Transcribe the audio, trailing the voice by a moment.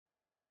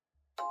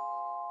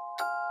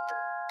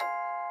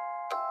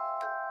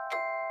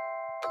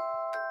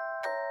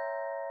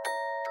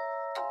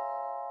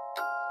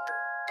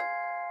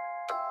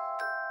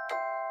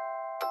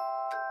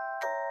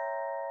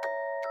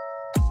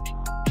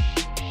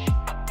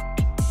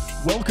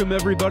Welcome,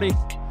 everybody,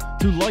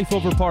 to Life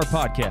Over Par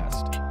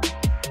podcast.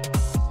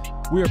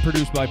 We are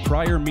produced by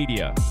Prior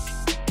Media.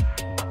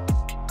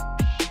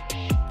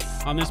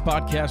 On this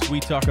podcast, we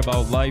talk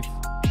about life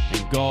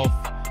and golf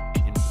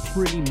and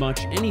pretty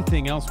much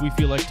anything else we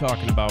feel like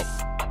talking about.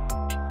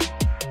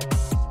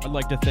 I'd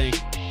like to thank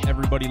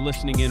everybody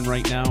listening in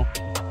right now,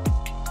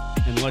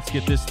 and let's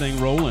get this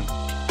thing rolling.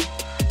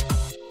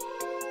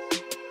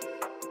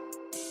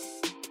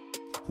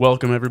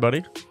 Welcome,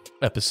 everybody.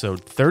 Episode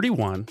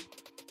 31.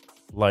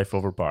 Life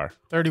Over Par.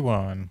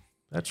 31.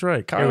 That's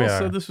right. Kyle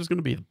said this was going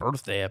to be the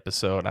birthday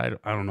episode. I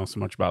don't know so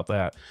much about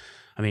that.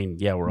 I mean,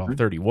 yeah, we're all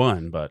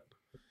 31, but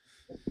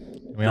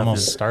we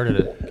almost started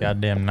at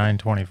goddamn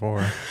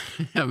 9:24.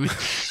 I mean,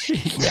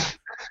 yeah,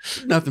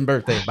 nothing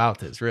birthday about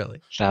this,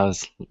 really. That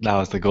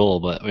was the goal,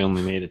 but we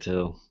only made it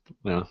to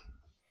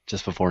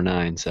just before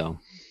 9. So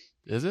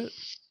is it?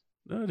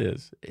 No, it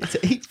is. It's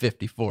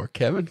 8:54.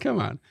 Kevin, come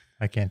on.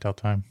 I can't tell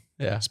time.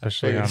 Yeah,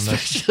 especially on this.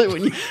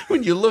 Especially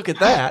when you look at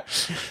that,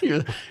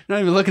 you're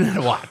not even looking at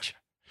a watch.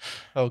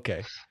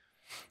 Okay.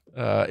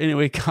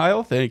 Anyway,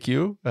 Kyle, thank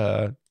you.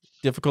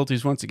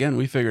 Difficulties once again.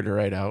 We figured it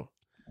right out.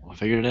 We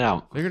figured it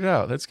out. Figured it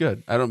out. That's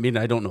good. I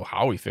don't know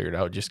how we figured it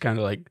out. Just kind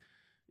of like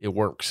it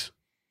works.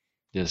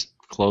 Just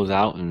close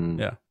out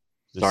and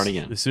start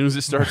again. As soon as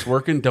it starts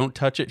working, don't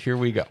touch it. Here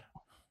we go.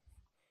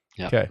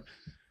 Yeah. Okay.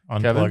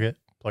 Unplug Kevin? it.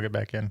 Plug it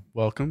back in.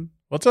 Welcome.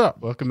 What's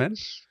up? Welcome in.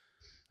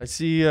 I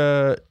see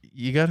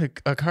you got a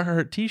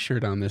Carhartt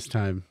t-shirt on this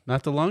time,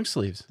 not the long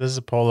sleeves. This is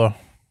a polo.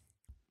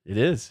 It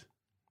is.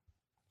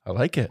 I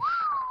like it.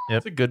 Yep.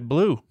 It's a good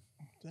blue.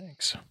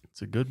 Thanks.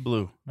 It's a good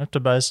blue. I have to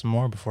buy some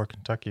more before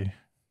Kentucky.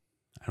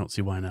 I don't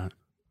see why not.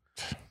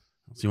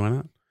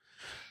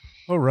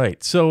 All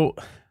right. So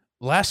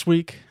last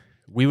week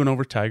we went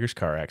over Tiger's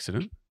car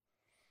accident.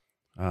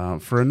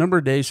 For a number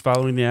of days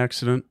following the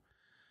accident,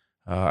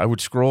 I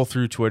would scroll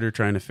through Twitter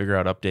trying to figure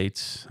out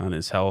updates on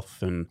his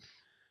health and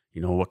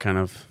what kind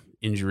of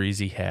injuries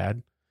he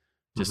had,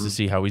 just to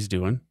see how he's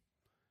doing.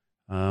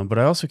 But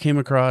I also came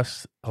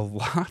across a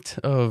lot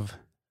of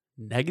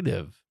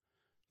negative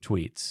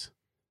tweets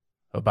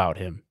about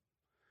him.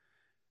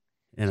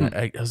 And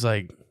I was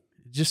like,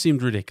 it just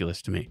seemed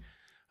ridiculous to me.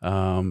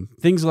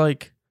 Things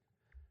like,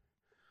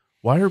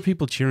 why are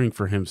people cheering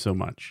for him so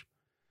much?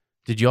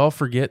 Did you all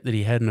forget that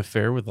he had an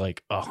affair with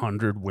like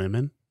 100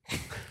 women?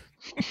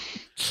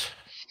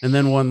 And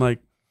then one like,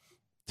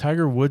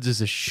 Tiger Woods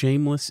is a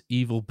shameless,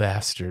 evil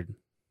bastard.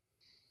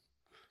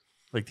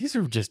 Like, these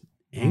are just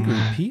angry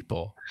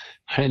people.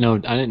 I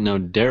didn't know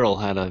Daryl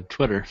had a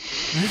Twitter.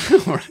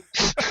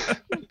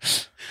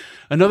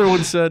 Another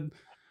one said,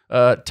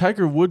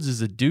 Tiger Woods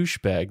is a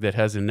douchebag that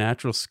has a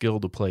natural skill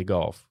to play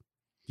golf.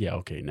 Yeah,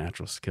 okay,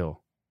 natural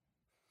skill.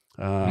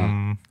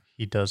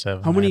 He does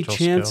have. How many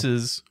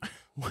chances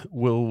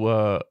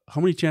will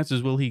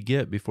he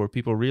get before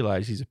people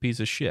realize he's a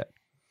piece of shit?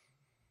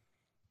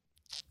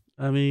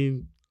 I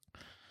mean,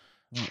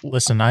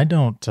 listen, I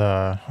don't.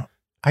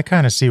 I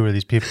kind of see where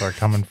these people are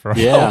coming from.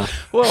 Yeah.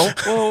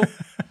 Well,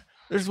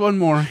 there's one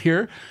more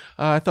here.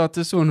 I thought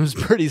this one was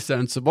pretty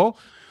sensible.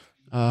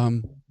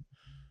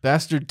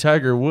 Bastard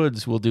Tiger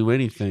Woods will do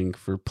anything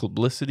for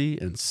publicity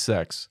and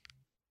sex.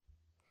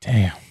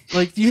 Damn.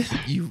 Like, do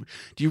you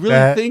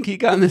really think he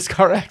got in this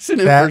car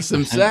accident for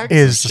some sex?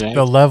 Is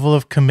the level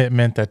of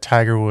commitment that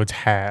Tiger Woods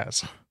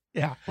has.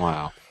 Yeah.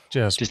 Wow.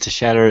 Just to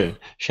shatter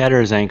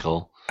his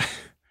ankle.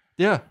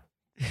 Yeah.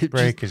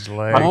 Break his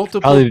leg.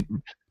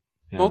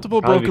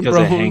 Multiple broken because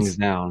bones. It hangs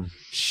down.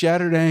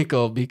 Shattered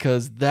ankle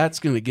because that's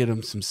going to get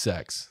him some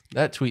sex.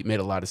 That tweet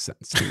made a lot of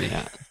sense to me.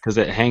 Yeah, because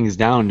it hangs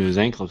down to his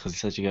ankle because he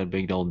says you got a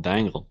big old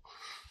dangle.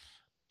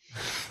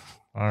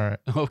 All right.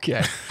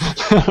 Okay.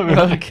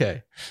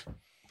 Okay.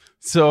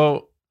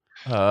 So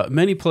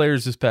many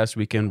players this past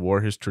weekend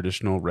wore his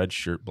traditional red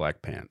shirt,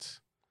 black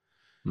pants.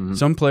 Mm-hmm.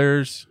 Some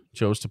players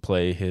chose to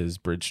play his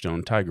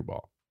Bridgestone Tiger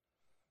Ball.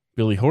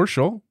 Billy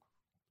Horschel,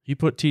 he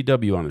put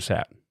TW on his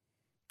hat.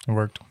 It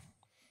worked.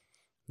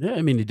 Yeah,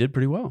 I mean, he did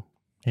pretty well.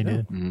 He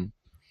did.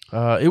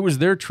 Mm-hmm. It was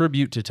their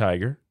tribute to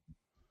Tiger,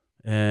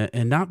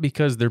 and not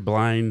because they're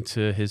blind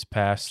to his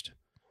past,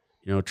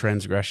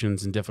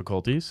 transgressions and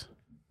difficulties.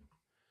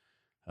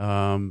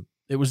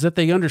 It was that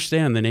they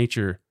understand the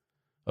nature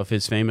of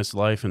his famous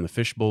life and the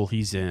fishbowl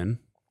he's in.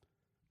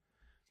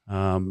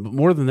 But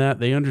more than that,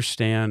 they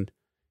understand,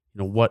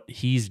 what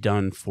he's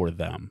done for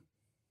them.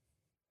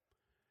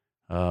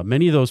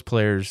 Many of those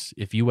players,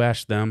 if you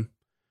ask them,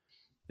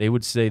 they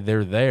would say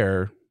they're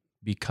there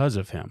because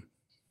of him.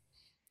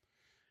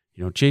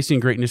 Chasing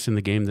greatness in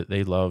the game that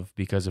they love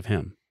because of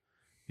him.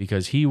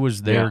 Because he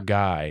was their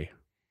guy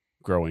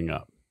growing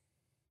up.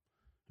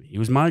 He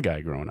was my guy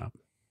growing up.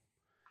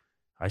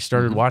 I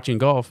started watching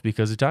golf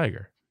because of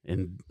Tiger.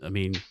 And, I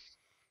mean,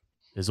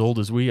 as old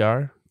as we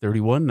are,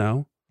 31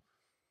 now,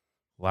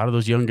 a lot of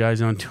those young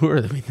guys on tour,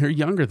 I mean, they're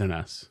younger than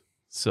us.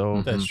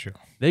 So that's true.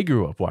 They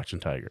grew up watching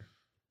Tiger.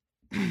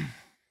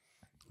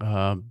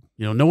 No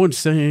one's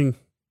saying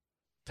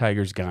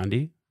Tiger's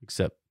Gandhi,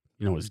 except,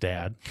 his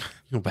dad,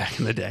 back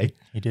in the day.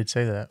 He did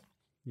say that.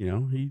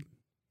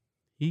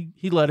 He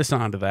he led us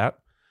on to that.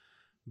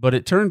 But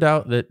it turned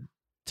out that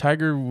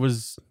Tiger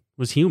was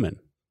human.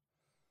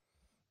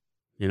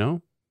 You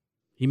know,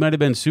 he might have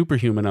been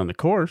superhuman on the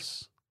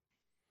course.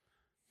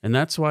 And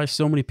that's why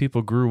so many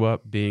people grew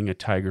up being a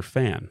Tiger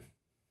fan.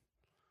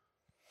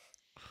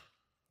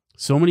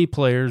 So many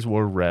players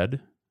wore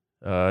red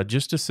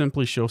just to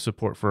simply show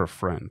support for a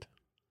friend.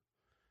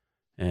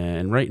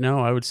 And right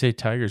now, I would say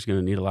Tiger's going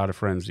to need a lot of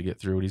friends to get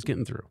through what he's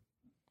getting through.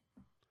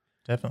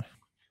 Definitely.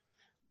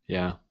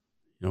 Yeah.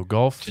 You know,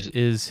 golf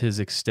is his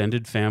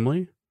extended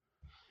family,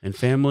 and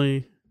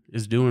family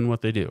is doing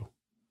what they do.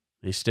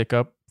 They stick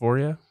up for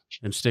you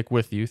and stick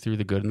with you through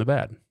the good and the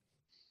bad.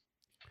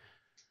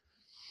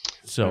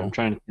 So I'm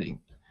trying to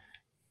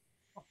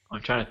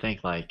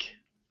think like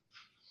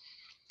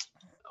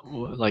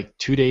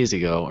 2 days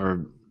ago,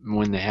 or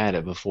when they had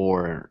it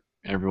before,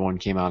 everyone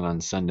came out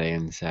on Sunday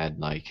and said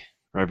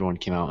or everyone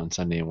came out on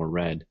Sunday and were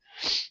red.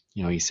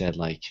 You know, he said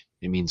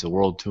it means the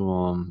world to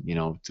him, you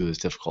know, through this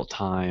difficult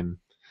time.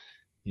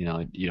 You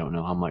know, you don't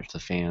know how much the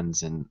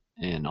fans and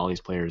all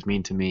these players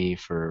mean to me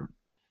for,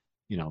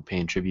 you know,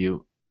 paying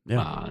tribute.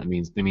 yeah, It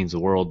means the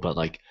world. But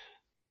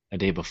a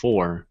day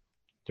before,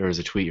 there was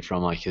a tweet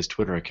from his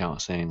Twitter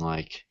account saying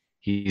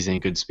he's in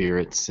good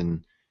spirits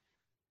and,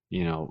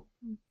 you know,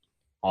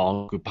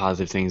 all good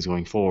positive things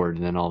going forward.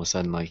 And then all of a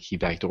sudden he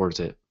backdoors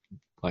it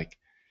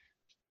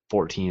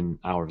 14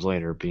 hours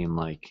later, being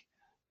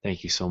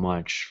thank you so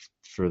much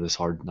for this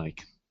hard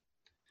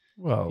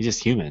well, he's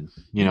just human,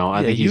 you know.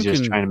 I yeah, think he's you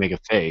just can- trying to make a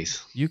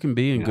face. you can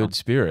be in you know. good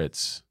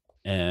spirits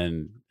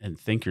and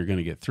think you're going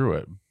to get through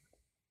it,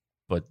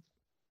 but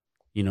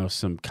you know,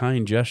 some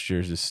kind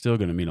gestures is still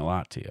going to mean a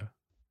lot to you.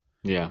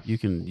 Yeah. You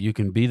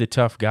can be the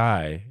tough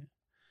guy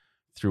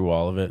through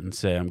all of it and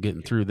say, I'm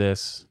getting through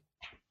this.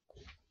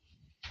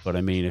 But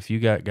I mean, if you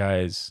got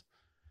guys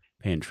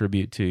paying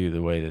tribute to you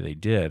the way that they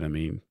did, I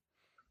mean,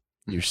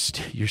 you're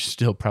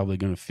still probably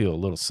going to feel a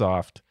little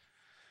soft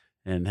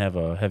and have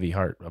a heavy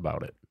heart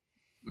about it.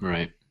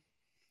 Right.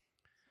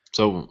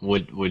 So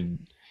would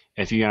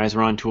if you guys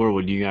were on tour,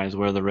 would you guys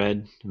wear the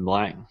red and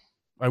black?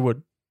 I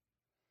would.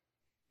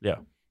 Yeah.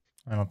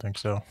 I don't think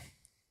so.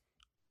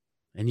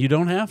 And you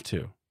don't have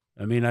to.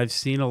 I mean, I've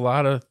seen a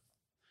lot of,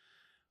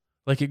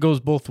 it goes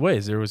both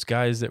ways. There was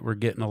guys that were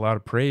getting a lot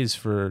of praise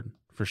for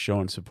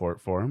showing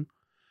support for him.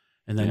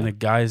 And then the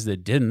guys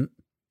that didn't,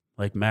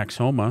 like Max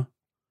Homa,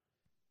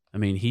 I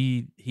mean,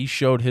 he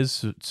showed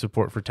his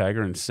support for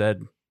Tiger and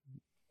said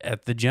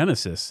at the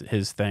Genesis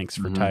his thanks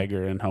for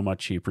Tiger and how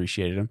much he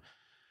appreciated him.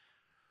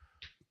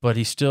 But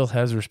he still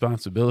has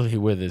responsibility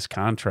with his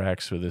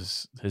contracts, with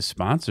his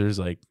sponsors.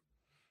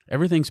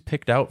 Everything's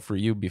picked out for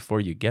you before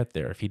you get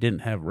there. If he didn't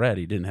have red,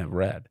 he didn't have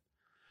red.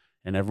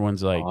 And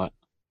everyone's like,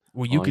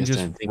 you can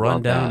just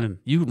run down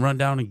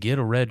and get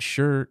a red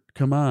shirt.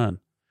 Come on.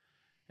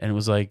 And it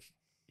was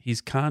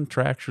he's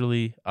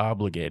contractually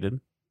obligated.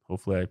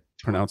 Hopefully I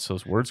pronounced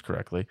those words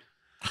correctly.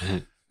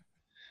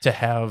 To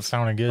have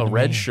Sounding good a to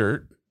red me.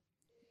 shirt.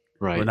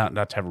 Right. Or not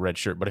to have a red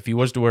shirt, but if he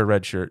was to wear a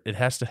red shirt, it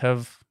has to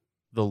have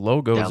the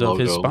logos of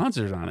his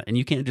sponsors on it. And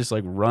you can't just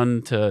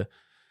run to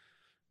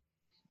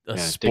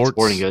Dick's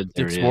Sporting Goods,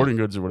 Dick's Sporting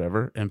Goods or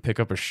whatever and pick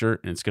up a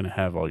shirt and it's going to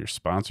have all your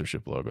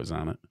sponsorship logos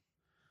on it.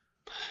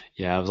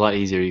 Yeah, it was a lot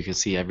easier. You could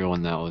see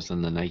everyone that was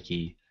in the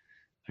Nike.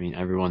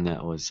 Everyone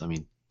that was,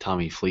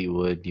 Tommy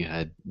Fleetwood, you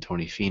had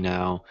Tony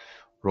Finau,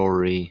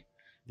 Rory,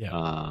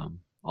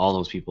 all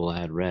those people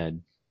had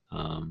red.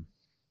 And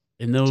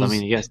those, so,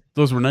 I guess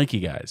those were Nike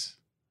guys.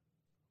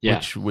 Yeah.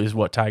 Which is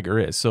what Tiger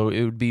is. So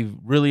it would be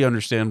really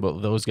understandable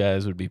those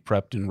guys would be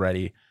prepped and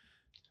ready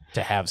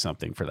to have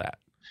something for that.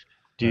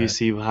 Do you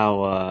see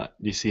how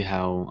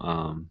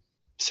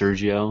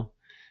Sergio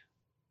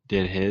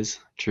did his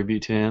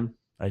tribute to him?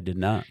 I did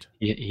not.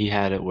 He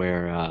had it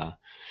where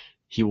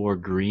he wore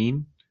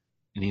green,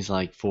 and he's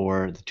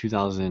for the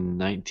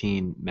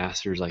 2019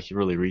 Masters, you're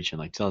really reaching,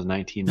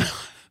 2019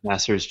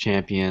 Masters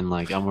champion,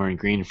 I'm wearing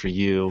green for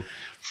you,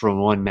 from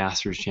one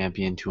Masters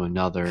champion to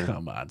another.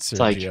 Come on,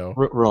 Sergio.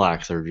 It's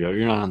relax, Sergio.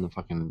 You're not on the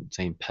fucking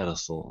same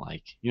pedestal.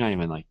 You're not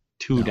even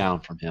two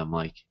down from him.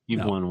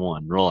 You've won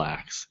one.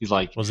 Relax. He's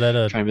was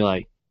that trying to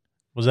be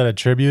was that a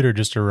tribute or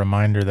just a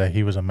reminder that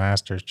he was a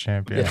Masters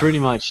champion? Yeah, pretty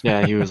much.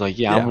 Yeah, he was I'm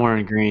Yeah.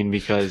 wearing green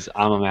because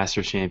I'm a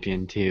Masters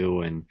champion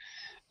too, and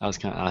I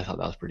thought that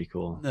was pretty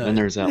cool. No, and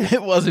there's that.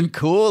 It wasn't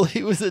cool.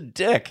 He was a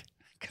dick.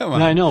 Come on.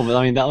 No, I know,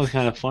 but that was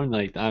kind of fun.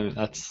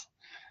 That's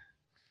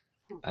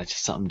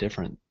just something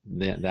different.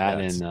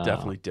 That it's and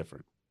definitely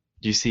different.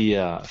 Do you see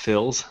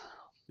Phil's?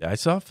 Yeah, I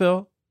saw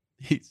Phil.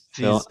 He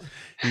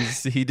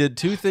did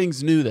two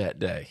things new that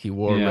day. He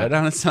wore red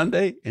on a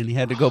Sunday, and he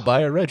had to go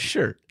buy a red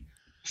shirt.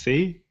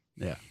 See?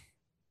 Yeah.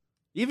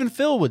 Even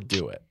Phil would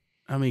do it.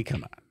 Come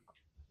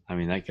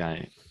on. That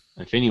guy,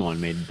 if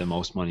anyone made the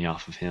most money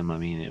off of him,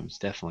 it was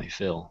definitely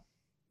Phil.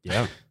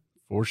 Yeah,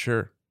 for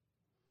sure.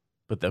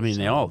 But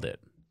they all did.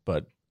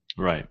 But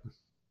right.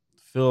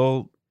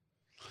 Phil,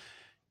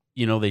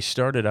 they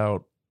started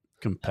out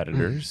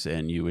competitors,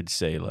 and you would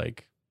say I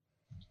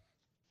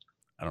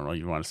don't know,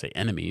 you want to say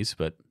enemies,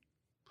 but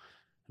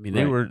I mean,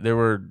 Right. they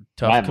were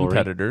tough Rivalry.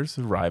 competitors,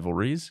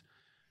 rivalries,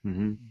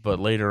 Mm-hmm. but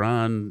later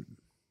on,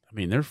 I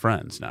mean, they're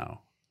friends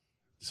now.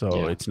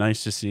 So Yeah. it's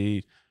nice to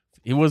see.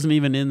 He wasn't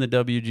even in the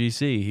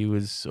WGC. He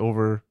was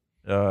over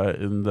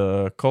in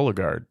the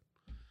Cologuard.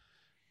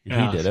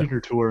 And he did it. Cedar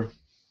Tour.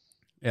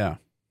 Yeah.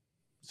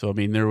 So, I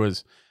mean, there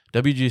was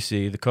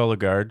WGC, the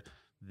Cologuard,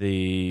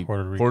 the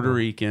Puerto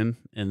Rican,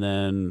 and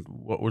then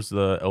what was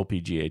the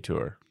LPGA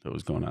tour that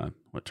was going on?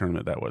 What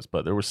tournament that was?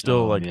 But there was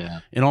still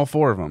yeah. in all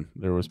four of them,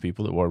 there was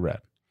people that wore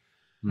red.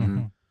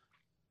 Mm-hmm.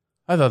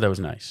 I thought that was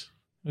nice.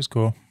 It was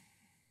cool.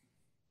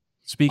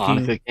 Speaking,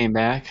 Monica came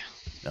back.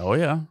 oh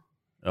yeah.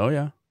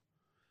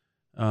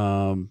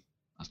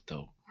 That's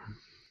dope.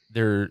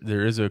 There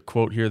is a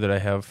quote here that I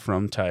have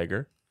from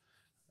Tiger.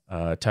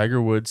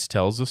 Tiger Woods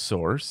tells a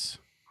source,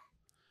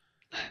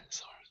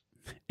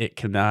 "It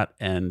cannot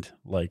end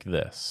like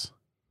this."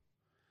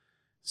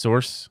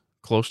 Source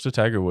close to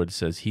Tiger Woods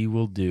says he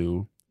will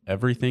do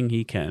everything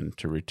he can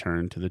to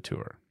return to the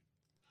tour.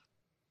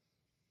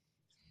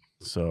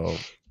 So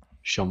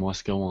Show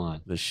must go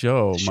on. the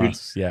show Shoot.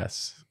 must,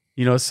 yes.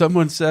 You know,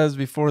 someone says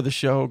before the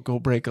show, go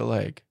break a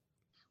leg.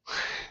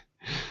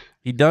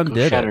 He done Go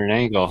did shatter it. an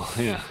ankle.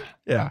 Yeah.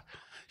 Yeah.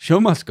 Show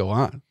must go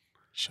on.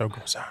 Show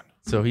goes on.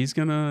 So he's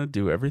gonna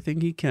do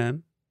everything he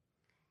can.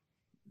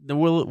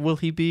 Will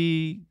he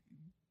be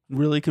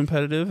really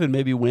competitive and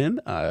maybe win?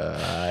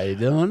 I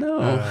don't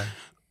know.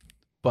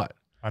 But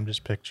I'm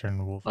just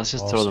picturing Wolf. Let's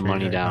just Wall throw the Street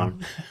money right down.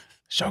 now.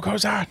 Show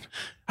goes on.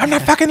 I'm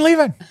not fucking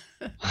leaving.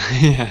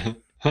 Yeah.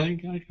 I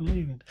can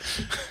believe it.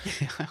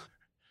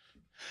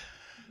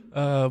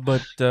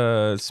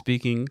 but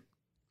speaking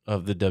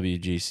of the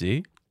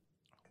WGC,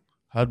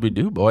 how'd we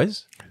do,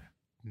 boys?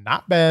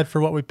 Not bad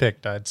for what we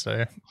picked, I'd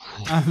say.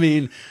 I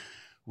mean,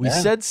 we Yeah.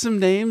 said some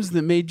names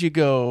that made you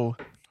go,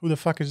 Who the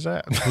fuck is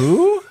that?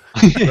 who?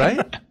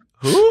 Right?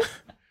 Who?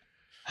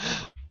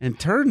 And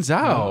turns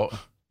out,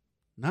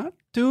 not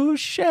too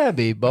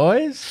shabby,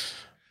 boys.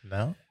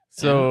 No.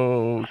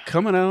 So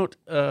coming out,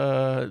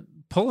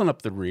 pulling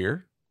up the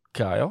rear,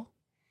 Kyle.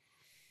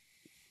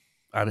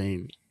 I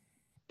mean,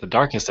 The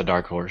darkest of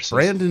dark horses.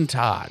 Brandon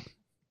Todd.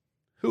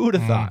 Who would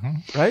have thought,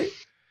 Mhm. right?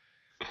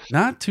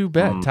 Not too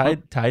bad.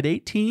 Mhm. Tied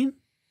 18.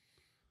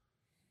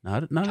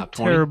 Not a Top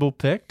 20. terrible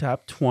pick.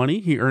 Top 20.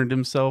 He earned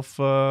himself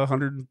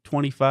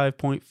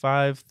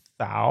 125.5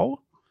 thou.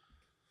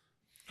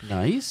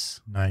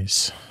 Nice.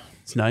 Nice.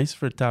 It's nice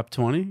for top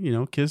 20. You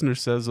know, Kisner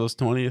says those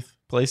 20th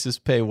places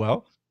pay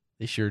well.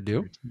 They sure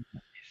do.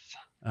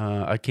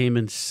 I came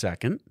in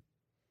second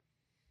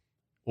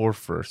or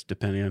first,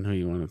 depending on who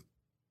you want to.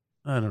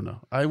 I don't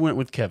know. I went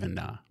with Kevin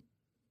Na.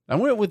 I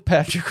went with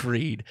Patrick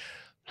Reed,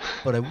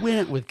 but I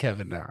went with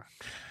Kevin Na.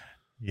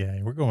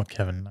 Yeah, we're going with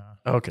Kevin now.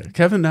 Okay.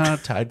 Kevin Na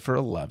tied for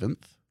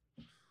 11th.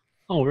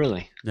 Oh,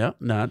 really? Yep.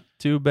 Not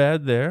too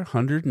bad there.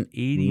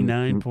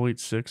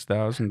 $189.6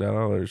 thousand.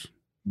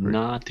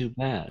 Not too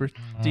bad.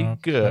 Pretty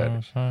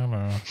good.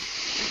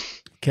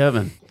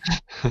 Kevin,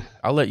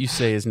 I'll let you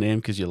say his name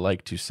because you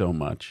like to so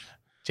much.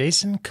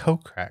 Jason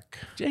Kokrak.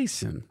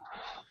 Jason.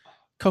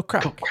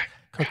 Kokrak.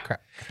 Kokrak.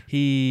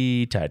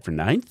 He tied for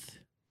 9th.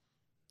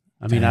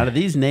 I mean, out of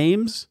these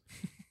names,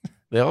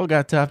 they all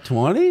got top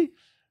 20.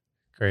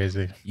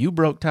 Crazy. You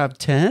broke top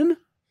 10.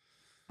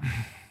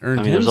 Earned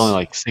I mean, there's him- only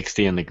like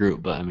 60 in the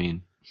group, but I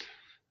mean,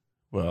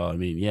 Well, I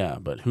mean, yeah,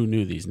 but who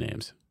knew these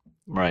names?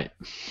 right.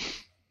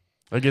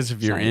 I guess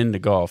if you're Sorry. into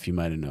golf, you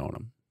might have known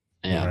them.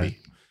 Yeah. Right.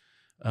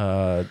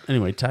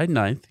 Anyway, tied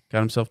 9th,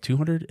 got himself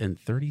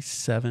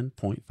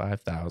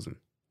 237.5 thousand.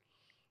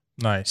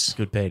 Nice.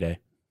 Good payday.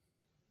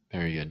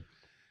 Very good.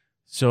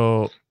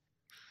 So,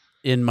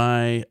 in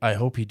my I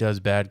hope he does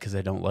bad because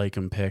I don't like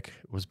him pick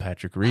was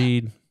Patrick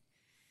Reed.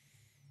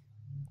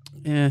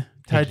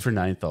 Tied for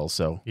 9th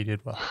also. He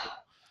did well.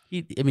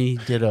 He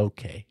did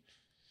okay.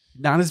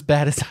 Not as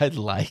bad as I'd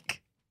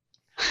like.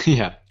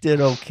 Yeah.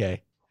 Did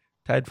okay.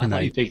 Tied for I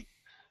thought you 9th. picked,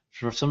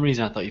 for some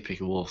reason, I thought you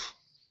picked Wolf.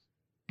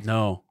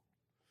 No,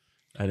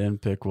 I didn't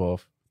pick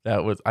Wolf.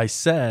 I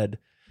said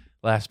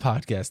last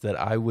podcast that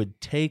I would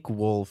take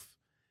Wolf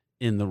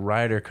in the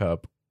Ryder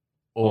Cup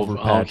over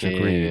Patrick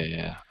okay, Reed.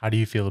 yeah. How do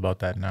you feel about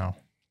that now?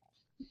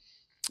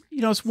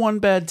 You know, it's one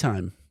bad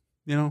time.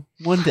 You know,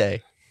 one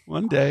day.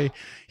 One day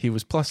he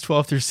was plus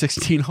 12 through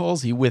 16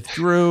 holes. He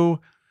withdrew.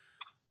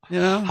 You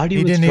know, How do you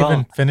He didn't withdraw?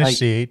 even finish Like,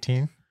 the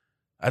 18.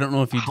 I don't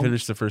know if he'd How-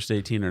 finished the first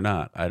 18 or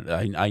not.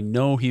 I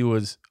know he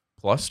was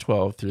plus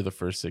 12 through the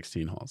first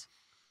 16 holes.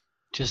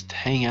 Just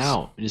hang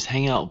out. Just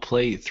hang out.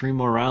 Play 3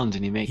 more rounds,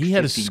 and you make. He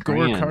had a 50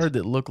 grand. scorecard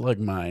that looked like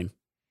mine.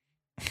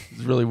 That's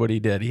really what he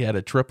did. He had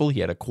a triple,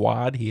 he had a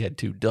quad, he had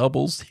 2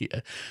 doubles.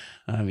 It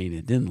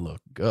didn't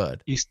look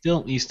good. You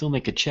still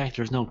make a check.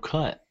 There's no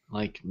cut.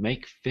 Like,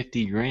 make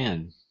 50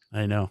 grand.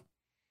 I know.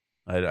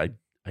 I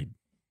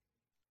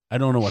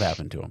don't know what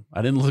happened to him.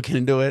 I didn't look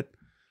into it.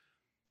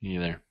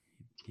 Either.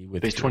 He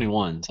But he's withdrew.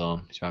 21,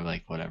 so he's probably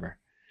like, whatever.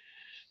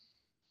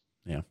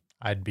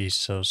 I'd be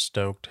so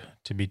stoked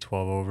to be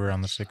 12 over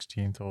on the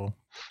 16th hole.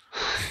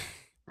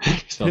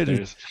 Still there,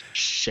 just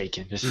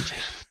shaking. Just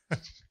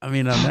I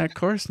mean, on that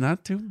course,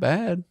 not too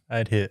bad.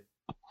 I'd get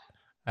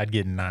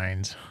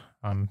 9s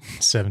on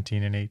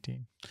 17 and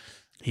 18.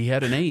 He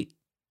had an 8.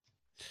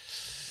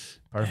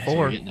 Par So we're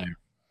 4. getting there.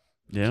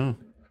 Yeah.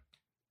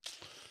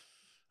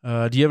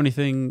 Do you have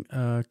anything,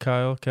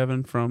 Kyle,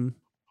 Kevin, from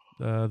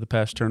the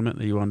past tournament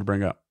that you wanted to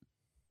bring up?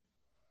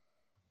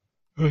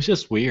 It was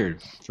just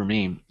weird for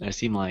me. It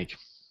seemed like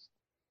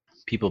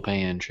people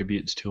paying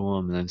tributes to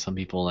him, and then some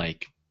people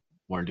like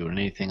weren't doing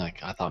anything.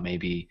 Like I thought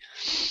maybe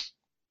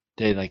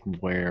they like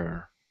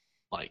wear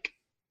like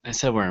I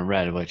said wearing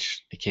red,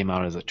 which it came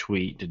out as a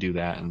tweet to do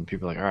that, and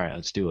people were like, all right,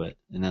 let's do it.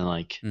 And then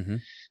like Mm-hmm.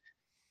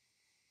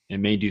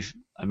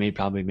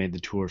 probably made the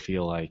tour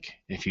feel like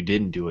if you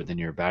didn't do it, then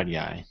you're a bad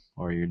guy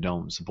or you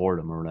don't support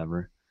them or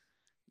whatever.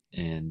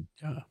 And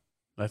Yeah.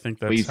 I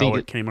think you that's think how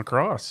it came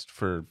across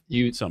for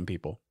you some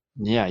people.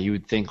 yeah, you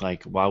would think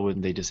like why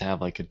wouldn't they just have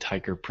like a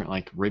tiger print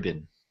like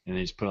ribbon and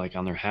they just put it like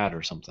on their hat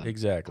or something?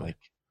 Exactly. Like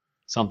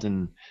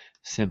something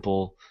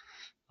simple.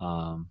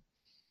 I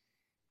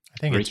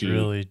think it's Ricky-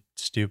 really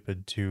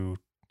stupid to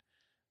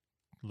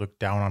look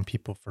down on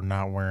people for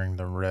not wearing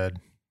the red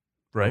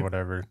or Right?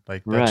 whatever.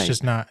 Like that's Right.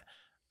 just not.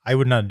 I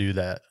would not do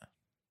that.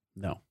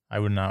 No. I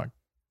would not.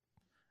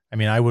 I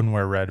mean, I wouldn't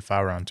wear red if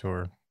I were on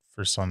tour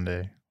for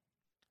Sunday.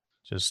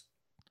 Just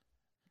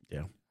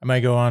Yeah. I might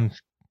go on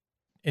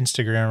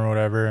Instagram or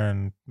whatever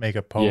and make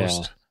a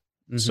post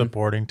Mhm.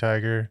 supporting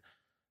Tiger,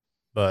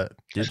 but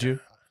Did you?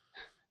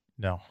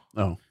 no.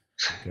 Oh,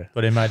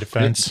 But in my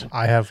defense,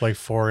 I have like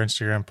 4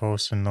 Instagram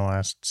posts in the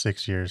last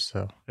 6 years.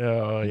 So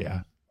oh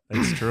yeah,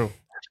 that's true.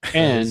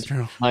 And That's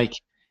true. like,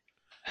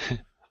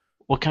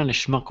 what kind of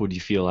schmuck would you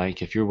feel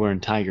like if you're wearing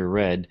tiger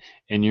red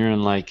and you're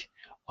in like,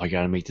 oh, I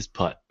got to make this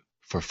putt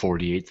for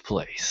 48th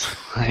place?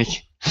 Like,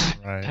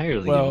 right.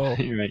 entirely. Well-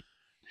 You're right.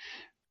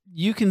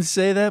 You can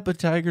say that, but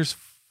Tiger's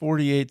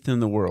 48th in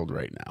the world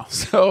right now.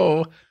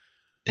 So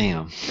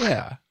Damn.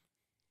 yeah,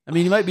 I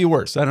mean, he might be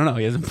worse. I don't know.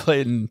 He hasn't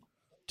played in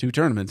 2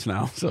 tournaments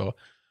now, so I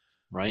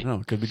Right? don't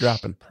know. It could be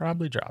dropping.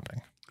 Probably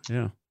dropping.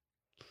 Yeah.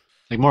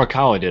 Like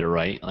Morikawa did it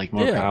right. Like Yeah.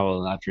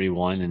 Morikawa after he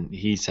won, and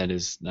he said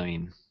his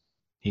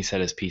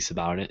piece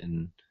about it,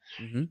 and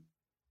Mm-hmm.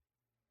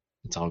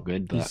 it's all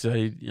good. He But said,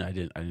 I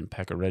didn't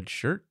pack a red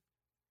shirt.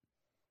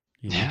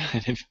 You know? yeah,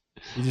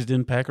 He just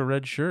didn't pack a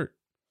red shirt.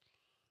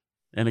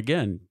 And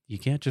again, you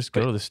can't just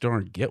go But- to the store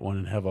and get one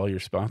and have all your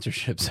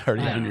sponsorships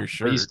already on your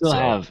shirt. But you still so-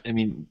 have. I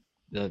mean,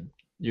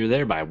 you're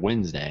there by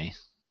Wednesday.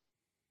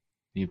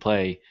 You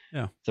play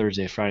Yeah.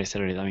 Thursday, Friday,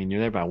 Saturday. I mean, you're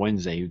there by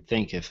Wednesday. You'd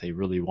think if they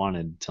really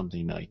wanted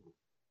something like,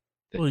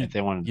 Well, if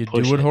they wanted to You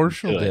push do what it,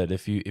 Horschel you could. did.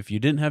 If you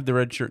didn't have the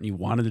red shirt and you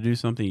wanted to do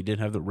something, you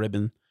didn't have the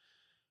ribbon,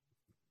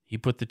 he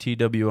put the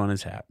TW on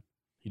his hat.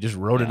 He just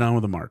wrote it Yeah. on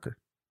with a marker.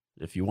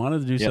 If you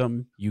wanted to do Yep.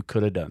 something, you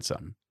could have done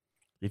something.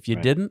 If you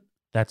Right. didn't,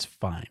 that's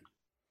fine.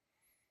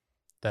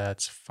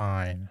 That's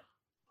fine.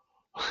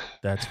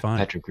 That's fine.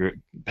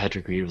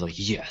 Patrick Reed was like,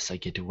 yes, I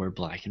get to wear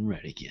black and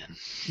red again.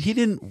 He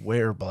didn't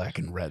wear black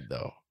and red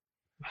though.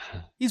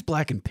 He's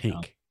black and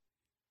pink.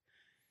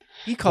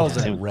 He calls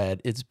Yeah. it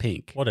red. It's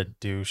pink. What a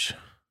douche.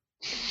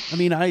 I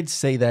mean, I'd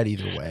say that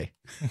either way.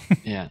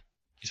 Yeah,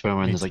 he's probably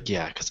wearing this like,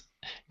 yeah,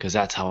 because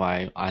that's how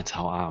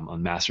I'm a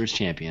Masters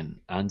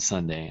champion on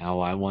Sunday. How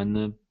I won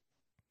the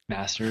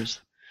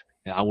Masters.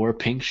 Yeah, I wore a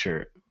pink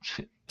shirt.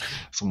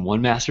 From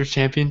one Masters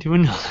champion to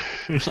another.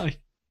 Like,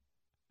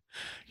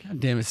 God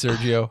damn it,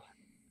 Sergio.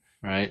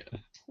 right?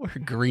 We're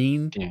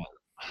green. Yeah.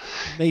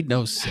 Made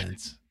no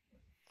sense.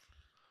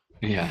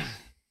 Yeah.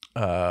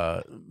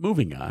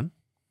 Moving on.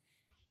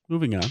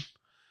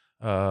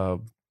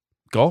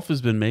 Golf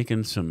has been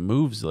making some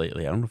moves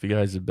lately. I don't know if you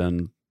guys have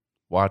been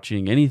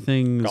watching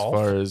anything Golf? as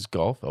far as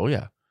golf. Oh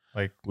yeah,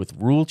 Like, with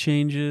rule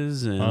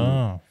changes and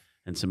oh,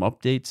 and some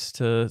updates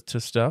to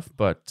stuff.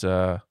 But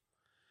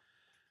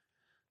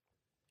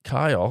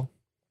Kyle,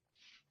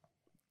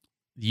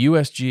 the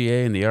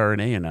USGA and the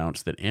RNA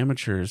announced that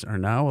amateurs are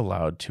now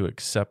allowed to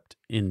accept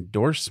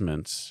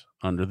endorsements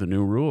under the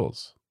new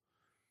rules.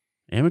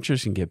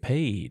 Amateurs can get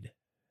paid.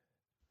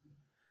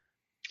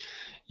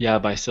 Yeah,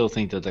 but I still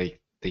think that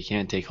they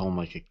can't take home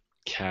like a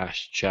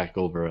cash check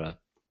over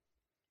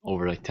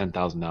like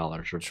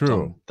 $10,000 or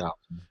True. $10,000.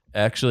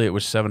 Actually, it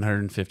was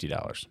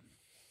 $750.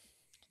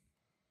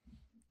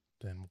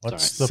 then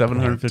what's Sorry. the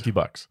point?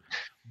 $750.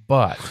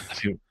 But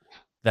I mean,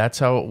 that's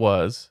how it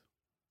was.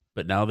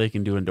 But now they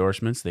can do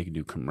endorsements. They can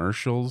do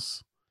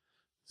commercials.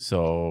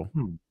 So,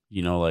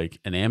 like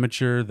an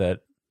amateur that,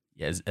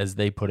 as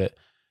they put it,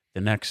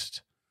 the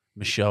next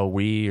Michelle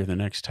Wie or the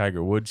next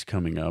Tiger Woods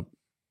coming up,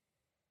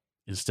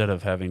 instead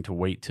of having to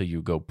wait till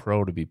you go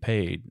pro to be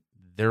paid,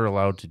 they're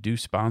allowed to do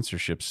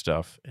sponsorship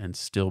stuff and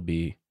still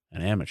be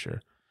an amateur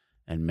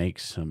and make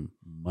some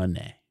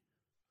money.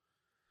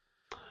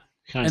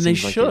 kinda And they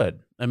seems like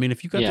should. I mean,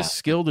 if you got Yeah. the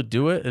skill to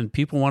do it and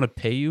people want to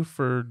pay you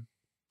for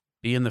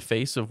being the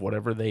face of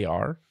whatever they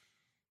are,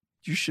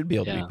 you should be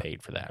able to Yeah. be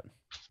paid for that.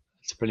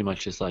 it's pretty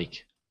much just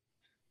like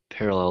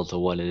parallel to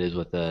what it is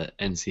with the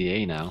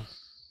NCAA now,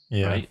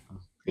 Yeah. right?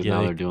 Because Yeah, now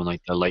they- they're doing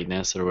like the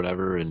lightness or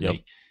whatever, and Yep.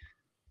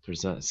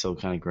 there's a still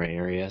kind of gray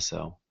area.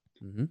 So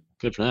Mm-hmm.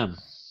 Good for them.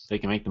 They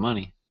can make the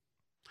money.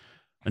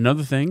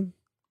 Another thing,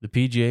 the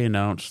PGA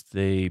announced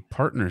a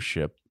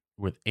partnership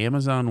with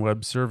Amazon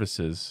Web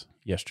Services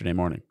Tuesday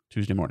morning.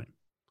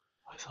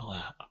 I saw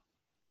that.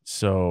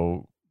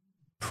 So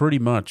pretty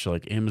much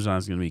like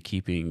Amazon's going to be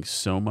keeping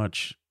so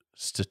much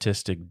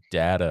statistic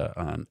data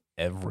on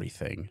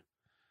everything.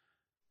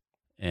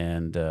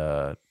 And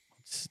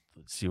let's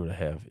see what I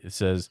have. It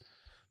says,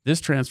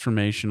 this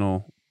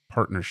transformational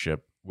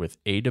partnership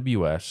with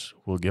AWS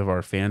will give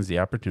our fans the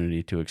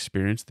opportunity to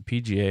experience the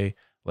PGA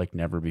like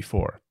never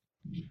before.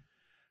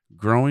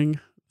 Growing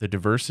the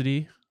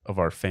diversity of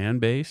our fan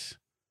base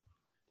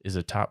is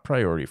a top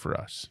priority for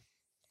us.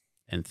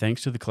 And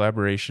thanks to the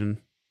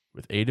collaboration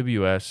with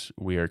AWS,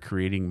 we are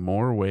creating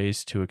more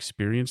ways to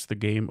experience the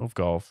game of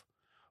golf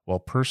while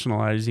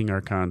personalizing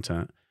our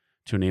content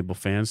to enable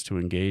fans to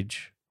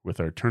engage with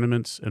our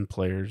tournaments and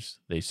players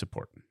they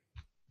support.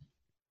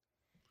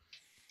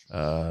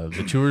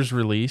 The tour's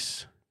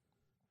release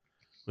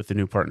with the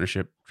new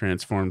partnership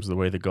transforms the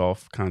way the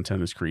golf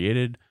content is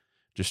created,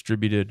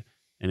 distributed,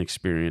 and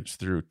experienced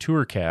through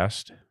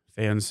TourCast.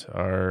 Fans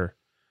are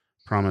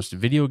promised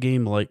video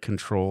game-like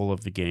control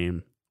of the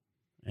game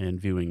and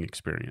viewing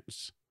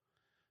experience.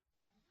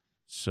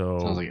 So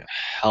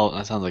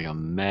that sounds like a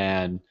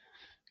mad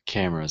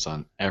cameras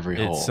on every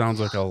hole. It sounds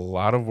like a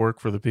lot of work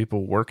for the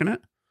people working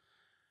it,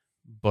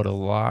 but a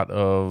lot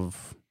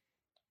of,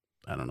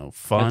 I don't know,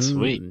 fun,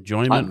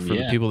 enjoyment for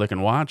the people that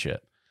can watch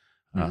it.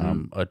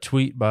 A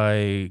tweet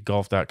by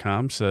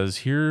golf.com says,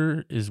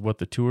 here is what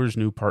the tour's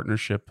new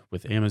partnership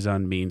with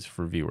Amazon means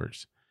for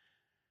viewers.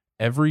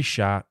 Every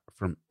shot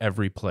from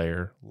every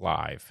player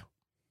live.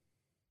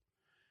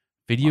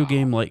 Video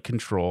game-like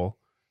control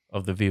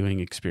of the viewing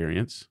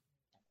experience.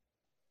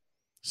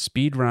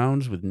 Speed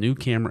rounds with new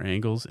camera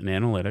angles and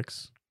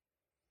analytics.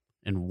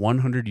 And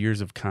 100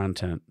 years of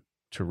content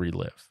to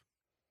relive.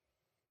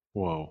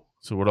 Whoa.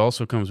 So what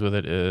also comes with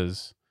it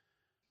is,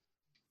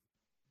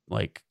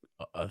 like,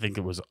 I think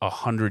it was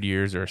 100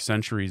 years or a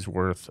century's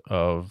worth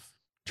of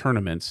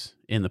tournaments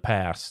in the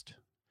past.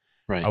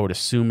 Right. I would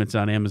assume it's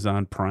on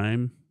Amazon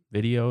Prime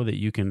Video that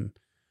you can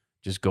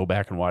just go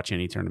back and watch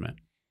any tournament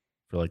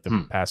for like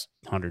the past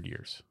 100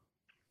 years.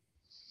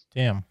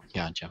 Damn.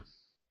 Gotcha.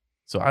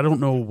 So I don't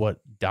know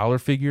what dollar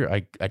figure.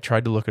 I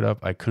tried to look it up.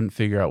 I couldn't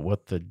figure out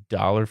what the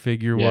dollar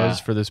figure was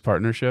for this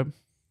partnership.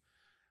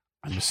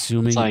 I'm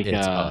assuming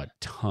it's a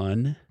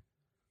ton.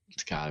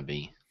 It's got to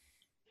be.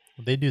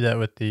 They do that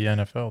with the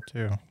NFL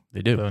too.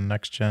 They do. The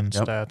next gen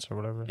stats or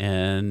whatever.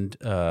 And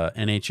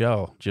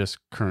NHL just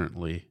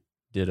currently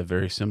did a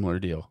very similar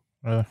deal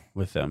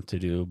with them to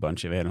do a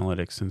bunch of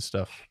analytics and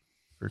stuff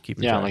for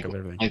keeping track of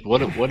everything. Like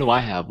what do I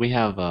have? We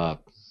have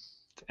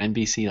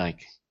NBC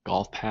like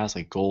Golf Pass,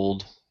 like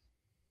Gold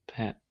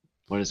Pet.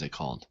 What is it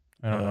called?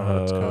 I don't know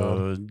what it's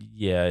called.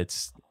 Yeah,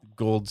 it's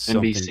Gold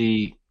something.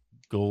 NBC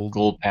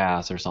Gold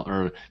Pass or something,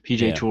 or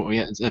PGA Tour.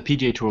 Yeah, it's a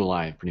PGA Tour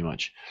Live pretty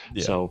much.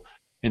 Yeah. So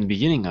in the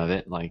beginning of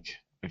it, like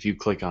if you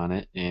click on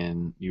it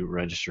and you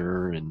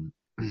register and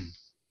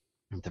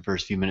the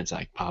first few minutes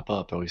like pop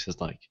up, it always says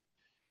like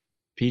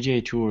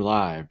PGA Tour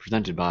Live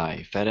presented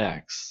by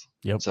FedEx.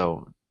 Yep.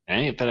 So it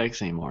ain't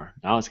FedEx anymore.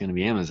 Now it's going to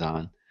be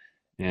Amazon.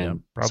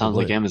 And it sounds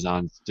like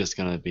Amazon's just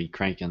going to be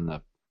cranking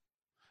the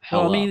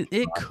hell up. Well, I mean,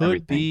 it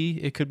could be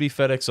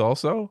FedEx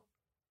also.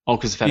 Oh,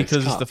 because it's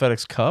the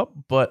FedEx Cup,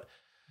 but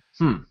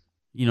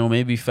you know,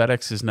 maybe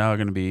FedEx is now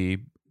going to be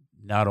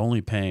not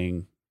only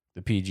paying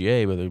the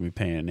PGA, but they'll be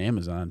paying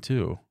Amazon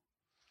too.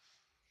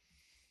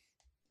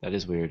 That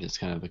is weird. It's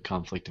kind of a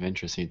conflict of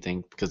interest, you'd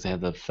think, because they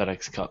have the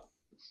FedEx Cup.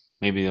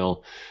 Maybe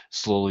they'll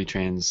slowly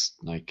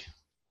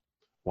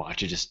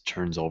watch it just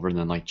turns over, and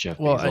then like Jeff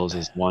Bezos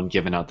is one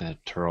giving out the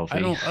trophy. I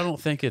don't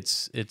think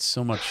it's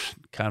so much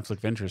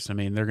conflict of interest. I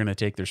mean, they're going to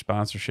take their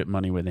sponsorship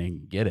money where they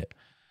can get it,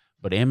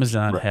 but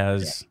Amazon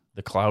has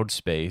the cloud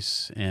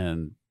space,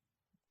 and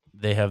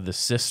they have the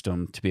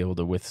system to be able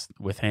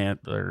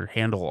to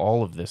handle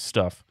all of this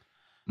stuff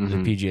the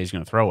PGA is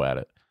going to throw at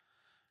it,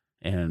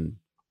 and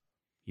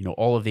you know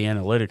all of the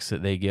analytics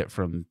that they get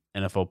from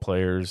NFL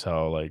players,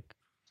 how like.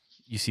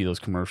 You see those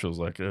commercials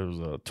like it was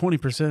a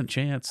 20%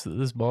 chance that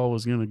this ball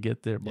was going to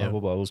get there, blah, blah,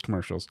 blah, those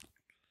commercials.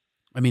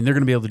 I mean, they're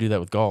going to be able to do that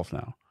with golf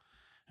now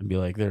and be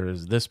like, there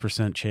is this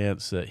 %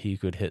 chance that he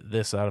could hit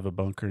this out of a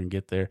bunker and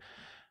get there.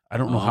 I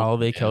don't know how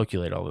they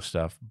calculate all this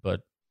stuff, but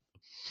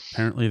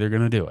apparently they're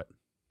going to do it.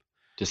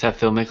 Just have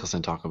Phil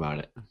Mickelson talk about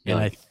it. And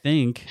like, I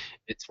think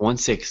it's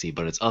 160,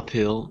 but it's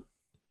uphill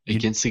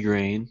against the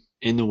grain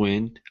in the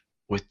wind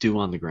with dew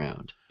on the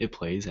ground. It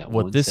plays at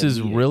what this is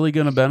really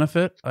going to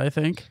benefit, I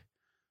think.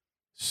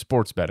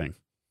 Sports betting.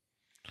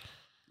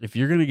 If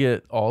you're going to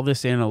get all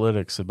this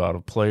analytics about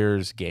a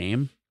player's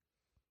game,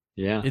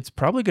 it's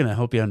probably going to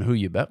help you on who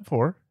you bet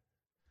for.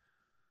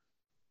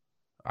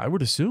 I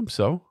would assume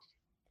so.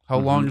 How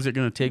long is it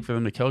going to take for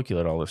them to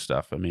calculate all this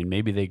stuff? I mean,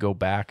 maybe they go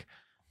back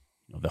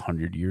the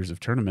 100 years of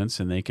tournaments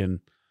and they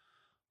can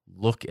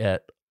look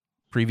at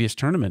previous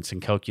tournaments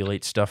and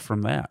calculate stuff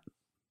from that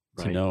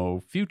to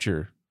know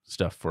future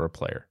stuff for a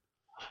player.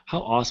 How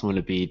awesome would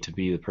it be to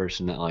be the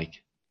person that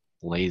like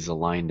lays the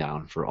line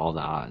down for all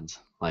the odds?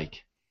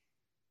 Like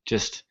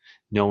just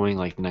knowing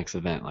like the next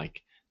event,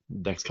 like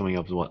next coming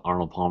up is what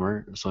Arnold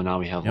Palmer. So now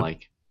we have Yep.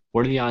 like,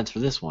 what are the odds for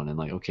this one? And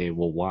like, okay,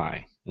 well,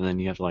 why? And then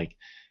you have to like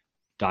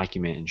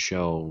document and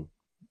show,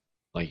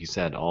 like you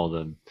said, all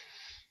the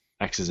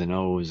X's and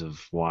O's of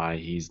why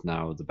he's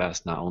now the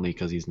best, not only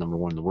because he's number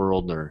one in the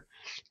world or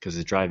because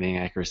his driving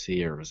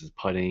accuracy or was his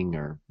putting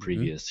or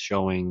previous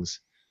showings.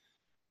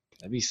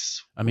 That'd be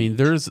I mean,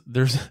 there's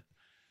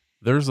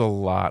a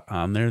lot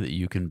on there that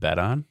you can bet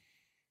on,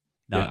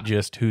 not Yeah.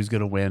 just who's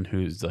going to win,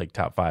 who's like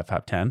top 5,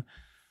 top 10.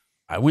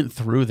 I went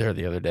through there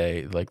the other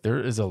day. Like there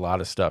is a lot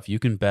of stuff you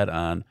can bet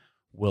on.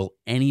 Will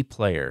any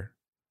player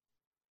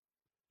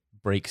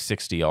break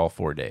 60 all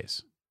 4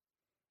 days?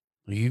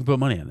 You can put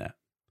money on that.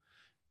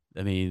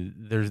 I mean,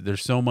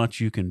 there's so much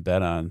you can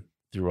bet on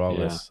through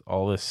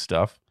all this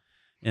stuff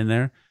in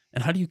there.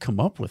 And how do you come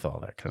up with all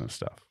that kind of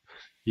stuff?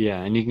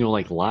 Yeah, and you can go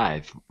like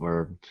live,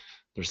 or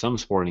there's some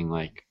sporting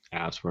like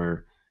apps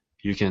where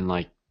you can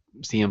like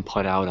see him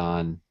put out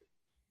on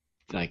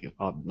like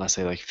let's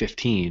say like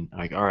 15.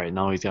 Like, all right,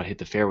 now he's got to hit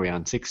the fairway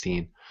on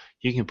 16.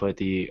 You can put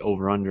the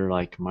over under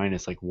like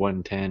minus like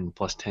 110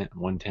 plus 10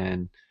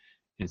 110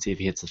 and see if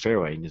he hits the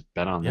fairway and just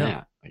bet on Yeah.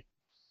 that. Like,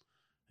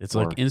 It's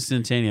Or- like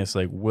instantaneous.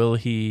 Like, will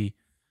he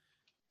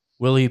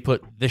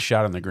put this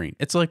shot on the green?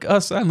 It's like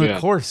us on the Yeah.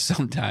 course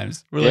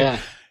sometimes. We're like, yeah,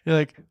 you're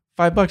like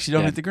 $5, you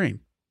don't Yeah. hit the green.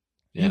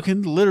 Yeah. You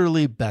can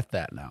literally bet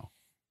that now.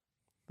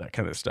 That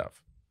kind of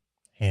stuff.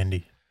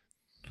 Handy.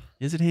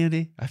 Is it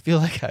handy? I feel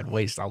like I'd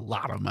waste a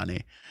lot of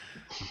money.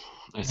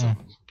 it's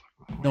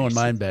No one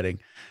mind betting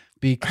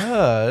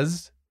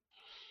because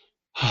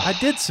I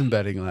did some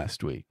betting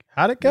last week.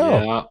 How'd it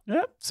go? Yeah,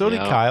 Yep. So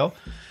did Yeah. Kyle.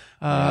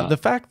 Yeah. The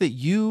fact that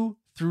you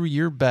threw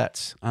your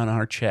bets on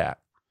our chat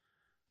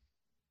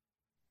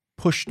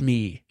pushed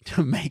me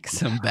to make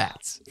some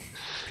bets.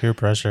 Peer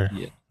pressure.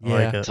 Yeah. I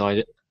like it. So I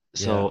did.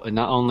 So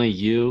not only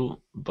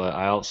you, but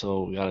I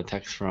also got a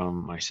text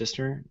from my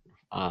sister,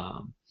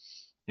 and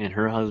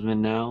her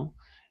husband now.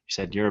 She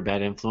said, "You're a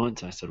bad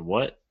influence." I said,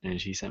 "What?" And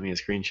she sent me a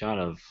screenshot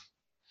of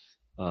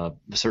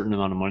a certain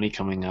amount of money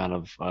coming out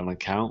of an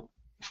account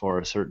for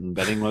a certain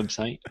betting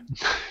website.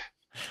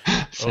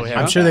 Oh, yeah?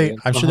 I'm sure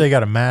they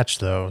got a match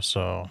though,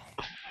 so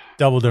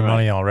doubled their Right.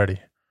 money already.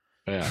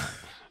 Yeah.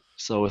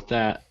 So with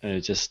that,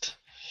 it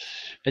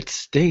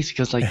stinks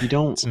because like you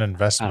don't. It's an I don't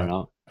investment.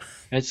 know.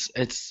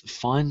 It's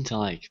fun to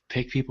like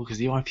pick people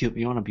because you want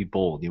to be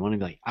bold. You want to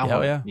be like,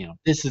 Yeah.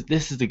 this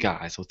is the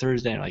guy. So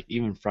Thursday, like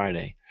even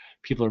Friday,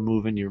 people are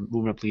moving. You're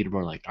moving up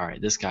leaderboard. Like, all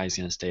right, this guy's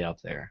gonna stay up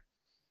there.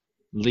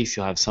 At least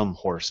you'll have some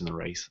horse in the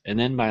race. And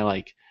then by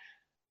like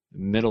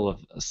middle of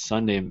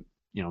Sunday,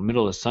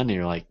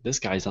 you're like, this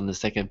guy's on the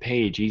second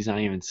page. He's not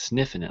even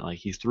sniffing it. Like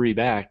he's 3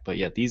 back, but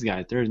yet these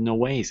guys, there's no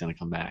way he's gonna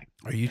come back.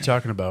 Are you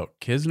talking about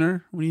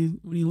Kisner when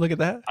you look at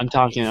that? I'm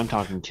talking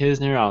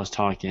Kisner. I was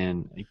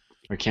talking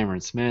or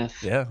Cameron Smith.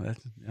 Yeah.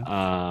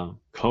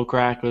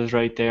 Kokrak was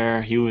right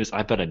there.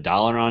 I bet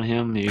 $1 on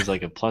him. He was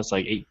like a plus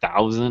like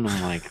 8,000.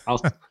 I'm like,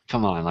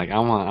 come on, like I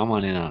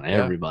want in on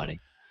everybody.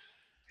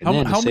 And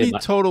then to How save many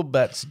total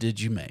bets did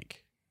you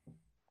make?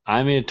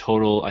 I made a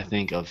total, I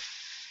think I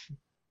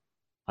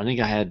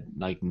had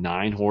like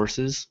 9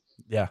 horses.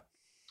 Yeah.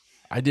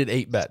 I did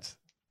 8 bets.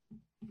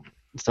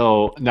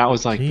 So that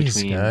was like Jeez,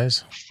 between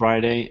guys.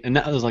 Friday, and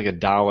that was like $1,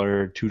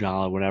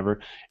 $2, whatever.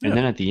 And Yeah.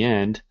 then at the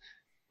end,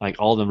 like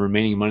all the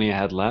remaining money I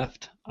had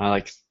left,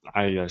 I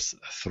just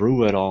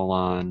threw it all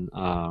on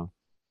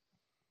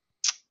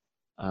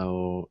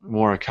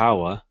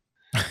Morikawa,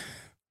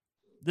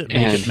 Make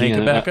and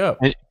it back up.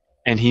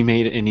 and he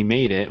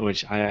made it,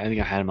 which I think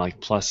I had him like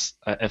plus.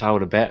 If I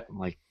would have bet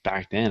like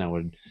back then, I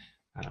would.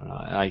 I don't know.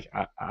 Like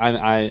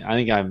I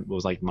think I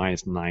was like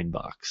minus $9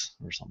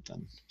 or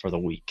something for the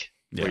week,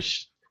 Yeah.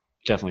 which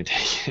definitely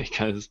take it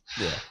because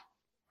Yeah.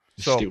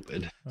 it's So-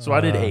 stupid. So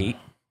I did 8,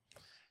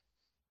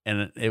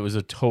 and it was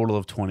a total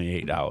of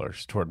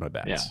 $28 toward my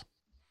bets. Yeah.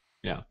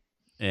 Yeah.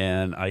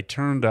 And I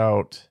turned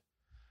out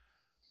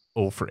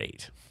 0 for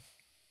 8.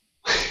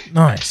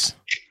 Nice.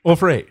 0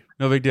 for 8.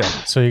 No big deal.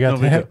 So you got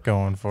No big that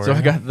going for So you.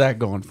 I got that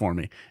going for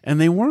me.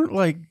 And they weren't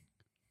like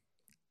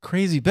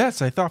crazy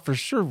bets. I thought for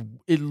sure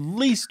at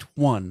least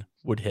one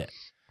would hit.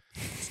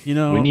 You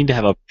know, We need to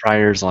have a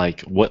priors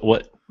like what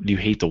do you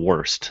hate the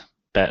worst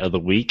bet of the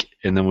week,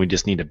 and then we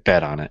just need to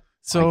bet on it.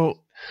 so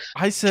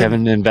I said,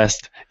 Kevin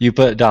invest. You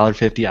put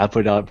 $1.50. I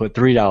put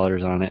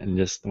 $3 on it, and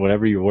just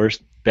whatever your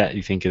worst bet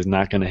you think is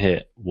not going to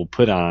hit, we'll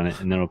put on it,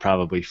 and then we'll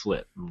probably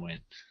flip and win.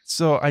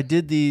 so I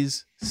did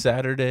these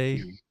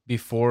Saturday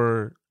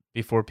before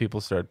people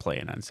started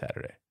playing on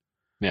Saturday.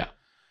 Yeah.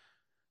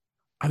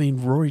 I mean,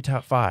 Rory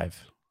top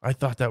 5. I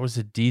thought that was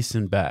a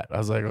decent bet. I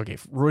was like, okay,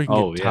 if Rory can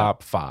Oh, get yeah.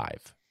 top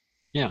 5.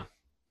 Yeah.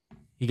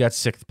 He got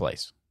 6th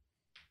place.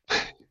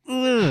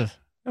 Ugh.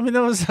 I mean,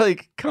 that was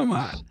like, come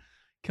on.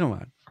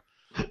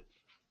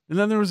 And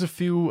then there was a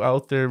few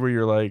out there where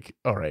you're like,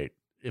 all right,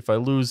 if I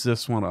lose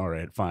this one, all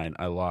right, fine,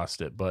 I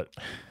lost it, but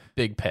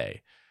big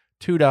pay.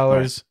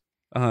 $2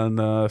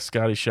 on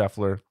Scotty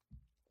Scheffler.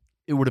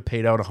 it would have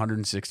paid out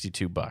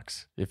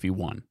 $162 if he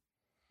won.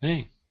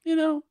 Hey,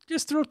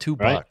 Just throw $2.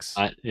 right.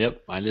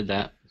 I did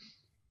that.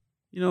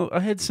 I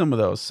had some of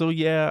those. So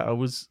yeah, I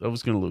was going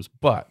to lose,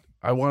 but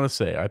I want to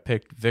say I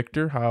picked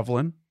Victor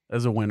Hovland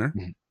as a winner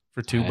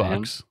for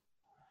 $2.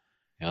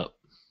 Yep.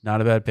 Not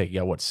a bad pick.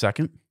 Yeah, what,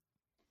 second?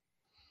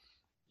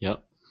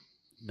 Yep.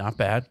 Not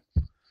bad.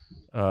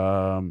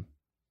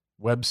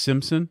 Webb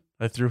Simpson,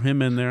 I threw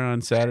him in there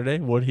on Saturday.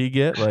 What'd he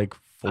get? Like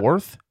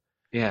fourth?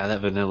 Yeah,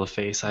 that vanilla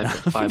face. I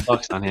put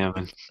 $5 on him.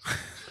 And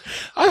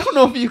I don't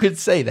know if you could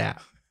say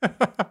that.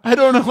 I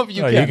don't know if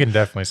you can. You can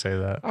definitely say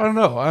that. I don't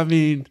know. I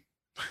mean,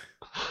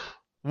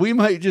 we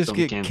might just Some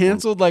get canceled.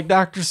 canceled like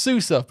Dr.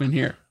 Seuss up in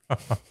here.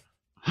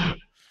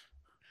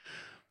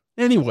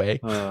 Anyway,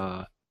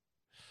 I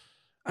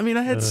mean,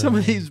 I had some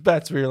of these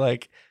bets where you're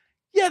like,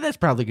 yeah, that's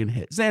probably going to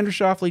hit. Xander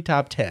Schauffele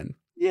top 10.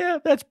 Yeah,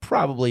 that's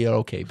probably an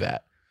okay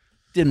bet.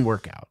 Didn't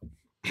work out.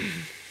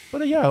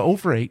 But yeah, 0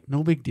 for 8.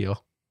 No big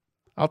deal.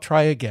 I'll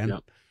try again.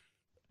 Yep.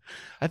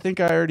 I think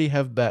I already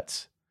have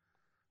bets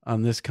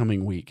on this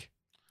coming week.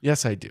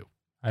 Yes, I do.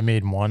 I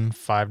made one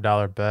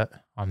 $5 bet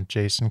on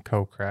Jason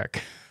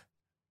Kokrak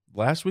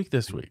Last week,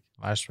 this week.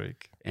 last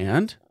week.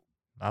 And?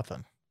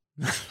 Nothing.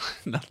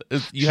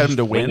 Nothing. You had him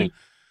to win? winning.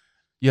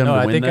 You had him No,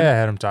 to I win think I then?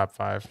 had him top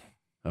 5,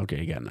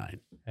 Okay, you got 9.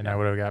 and I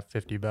would have got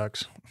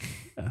 $50.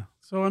 Yeah.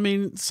 So, I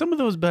mean, some of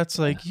those bets,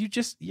 like, you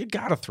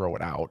got to throw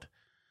it out.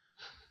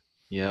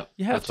 Yep.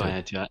 You have That's why to. I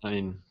had to. I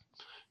mean,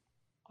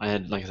 I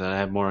had, like I said, I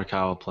had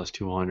Morikawa plus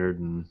 200,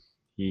 and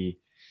he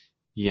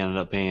ended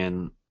up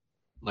paying,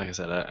 like I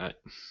said, I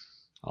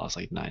lost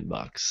like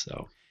 $9.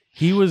 So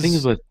He was, the thing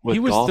is with he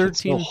was golf,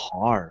 it's 13. so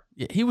hard.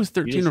 Yeah, he was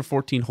 13 or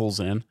 14 holes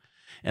in.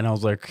 And I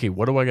was like, okay,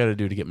 what do I got to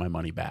do to get my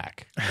money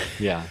back?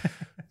 Yeah.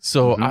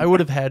 So Mhm. I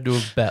would have had to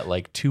have bet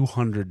like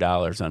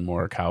 $200 on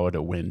Morikawa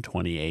to win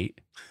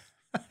 28.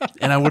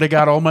 And I would have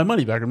got all my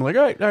money back. I'm like,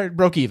 all right,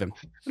 broke even.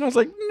 And I was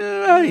like,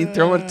 no, I ain't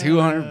throwing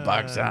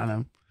 $200 on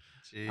him.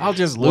 I'll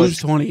just lose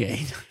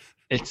 28.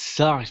 It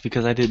sucks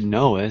because I didn't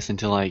know this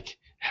until like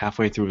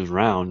halfway through his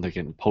round, like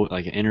an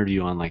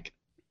interview on like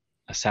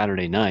a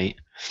Saturday night.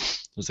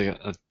 It's like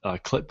a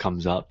clip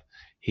comes up.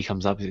 He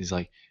comes up and he's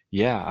like,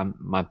 yeah,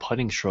 my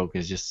putting stroke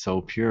is just so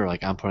pure.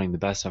 Like I'm putting the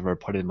best I've ever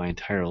putted in my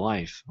entire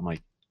life. I'm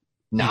like,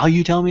 now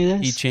you tell me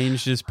this? He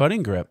changed his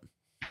putting grip.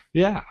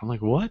 Yeah. I'm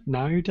like, what?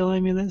 Now you're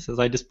telling me this? As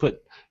I just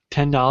put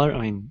 $10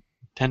 on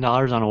a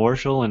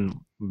Horschel and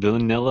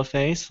vanilla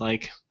face.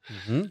 Like,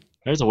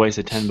 there's a waste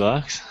of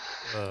 $10.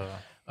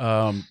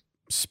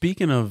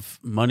 Speaking of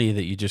money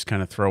that you just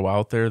kind of throw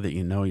out there that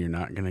you know you're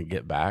not going to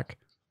get back,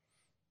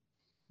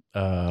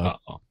 I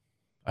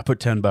put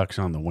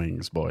 $10 on the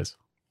Wings, boys.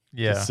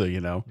 Yeah. Just so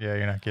you know. Yeah,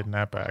 you're not getting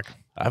that back.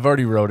 I've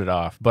already wrote it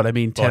off, but I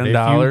mean, But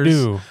 $10 if you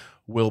do,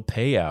 will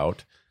pay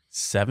out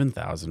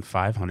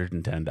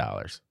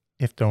 $7,510.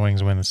 if the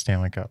Wings win the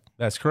Stanley Cup.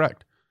 That's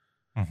correct.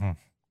 Mm-hmm.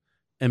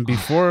 And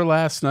before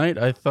last night,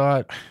 I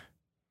thought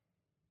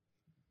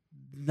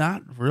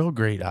not real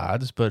great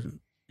odds, but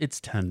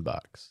it's $10.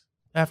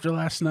 After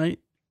last night,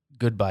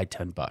 goodbye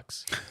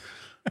 $10.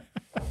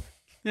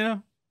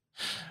 It's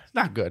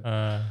not good.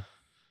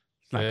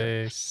 It's not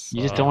good.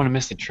 You just don't want to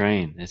miss the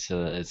train. It's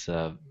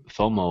a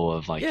FOMO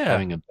of like Yeah.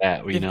 having a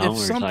bet, If where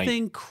it's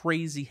something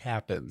crazy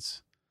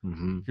happens,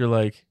 like, you're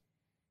like,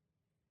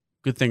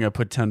 good thing I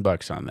put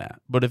 $10 on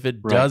that. But if it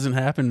Right. doesn't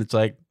happen, it's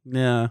like,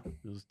 nah, it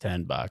was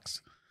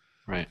 $10.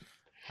 right.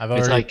 I've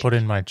It's already like- put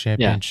in my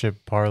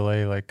championship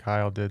parlay like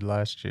Kyle did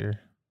last year.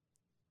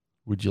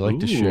 Would you like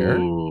to share?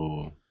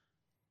 Ooh.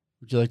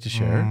 Would you like to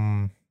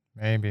share?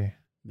 Maybe.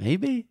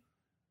 Maybe.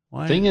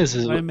 Why? The thing is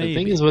why the maybe?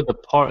 thing is with the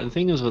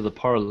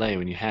parlay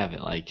when you have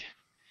it, like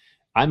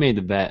I made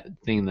the bet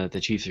thinking that the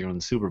Chiefs are going to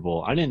the Super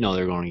Bowl. I didn't know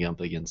they were going to get up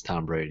against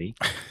Tom Brady.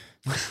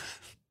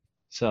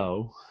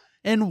 So,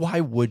 And why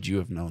would you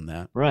have known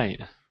that?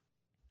 right.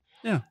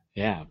 Yeah.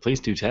 Yeah, please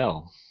do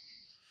tell.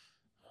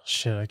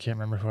 Shit, I can't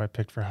remember who I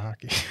picked for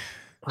hockey.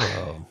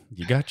 Oh,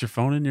 you got your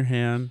phone in your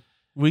hand.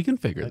 We can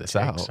figure this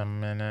out. Takes a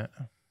minute.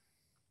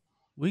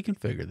 We can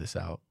figure this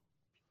out.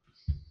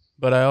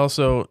 But I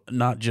also,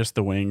 not just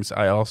the Wings,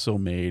 I also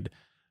made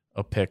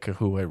a pick of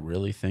who I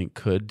really think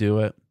could do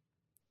it.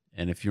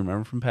 And if you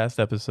remember from past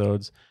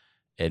episodes,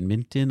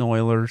 Edmonton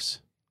Oilers.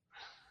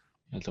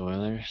 At the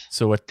Oilers.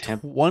 So a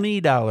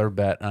 $20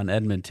 bet on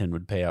Edmonton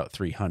would pay out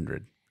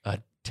 $300. A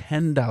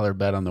 $10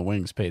 bet on the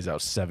Wings pays out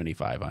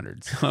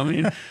 $7,500. So I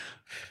mean,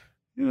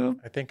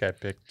 I think I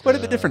picked quite a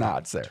bit different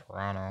odds there.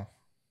 Toronto.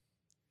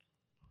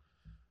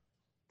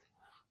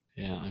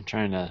 Yeah, I'm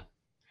trying to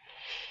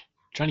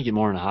get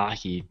more into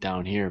hockey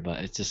down here, but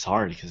it's just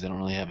hard because they don't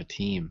really have a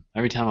team.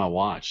 Every time I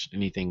watch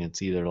anything,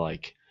 it's either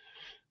like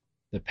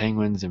the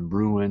Penguins and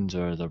Bruins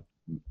or the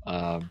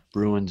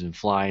Bruins and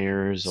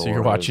Flyers. So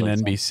you're watching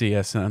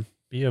NBCSN.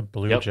 Be a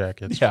Blue Yep.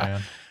 Jackets Yeah.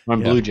 fan.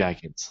 I'm Yeah. Blue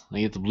Jackets. I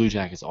get the Blue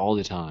Jackets all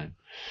the time.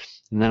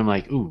 And then I'm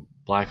like, ooh,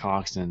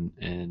 Blackhawks and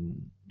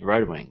the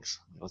Red Wings.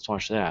 Let's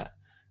watch that.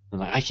 I'm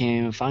like, I can't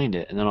even find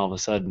it. And then all of a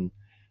sudden,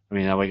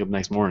 I wake up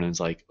next morning and it's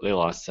like they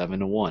lost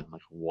 7-1. I'm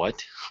like,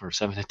 what? Or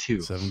 7-2.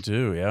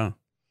 7-2, yeah.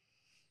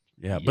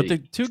 Yeah, but the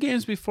 2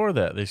 games before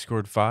that, they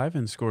scored 5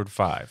 and scored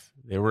 5.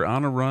 They were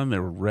on a run. They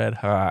were red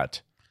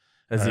hot.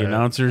 As the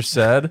announcer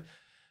said,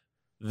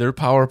 their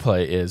power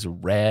play is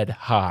red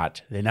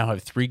hot. They now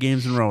have 3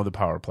 games in a row with a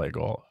power play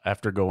goal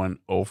after going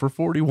 0 for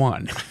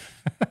 41.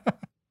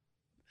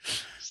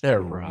 They're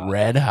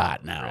red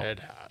hot now. Red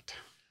hot.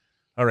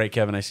 All right,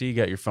 Kevin, I see you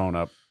got your phone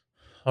up.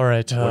 All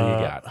right. What do you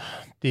got?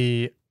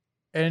 The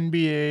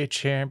NBA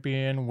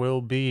champion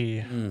will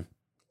be.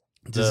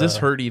 Does this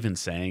hurt even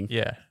saying?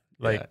 Yeah.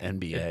 Like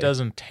NBA. It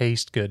doesn't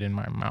taste good in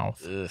my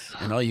mouth. Ugh.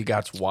 And all you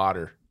got's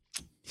water.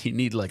 You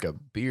need like a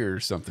beer or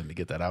something to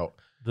get that out.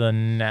 The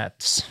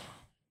Nets.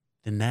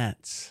 The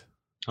Nets.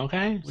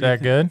 Okay. Is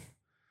that good?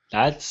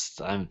 That's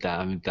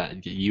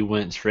that you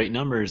went straight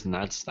numbers, and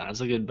that's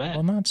a good bet.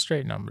 Well, not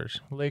straight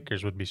numbers.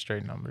 Lakers would be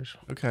straight numbers.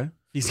 Okay.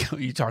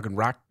 You talking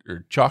rock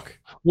or chalk?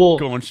 Well,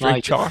 Going straight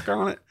like, chalk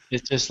on it?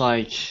 It's just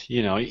like,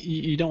 you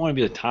don't want to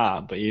be the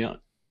top, but you don't.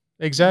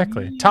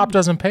 Exactly. Top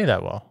doesn't pay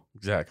that well.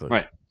 Exactly.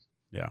 Right.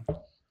 Yeah.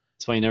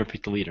 That's why you never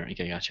pick the leader.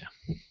 Okay, gotcha.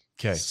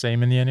 Okay.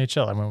 Same in the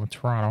NHL. I went with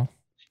Toronto.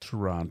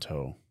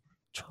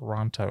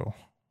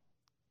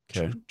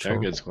 Okay. They're a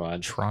good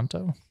squad.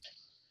 Toronto.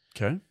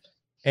 Okay.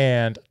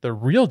 And the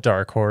real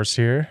dark horse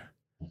here,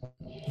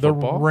 the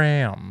Football?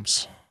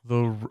 Rams.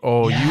 You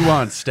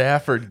want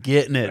Stafford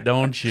getting it,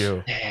 don't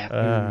you?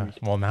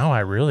 Well, now I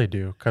really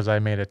do, because I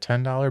made a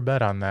 $10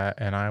 bet on that,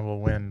 and I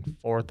will win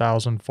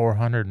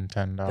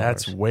 $4,410.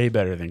 That's way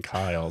better than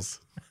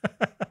Kyle's.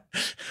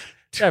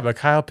 Yeah, but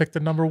Kyle picked the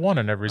number 1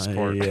 in every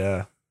sport.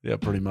 Yeah,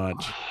 pretty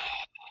much.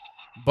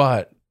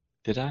 But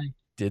Did I?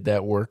 did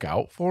that work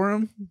out for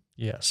him?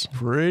 Yes.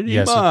 Pretty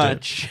Yes, it did.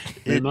 much.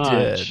 It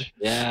did.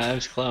 Yeah, that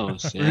was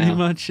close. Pretty Yeah.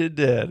 much it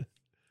did.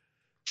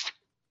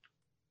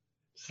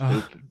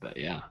 Stupid, but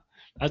yeah.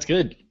 That's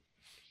good.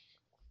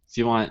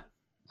 So you want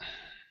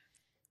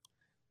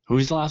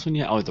who's the last one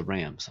yet? Oh, the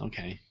Rams.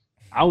 Okay.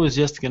 I was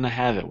just gonna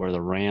have it where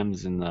the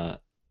Rams and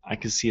I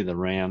could see the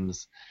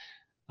Rams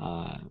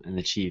and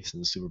the Chiefs in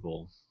the Super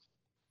Bowl.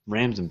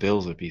 Rams and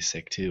Bills would be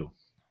sick too.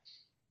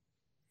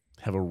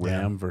 Have a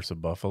Ram versus a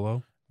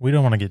Buffalo. We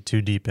don't want to get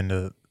too deep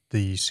into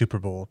the Super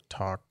Bowl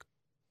talk.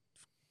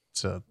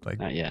 It's like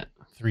Not yet.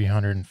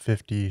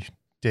 350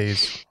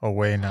 days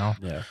away now.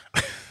 Yeah.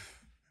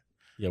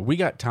 Yeah, we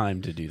got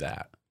time to do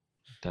that.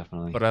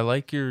 Definitely. But I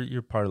like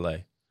your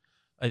parlay.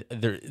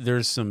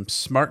 There's some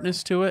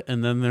smartness to it,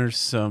 and then there's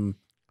some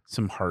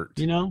heart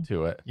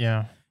to it.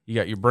 Yeah. You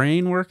got your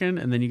brain working,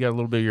 and then you got a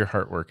little bit of your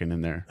heart working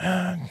in there.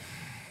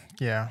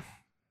 Yeah.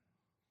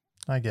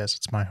 I guess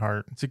it's my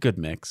heart. It's a good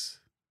mix.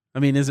 I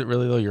mean, is it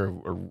really though?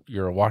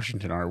 You're a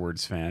Washington R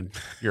Words fan.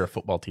 You're a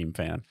football team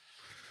fan.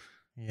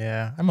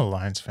 Yeah, I'm a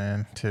Lions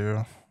fan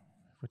too,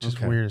 which is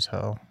weird as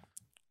hell.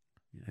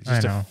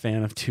 Just a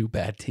fan of 2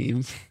 bad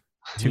teams.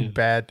 2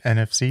 bad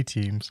NFC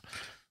teams.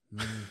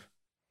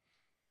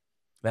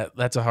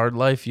 That's a hard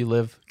life you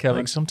live, Kevin.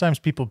 Like sometimes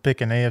people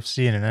pick an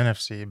AFC and an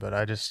NFC, but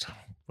I just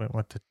went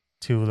with the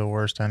 2 of the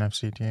worst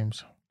NFC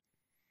teams.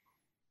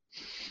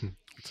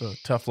 It's a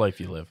tough life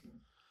you live.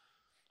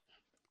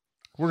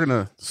 We're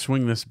going to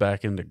swing this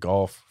back into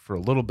golf for a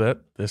little bit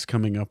this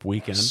coming up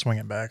weekend. Swing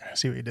it back. I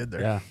see what you did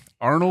there. Yeah.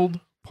 Arnold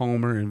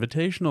Palmer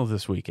Invitational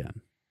this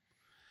weekend.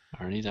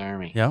 Arnie's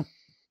Army. Yep.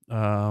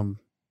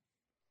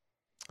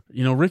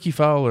 Ricky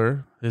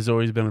Fowler has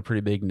always been a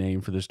pretty big name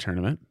for this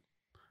tournament.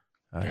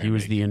 He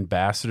was the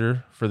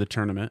ambassador for the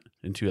tournament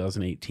in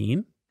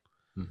 2018.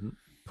 Mm-hmm.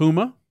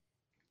 Puma,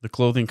 the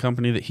clothing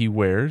company that he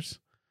wears,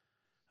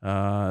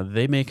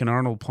 they make an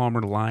Arnold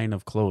Palmer line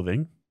of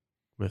clothing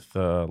with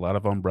a lot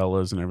of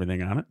umbrellas and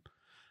everything on it.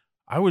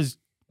 I was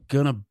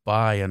going to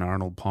buy an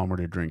Arnold Palmer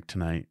to drink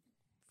tonight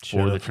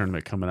for the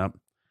tournament coming up.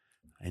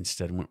 I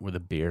instead went with a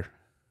beer.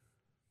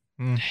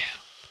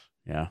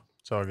 Yeah.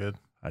 It's all good.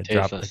 I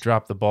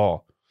dropped the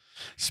ball.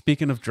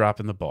 Speaking of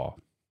dropping the ball,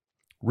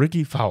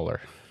 Ricky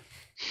Fowler.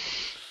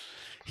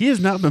 He has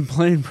not been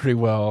playing pretty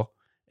well,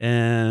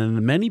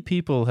 and many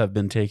people have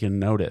been taking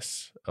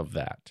notice of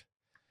that.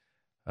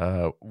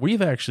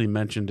 We've actually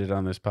mentioned it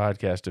on this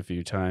podcast a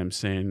few times,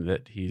 saying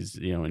that he's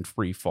in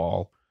free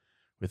fall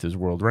with his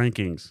world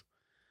rankings.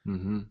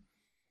 Mm-hmm.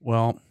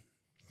 Well,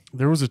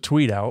 there was a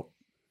tweet out.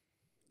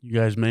 You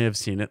guys may have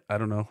seen it. I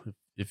don't know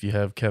if you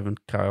have, Kevin,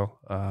 Kyle.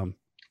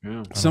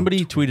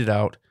 Somebody tweeted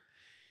out,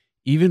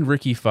 even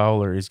Ricky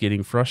Fowler is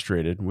getting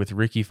frustrated with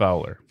Ricky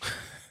Fowler,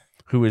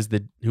 who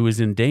is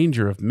in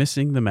danger of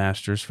missing the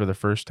Masters for the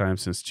first time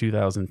since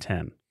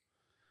 2010.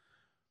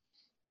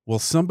 Well,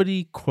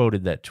 somebody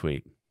quoted that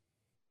tweet,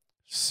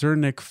 Sir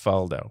Nick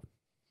Faldo.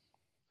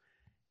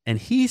 And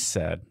he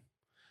said,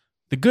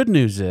 the good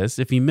news is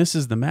if he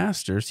misses the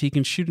Masters, he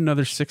can shoot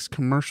another 6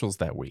 commercials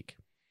that week.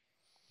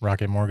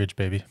 Rocket Mortgage,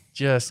 baby.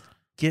 Just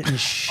getting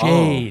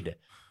shade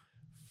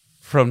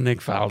from Nick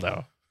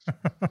Faldo.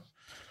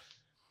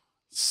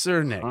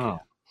 Sir Nick.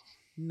 Oh.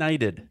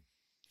 Knighted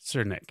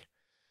Sir Nick.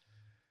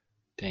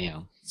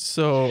 Damn.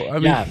 So, I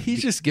mean,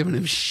 he's just giving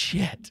him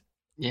shit.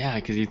 Yeah,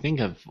 because you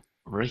think of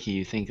Ricky,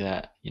 you think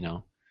that,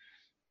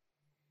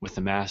 with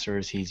the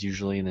Masters, he's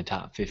usually in the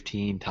top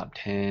 15, top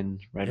 10,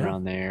 right Yeah.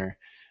 around there.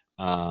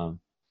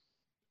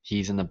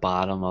 He's in the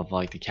bottom of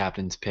like the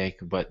captain's pick,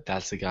 but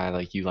that's the guy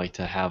like you like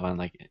to have on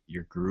like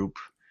your group.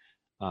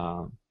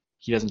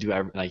 He doesn't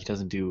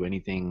do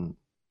anything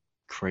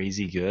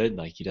crazy good.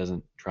 Like he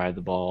doesn't drive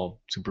the ball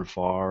super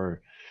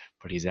far,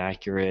 but he's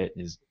accurate.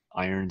 His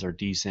irons are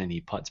decent. He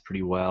putts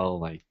pretty well.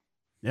 Like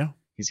Yeah.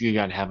 he's a good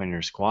guy to have in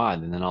your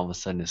squad. And then all of a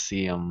sudden to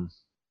see him,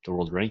 the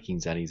world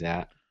rankings that he's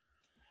at,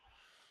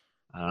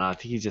 I don't know. I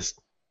think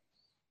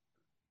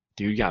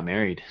dude got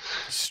married.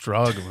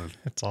 Struggling.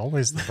 It's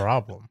always the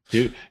problem.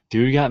 Dude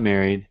got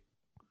married.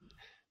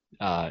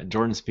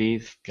 Jordan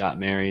Spieth got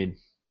married.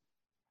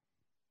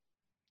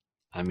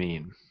 I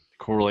mean,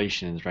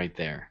 correlation is right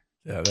there.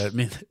 Yeah,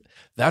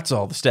 that's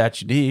all the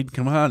stats you need.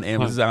 Come on,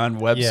 Amazon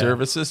Web Yeah.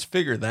 Services,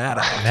 figure that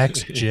out.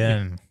 Next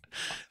gen.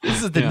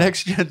 This is the Yeah.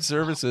 next gen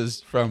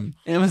services from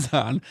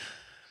Amazon.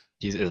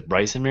 Is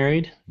Bryson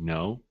married?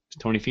 No. Is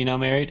Tony Finau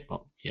married?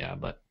 Well, yeah,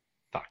 but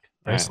fuck.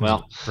 All right,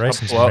 well,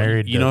 Bryson's Well,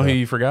 married. you know who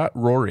you forgot?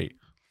 Rory.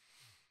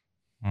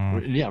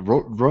 yeah,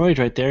 Roy's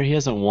right there. He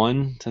hasn't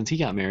won since he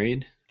got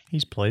married.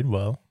 He's played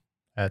well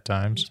at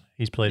times.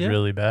 He's played Yeah.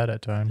 really bad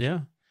at times. Yeah,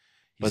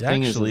 he's But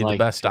thing is, actually the like-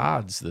 best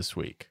odds this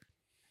week.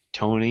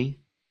 Tony,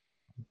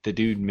 the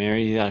dude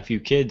married, he got a few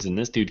kids, and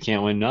this dude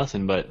can't win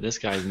nothing, but this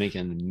guy's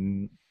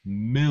making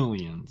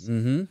millions.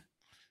 Mm-hmm.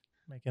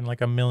 Making like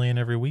 $1 million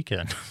every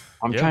weekend.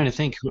 I'm Yeah. trying to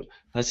think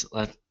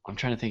I'm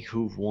trying to think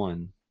who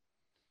won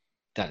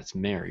that's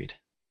married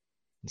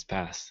this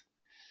past.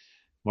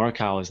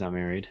 Morikawa is not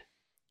married.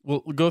 Well,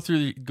 go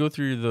through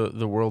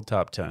the world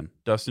top 10.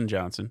 Dustin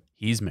Johnson,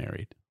 he's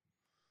married,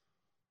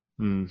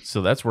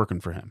 so that's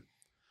working for him.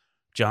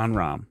 John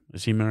Rahm,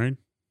 is he married?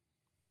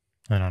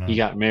 I don't know. He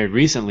got married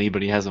recently,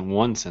 but he hasn't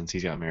won since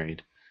he's got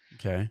married.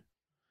 Okay.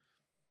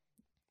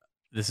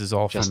 This is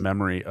all Justin- from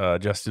memory.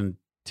 Justin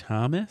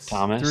Thomas?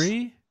 Thomas?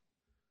 3?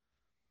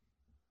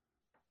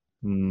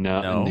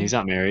 No, he's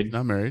not married.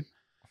 Not married.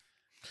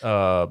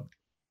 Tyrrell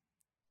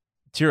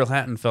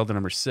Hatton fell to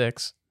number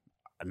 6.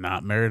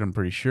 Not married, I'm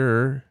pretty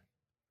sure.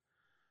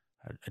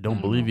 I don't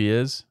don't believe know. he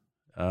is.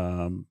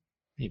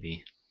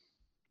 Maybe.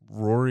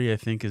 Rory, I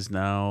think, is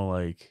now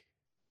I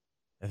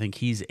think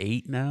he's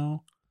 8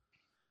 now.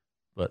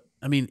 But,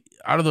 I mean,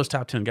 out of those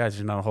top 10 guys,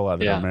 there's not a whole lot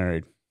that Yeah. are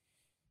married.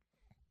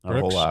 Not a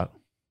Brooks? whole lot.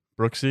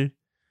 Brooksy?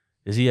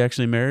 Is he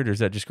actually married or is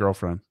that just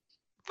girlfriend?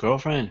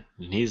 Girlfriend,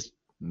 and he's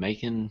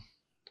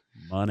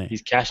Money.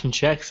 he's cashing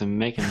checks and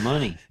making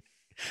money.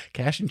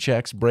 Cashing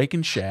checks,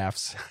 breaking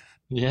shafts,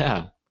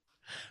 Yeah.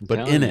 I'm but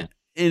telling in ya.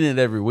 it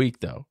every week,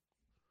 though.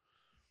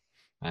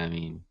 I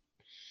mean,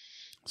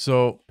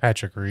 So,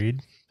 Patrick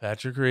Reed.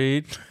 Patrick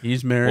Reed,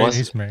 he's married. Was-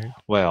 He's married.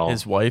 well,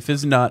 His wife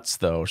is nuts,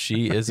 though.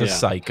 She is a Yeah.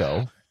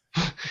 psycho.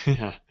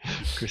 yeah.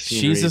 Christine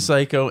She's a Reed.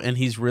 psycho, and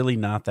he's really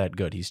not that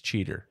good. He's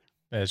cheater.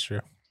 That's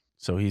true.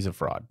 So he's a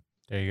fraud.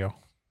 There you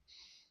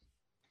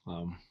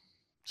go.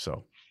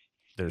 So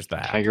there's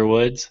that. Tiger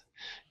Woods,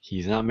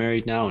 he's not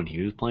married now, and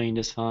he was playing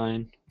just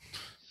fine.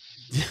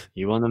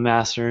 He won the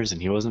Masters, and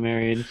he wasn't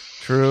married.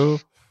 True.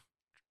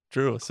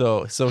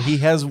 So he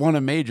has won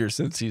a major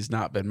since he's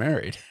not been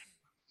married.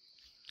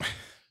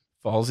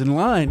 Falls in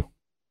line.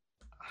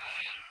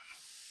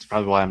 It's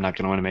probably why I'm not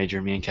going to win a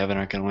major. Me and Kevin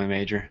aren't going to win a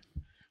major.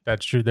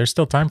 That's true. There's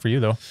still time for you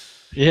though.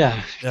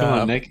 Yeah, come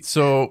on, Nick.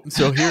 So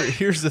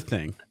here's the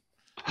thing.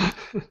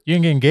 You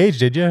didn't get engaged,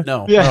 did you?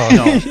 No.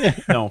 Yeah.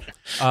 No.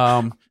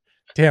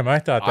 Damn, I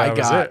thought that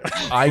was it.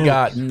 I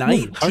got Hard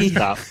 19.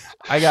 stop.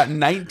 I got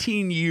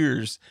 19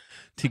 years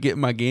to get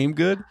my game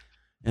good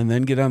and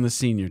then get on the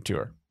senior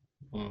tour.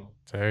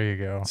 There you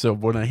go. So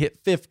when I hit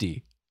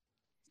 50,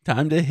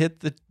 time to hit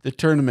the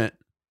tournament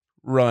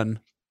run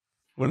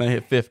when I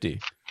hit 50.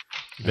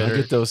 And I better-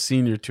 get those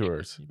senior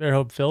tours. You better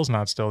hope Phil's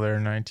not still there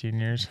in 19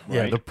 years.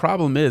 Yeah, Right. the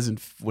problem is,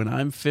 when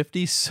I'm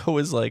 50, so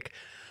is like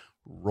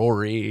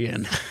Rory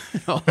and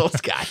all those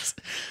guys.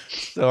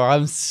 So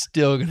I'm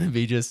still going to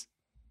be just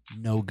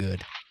no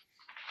good.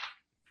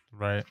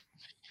 Right.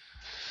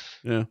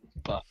 Yeah.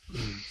 But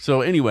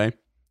So anyway,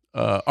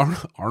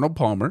 Arnold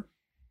Palmer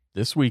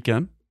this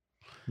weekend.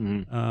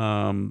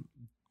 mhm.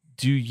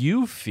 Do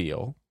you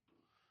feel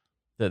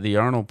that the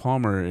Arnold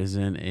Palmer is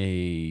in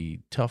a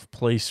tough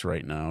place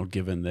right now,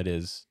 given that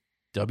his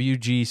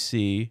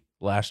WGC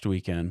last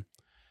weekend,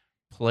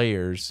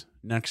 Players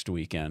next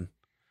weekend?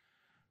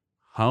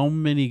 How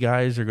many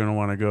guys are going to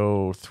want to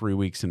go 3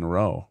 weeks in a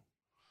row?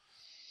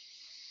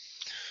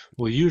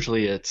 Well,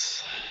 usually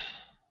it's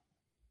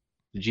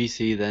the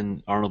GC,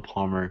 then Arnold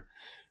Palmer,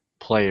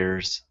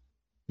 Players,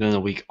 then a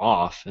week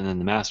off, and then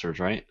the Masters,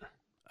 right?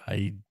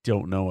 I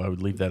don't know. I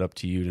would leave that up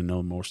to you to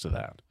know most of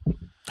that.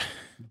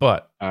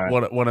 But All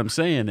right. what I'm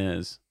saying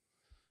is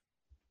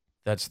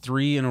that's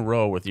 3 in a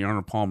row with the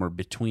Arnold Palmer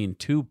between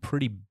 2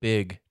 pretty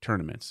big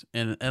tournaments.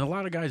 And a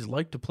lot of guys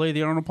like to play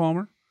the Arnold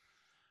Palmer.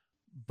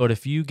 But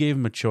if you gave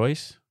them a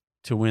choice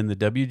to win the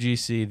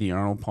WGC, the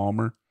Arnold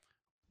Palmer,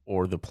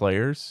 or the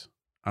Players,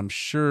 I'm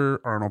sure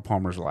Arnold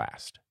Palmer's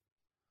last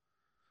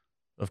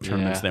of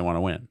tournaments Yeah. they want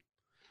to win.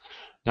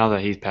 Now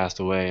that he's passed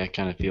away, I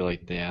kind of feel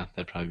like, yeah,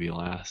 that'd probably be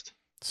last.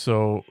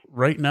 So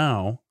right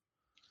now,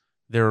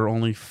 there are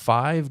only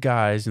 5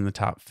 guys in the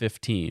top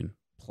 15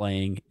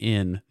 playing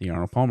in the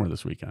Arnold Palmer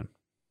this weekend.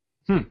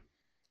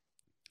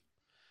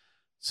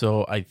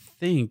 So I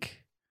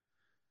think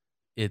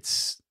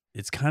it's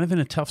kind of in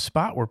a tough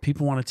spot where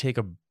people want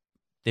to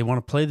they want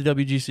to play the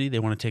WGC, they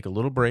want to take a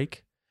little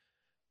break,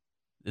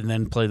 and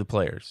then play the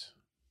players.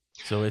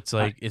 So it's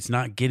like it's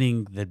not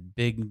getting the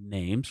big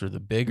names or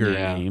the bigger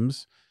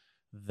names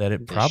that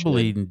it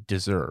probably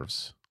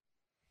deserves.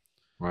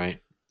 Right.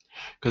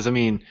 Because, I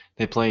mean,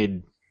 they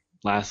played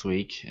last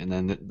week, and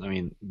then, I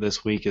mean,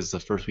 this week is the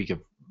first week of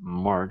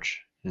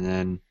March, and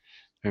then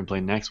they're going to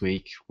play next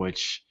week,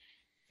 which,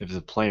 if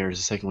the players,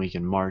 the second week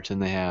in March,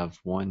 and they have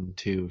 4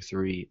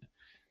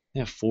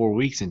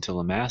 weeks until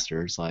the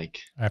Masters. Like,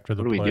 after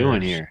the what are players, we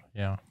doing here?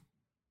 Yeah.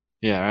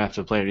 Yeah,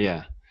 after the player,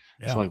 yeah.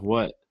 So, like,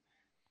 what?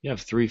 You have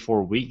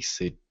 3-4 weeks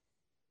to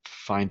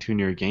fine-tune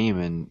your game,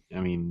 and, I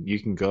mean, you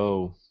can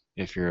go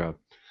if you're a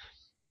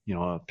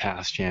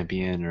past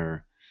champion,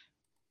 or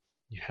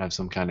you have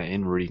some kind of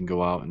inward, you can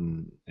go out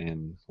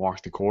and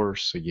walk the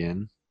course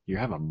again. You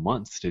have a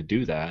month to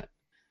do that.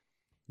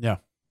 Yeah.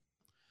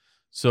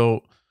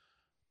 So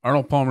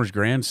Arnold Palmer's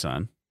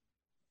grandson,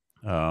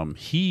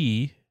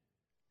 he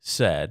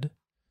said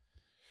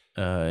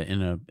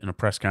in a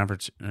press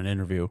conference, an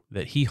interview,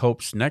 that he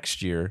hopes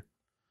next year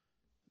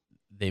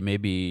they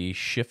maybe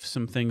shift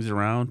some things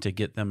around to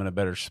get them in a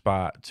better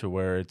spot to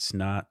where it's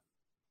not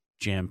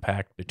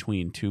jam-packed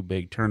between 2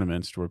 big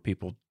tournaments to where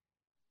people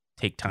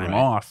take time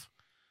off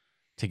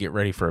to get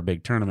ready for a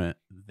big tournament.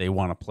 They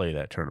want to play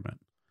that tournament.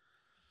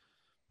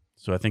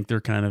 So I think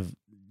they're kind of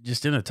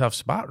just in a tough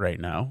spot right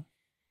now.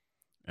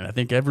 And I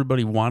think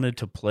everybody wanted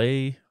to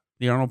play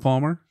the Arnold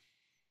Palmer,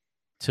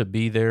 to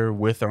be there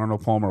with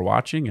Arnold Palmer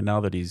watching. And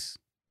now that he's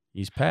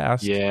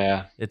passed,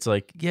 it's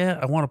like,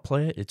 I want to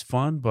play it. It's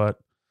fun, but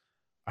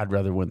I'd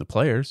rather win the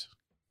players.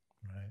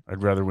 Right.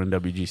 I'd rather win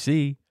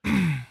WGC.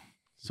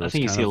 So I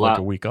think you see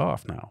a week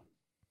off now.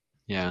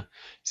 Yeah.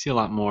 See a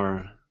lot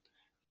more.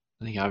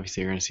 I think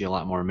obviously you're going to see a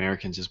lot more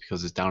Americans just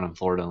because it's down in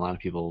Florida. And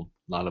a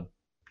lot of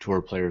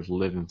tour players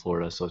live in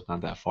Florida, so it's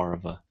not that far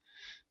of a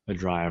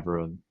drive or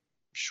a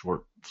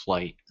short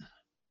flight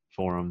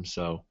for them.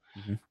 So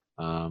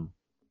I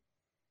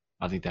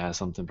think that has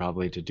something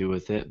probably to do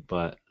with it.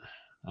 But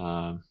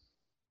I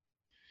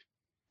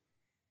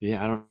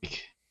don't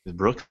think, is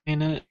Brooks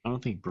in it? I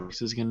don't think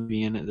Brooks is going to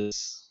be in it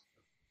this.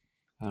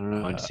 I don't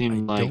know. It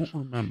seemed I like.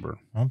 don't remember.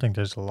 I don't think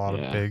there's a lot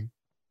of big.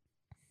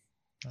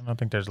 I don't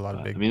think there's a lot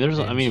of big. I mean, there's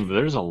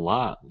a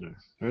lot.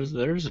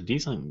 There's a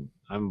decent.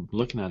 I'm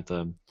looking at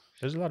the.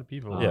 There's a lot of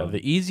people.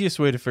 The easiest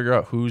way to figure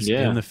out who's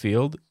in the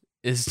field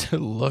is to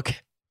look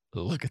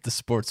at the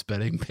sports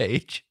betting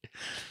page.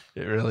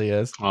 It really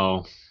is.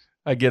 Oh.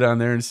 I get on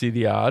there and see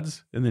the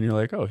odds, and then you're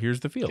like, oh, here's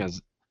the field.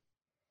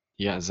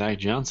 Zach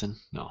Johnson.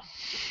 No.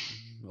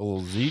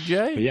 Old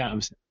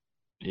ZJ?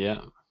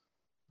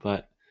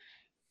 But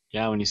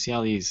when you see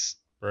all these,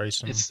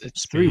 Bryson,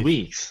 it's 3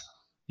 weeks.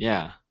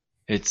 Yeah,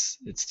 it's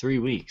 3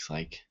 weeks.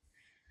 Like,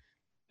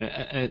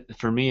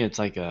 for me, it's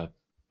like they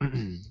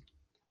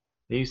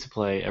used to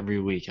play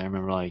every week. I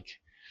remember like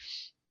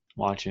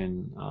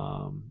watching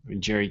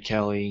Jerry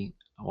Kelly,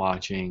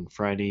 watching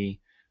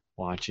Freddie,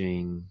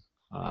 watching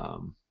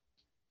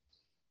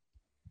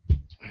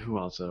who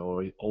else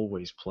would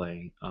always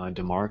play?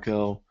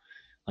 DeMarco.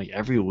 Like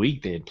every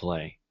week they'd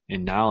play,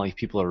 and now like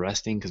people are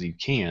resting because you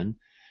can.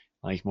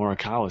 Like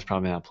Morikawa is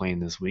probably not playing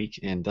this week,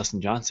 and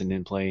Dustin Johnson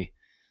didn't play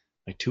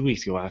like 2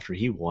 weeks ago after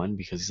he won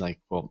because he's like,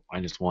 well, I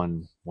just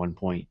won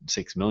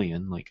 1.6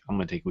 million. Like I'm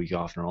gonna take a week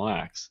off and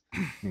relax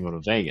and go to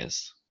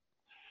Vegas.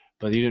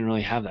 But you didn't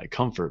really have that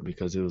comfort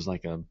because it was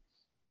like a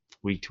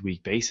week to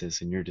week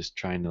basis, and you're just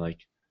trying to like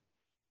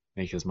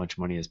make as much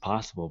money as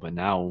possible. But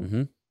now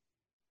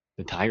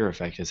the Tiger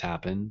effect has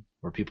happened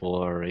where people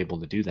are able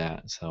to do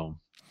that. So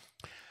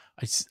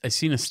I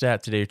seen a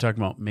stat today. You're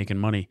talking about making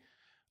money.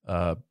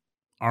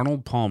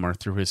 Arnold Palmer,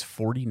 through his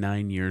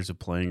 49 years of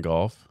playing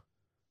golf,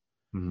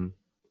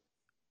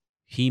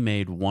 he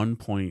made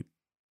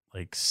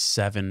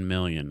 $1.7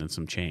 million and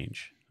some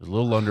change. A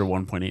little under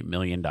 $1.8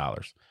 million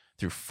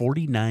through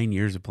 49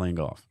 years of playing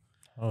golf.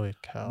 Holy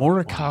cow!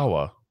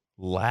 Morikawa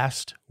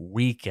last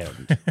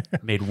weekend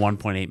made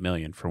 $1.8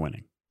 million for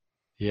winning.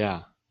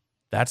 Yeah,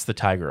 that's the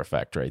Tiger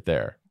effect right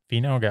there.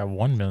 Finau got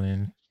 $1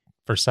 million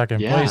for second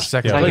place.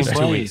 Second place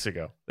 2 weeks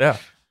ago. Yeah.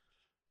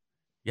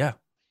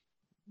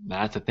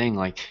 That's the thing.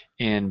 Like,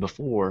 and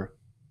before,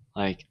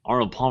 like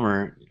Arnold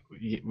Palmer,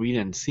 we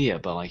didn't see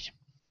it, but like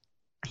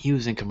he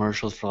was in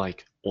commercials for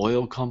like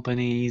oil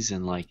companies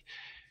and like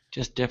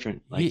just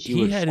different. Like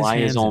he would fly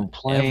his own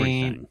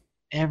plane,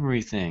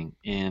 everything,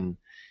 and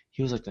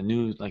he was like the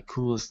new, like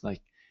coolest.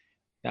 Like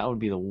that would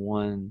be the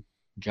one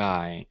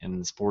guy in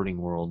the sporting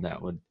world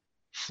that would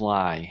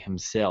fly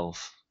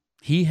himself.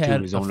 He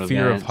had a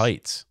fear of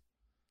heights,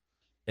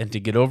 and to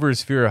get over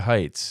his fear of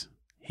heights,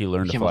 he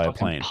learned to fly a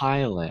plane.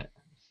 Pilot.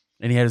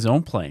 And he had his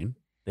own plane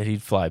that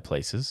he'd fly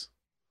places.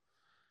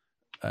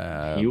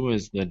 He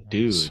was the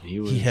dude.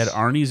 He had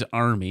Arnie's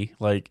Army.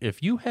 Like,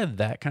 if you had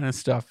that kind of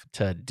stuff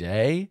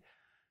today,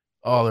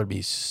 oh, there'd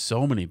be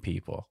so many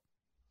people.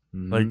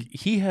 Mhm. Like,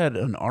 he had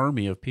an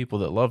army of people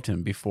that loved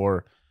him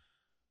before.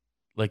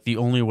 Like, the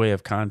only way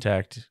of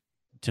contact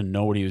to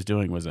know what he was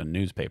doing was a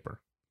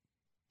newspaper.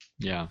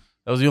 yeah,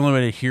 That was the only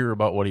way to hear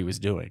about what he was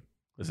doing,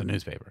 was a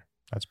newspaper.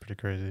 That's pretty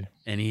crazy.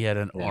 And he had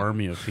an Yeah.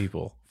 army of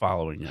people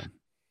following him.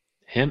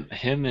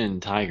 him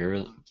and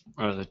Tiger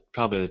are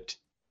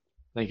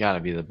they got to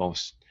be the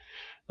most.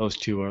 Those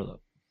two are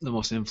the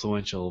most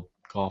influential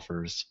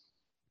golfers.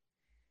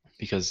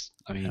 Because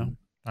I mean, Yeah.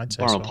 I'd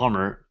say Arnold so.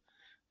 Palmer,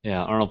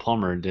 yeah, Arnold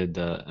Palmer did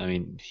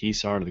he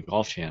started the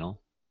Golf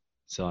Channel,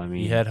 so I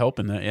mean, He had help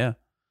in that, yeah.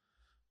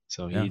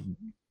 so yeah.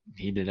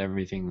 he did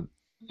everything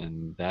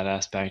in that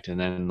aspect, and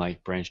then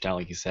like branched out,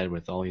 like you said,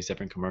 with all these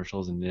different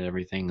commercials and did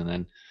everything, and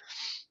then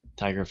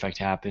Tiger Effect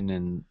happened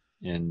in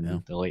Yeah.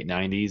 the late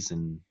 '90s,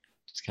 and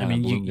just I kind of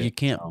mean, bloomed you it.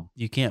 can't So,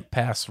 you can't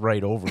pass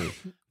right over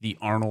the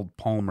Arnold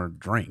Palmer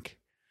drink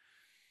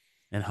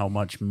and how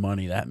much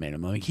money that made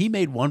him. Like, he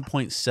made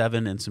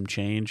 1.7 and some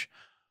change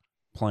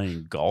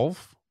playing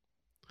golf,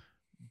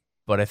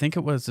 but I think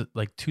it was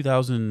like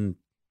 2015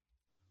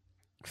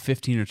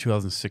 or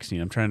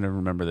 2016. I'm trying to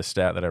remember the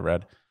stat that I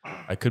read.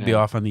 I could be Yeah.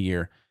 off on the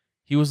year.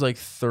 He was like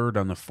third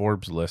on the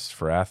Forbes list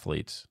for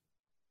athletes.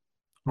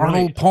 Right.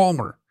 Arnold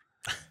Palmer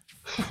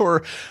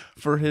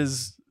for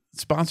his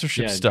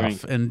sponsorship Yeah,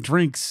 stuff and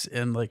drinks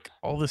and like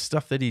all this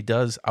stuff that he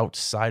does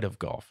outside of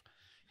golf.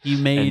 He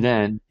made and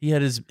then he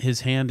had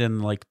his hand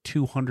in like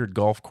 200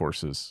 golf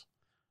courses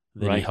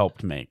that he Right.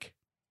 helped make.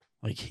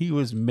 Like, he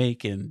was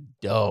making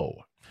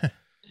dough.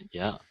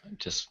 yeah,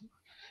 just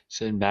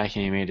sitting back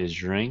and he made his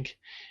drink,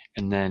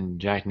 and then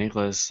Jack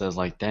Nicklaus says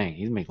like, "Dang,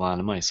 he's making a lot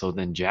of money." So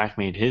then Jack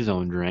made his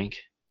own drink.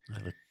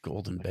 The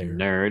Golden Like a Bear.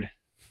 nerd.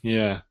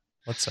 Yeah,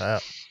 What's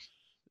that?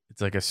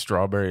 It's like a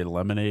strawberry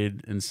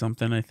lemonade and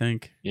something, I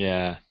think.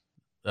 yeah.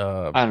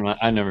 Uh, I don't know.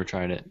 I never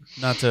tried it.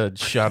 not to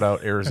shout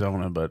out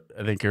Arizona, but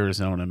I think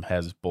Arizona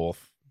has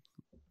both.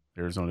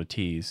 Arizona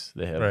Teas,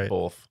 they have Right.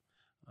 both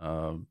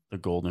the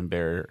Golden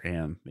Bear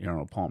and the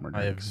Arnold Palmer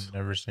I drinks. have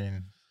never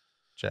seen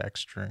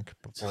Jack's drink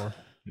before.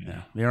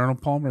 Yeah, the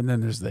Arnold Palmer, and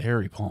then there's the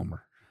Harry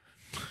Palmer.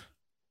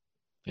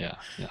 Yeah,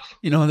 yeah.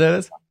 You know what that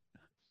is?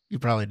 You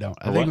probably don't.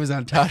 I think What? it was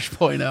on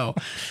Tosh.0.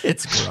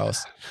 It's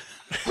gross.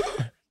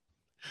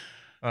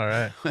 All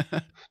right.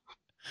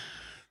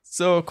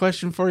 So, a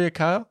question for you,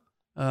 Kyle.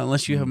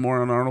 Unless you have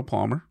more on Arnold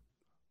Palmer.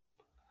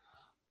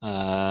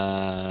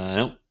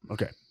 Nope.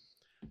 Okay.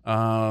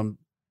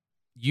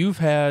 You've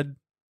had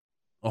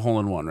a hole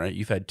in one, right?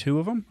 You've had two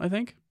of them, I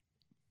think.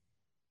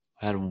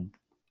 I've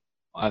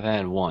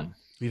had one.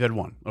 You've had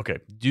one. Okay.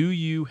 Do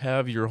you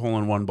have your hole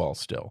in one ball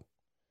still?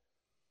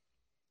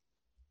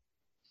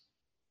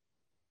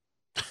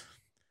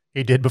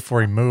 He did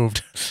before he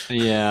moved.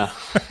 Yeah,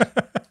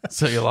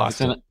 So you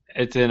lost it.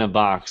 it's in a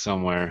box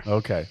somewhere.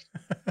 Okay.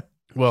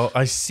 Well,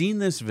 I seen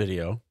this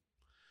video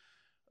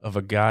of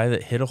a guy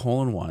that hit a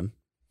hole in one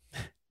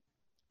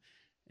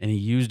and he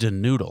used a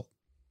noodle.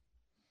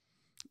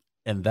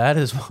 And that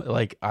is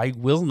like, I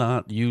will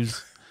not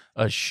use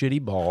a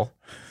shitty ball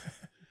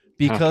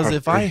because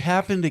if I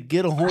happen to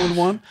get a hole in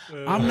one,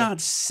 I'm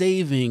not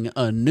saving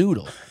a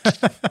noodle.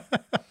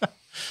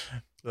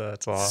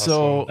 That's awesome.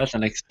 So That's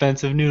an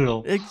expensive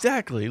noodle.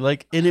 exactly,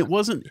 like, and it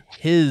wasn't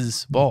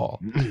his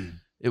ball.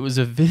 It was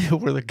a video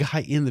where the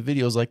guy in the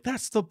video was like,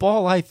 "That's the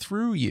ball I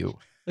threw you,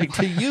 like,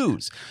 to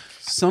use."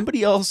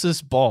 Somebody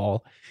else's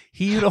ball.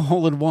 He hit a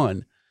hole in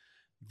one.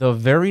 The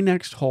very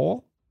next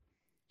hole,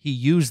 he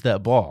used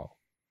that ball,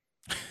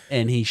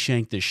 and he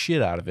shanked the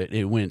shit out of it.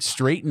 It went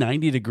straight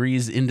 90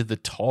 degrees into the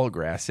tall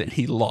grass, and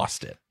he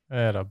lost it.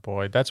 Atta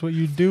boy. That's what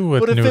you do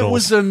with But if noodles. it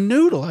was a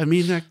noodle, I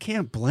mean, I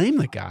can't blame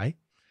the guy.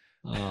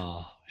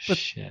 Oh But-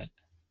 shit!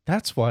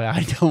 That's why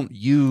I don't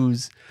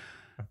use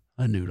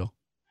a noodle.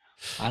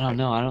 I don't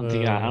know. I don't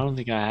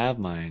think I have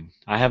mine.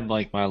 I have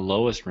like my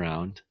lowest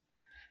round.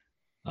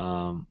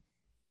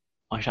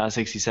 I shot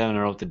 67. I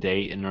wrote the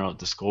date and I wrote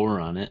the score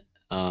on it.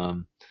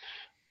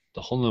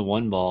 The hole in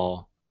one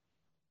ball.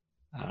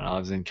 I don't know. I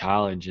was in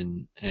college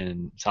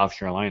in South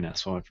Carolina,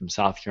 so I went from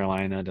South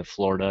Carolina to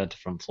Florida,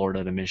 from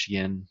Florida to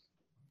Michigan,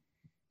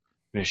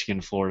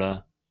 Michigan,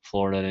 Florida,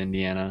 Florida to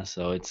Indiana.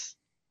 So it's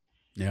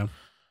Yeah.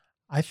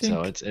 I think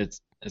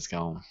it's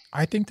going.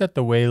 I think that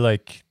the way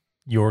like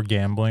your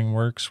gambling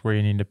works, where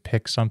you need to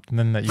pick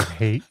something that you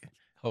hate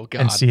Oh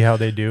God. and see how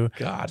they do.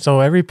 God. So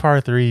every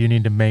par 3, you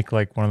need to make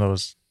like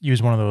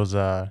use one of those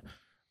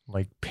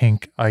like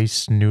pink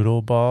ice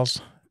noodle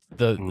balls.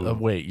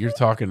 Wait, you're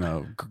talking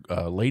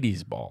a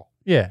ladies' ball?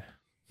 Yeah,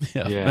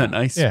 Yeah, Yeah. a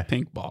nice Yeah.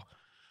 pink ball.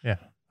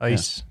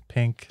 ice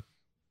pink.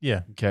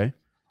 Yeah, Okay.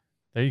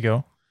 there you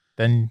go.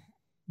 Then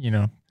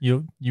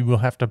you will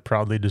have to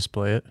proudly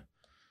display it.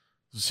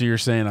 So you're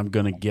saying I'm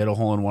gonna get a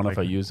hole in one if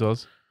I Like- use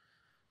those?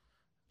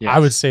 I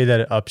would say that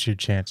it ups your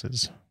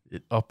chances.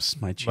 It ups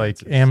my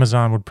chances. Like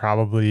Amazon would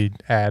probably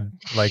add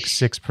like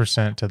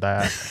 6% to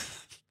that.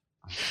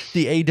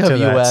 the that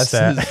AWS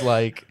stat. is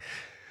like,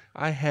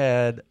 I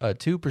had a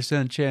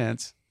 2%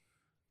 chance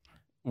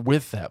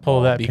with that Pull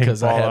ball that pink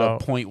because I ball had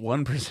out. a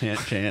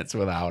 0.1% chance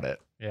without it.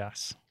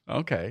 Yes.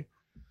 Okay.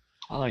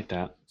 I like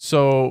that.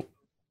 So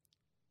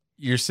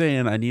you're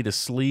saying I need a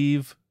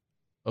sleeve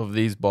of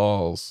these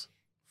balls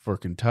for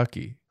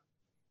Kentucky?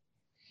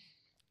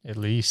 At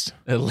least.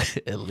 At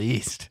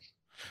least.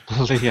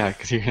 Yeah,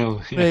 because you're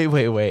gonna. Yeah.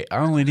 Wait. I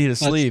only need a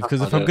sleeve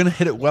because if not I'm going to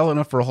hit it well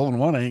enough for a hole in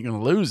one, I ain't going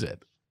to lose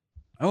it.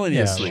 I only need a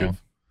Yeah, sleeve. well,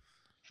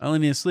 I only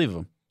need a sleeve of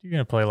them. you're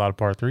going to play a lot of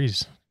par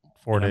threes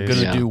 4 And I'm days. going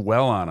to Yeah. do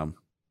well on them,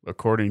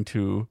 according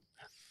to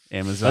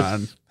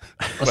Amazon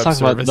Web talk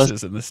about-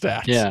 Services and the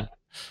stats. Yeah.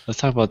 Let's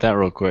talk about that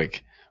real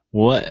quick.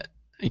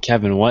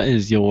 Kevin, what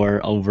is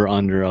your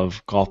over/under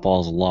of golf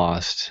balls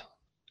lost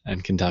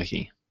in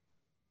Kentucky?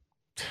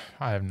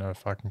 I have no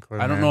fucking clue.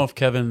 I don't man. know if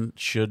Kevin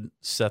should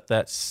set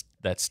that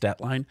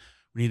stat line.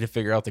 We need to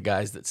figure out the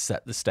guys that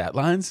set the stat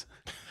lines.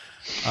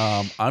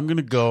 I'm going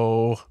to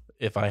go,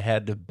 if I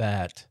had to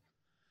bet,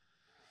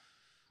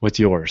 What's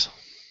yours?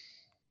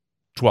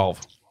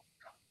 12.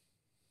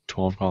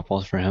 12 golf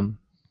balls for him?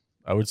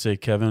 I would say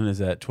Kevin is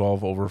at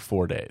 12 over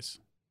 4 days.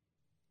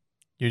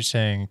 You're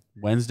saying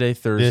Wednesday,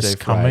 Thursday, This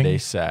Friday, coming?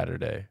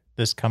 Saturday.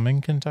 this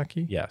coming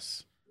Kentucky?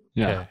 Yes.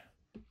 Yeah. Okay.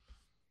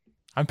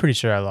 I'm pretty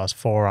sure I lost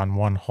 4 on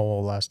one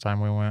hole last time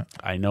we went.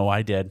 I know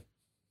I did.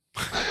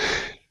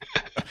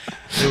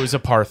 It was a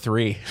par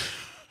 3.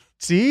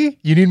 See?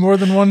 You need more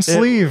than one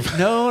sleeve.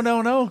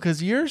 No,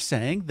 because you're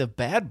saying the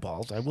bad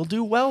balls I will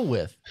do well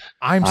with.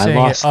 I'm I saying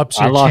lost- it ups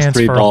I your lost chance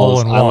 3 for a hole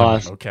balls. in I one.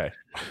 lost- Okay.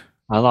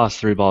 I lost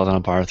 3 balls on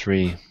a par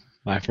 3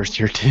 my first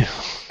year too.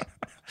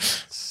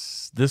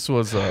 This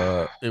was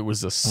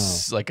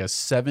like a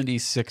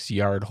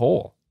 76-yard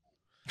hole.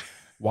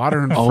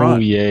 Water in front. Oh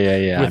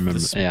yeah. I with remember.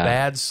 this Yeah.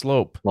 bad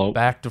slope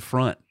back to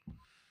front.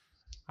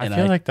 I And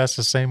feel like that's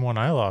the same one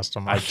I lost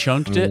on my. I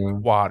chunked it,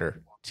 Mhm.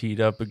 water, teed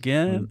up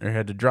again, or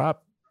had to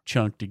drop,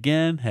 chunked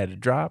again, had to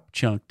drop,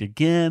 chunked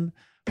again.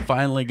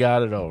 Finally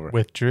got it over.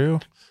 withdrew.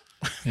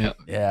 Yeah.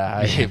 Yeah,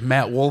 I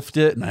Matt Wolfed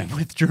it and I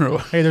withdrew.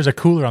 Hey, there's a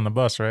cooler on the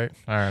bus, right?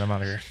 All right, I'm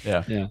out of here.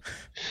 Yeah.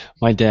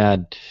 My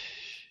dad,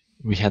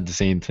 we had the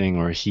same thing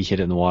where he hit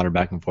it in the water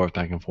back and forth.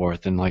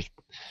 And like,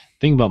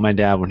 thing about my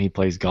dad when he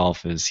plays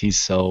golf is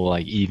he's so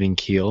like even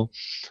keel,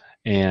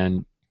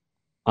 and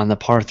on the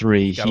par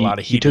 3, Got a lot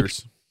of he took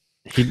heaters.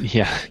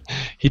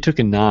 he took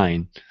a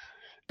 9,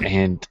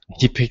 and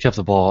he picked up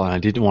the ball, and I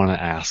didn't want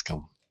to ask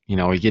him. You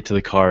know, we get to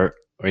the cart,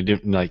 or he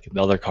didn't, like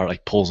the other cart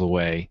like pulls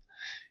away,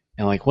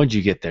 and like, what'd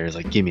you get there? He's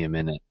like, give me a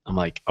minute. I'm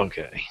like,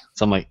 okay.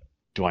 So I'm like,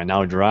 do I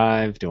now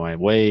drive? Do I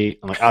wait?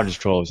 I'm like, I'll just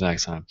throw it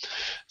next time.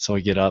 So I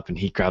get up, and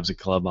he grabs a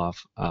club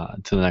off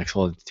to the next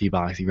hole at the tee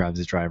box. He grabs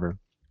his driver.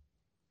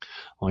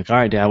 I'm like, all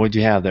right, Dad, what'd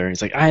you have there? And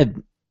he's like, I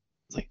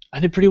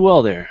did pretty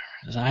well there.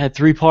 I had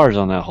 3 pars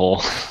on that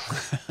hole.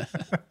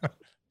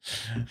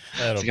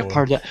 It's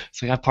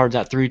like I parred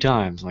that 3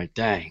 times. I'm like,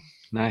 dang,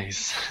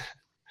 nice.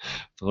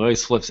 So he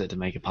always flips it to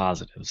make it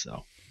positive.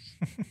 So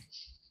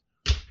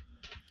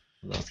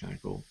that's kind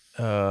of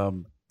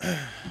cool.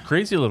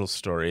 Crazy little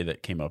story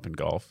that came up in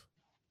golf.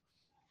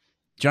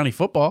 Johnny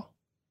Football.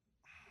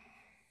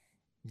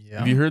 Yeah.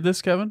 Have you heard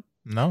this, Kevin?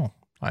 No.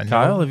 I know,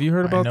 Kyle, have you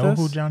heard about I know this?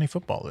 who Johnny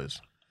Football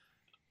is.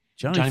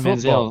 Johnny Johnny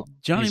Football. Manziel.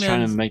 Johnny He's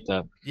trying to Manziel. make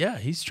the Yeah,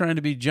 he's trying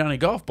to be Johnny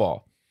Golf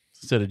Ball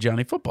instead of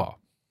Johnny Football.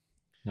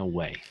 no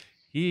way.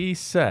 He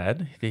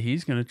said that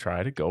he's going to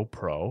try to go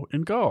pro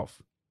in golf.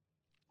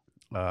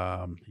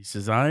 He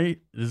says,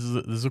 this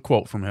is a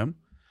quote from him.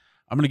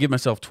 I'm going to give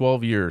myself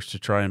 12 years to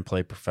try and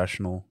play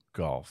professional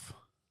golf.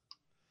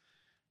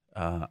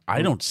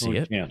 I don't see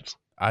No it. chance.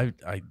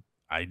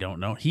 I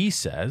don't know. He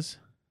says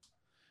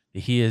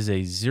that he is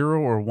a 0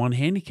 or 1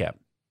 handicap,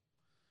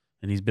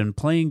 and he's been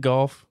playing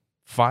golf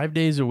 5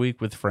 days a week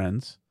with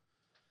friends.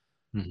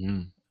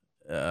 Mm-hmm.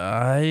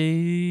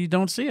 I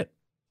don't see it.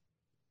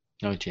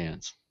 No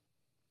chance.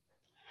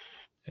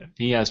 If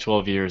he has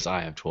 12 years,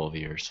 I have 12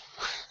 years.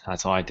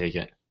 That's how I take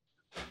it.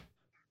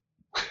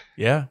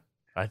 Yeah,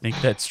 I think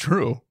that's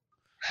true.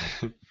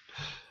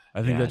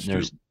 I think Yeah, that's true.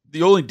 there's-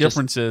 The only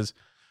difference is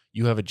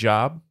you have a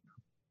job,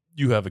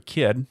 you have a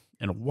kid,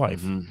 and a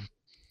wife. Mhm.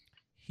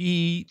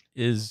 He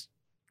is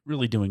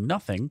really doing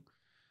nothing.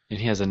 And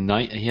he has a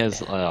night. He has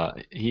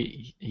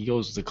he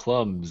goes to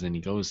clubs, and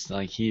he goes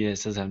like he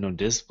says have no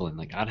discipline.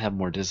 Like I'd have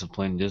more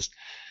discipline. Just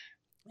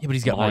Yeah, but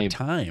he's got more My-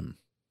 time.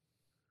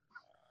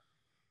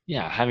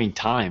 yeah, having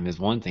time is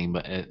one thing,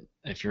 but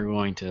if you're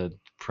going to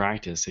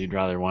practice, you'd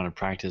rather want to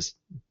practice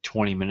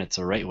 20 minutes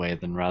the right way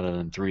than rather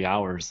than 3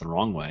 hours the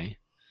wrong way.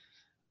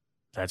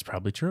 That's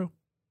probably true.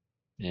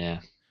 Yeah,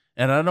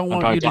 And I don't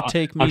want probably you to ta-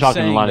 take me I'm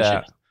talking a saying lot of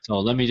that. shit. So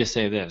let me just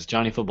say this: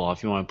 Johnny Football,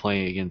 if you want to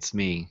play against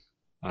me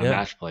on Yeah.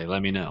 match play,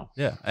 let me know.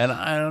 Yeah, and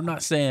I'm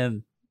not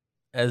saying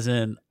as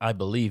in I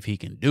believe he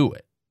can do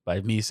it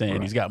by me saying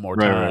Right. he's got more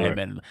Right, time, right.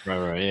 and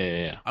Right,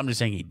 yeah. I'm just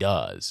saying he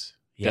does.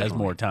 He has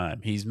Definitely. more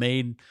time. He's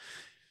made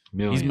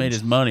Millions.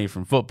 his money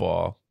from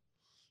football,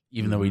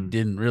 even though he Mhm.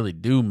 didn't really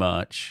do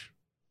much.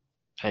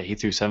 Hey, he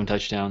threw 7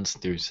 touchdowns,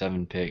 threw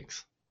 7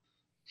 picks.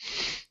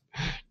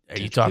 Are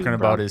you talking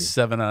Cleveland about his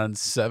Browns.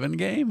 7-on-7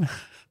 game?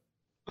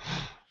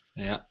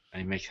 Yeah,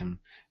 I make him.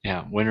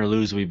 Yeah, win or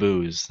lose, we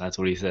booze. That's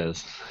what he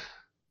says.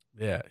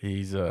 Yeah,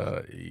 he's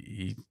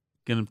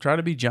gonna try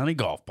to be Johnny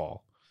Golf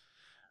Ball.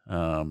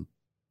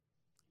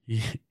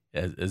 He,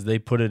 as they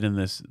put it in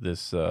this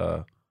It's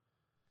a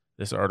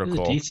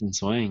article, decent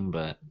swing,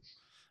 but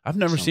I've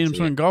never Just seen him don't see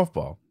swing golf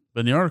ball.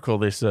 But in the article,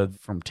 they said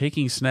from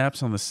taking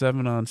snaps on the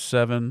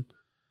 7-on-7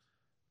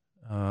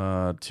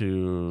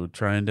 to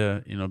trying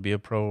to be a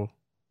pro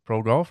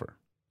golfer.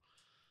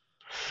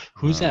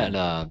 who's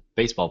that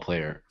baseball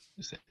player?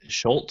 Is it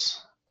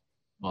Schultz?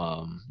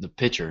 The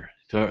pitcher.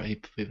 I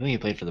think he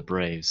played for the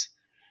Braves.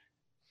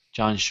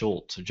 John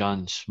Schultz or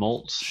John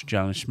Schmaltz.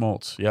 Johnny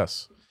Schmaltz,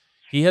 yes.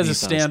 He has a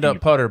He's on a stand-up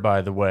skateboard. putter,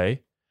 by the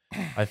way.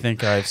 I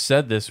think I've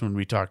said this when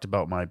we talked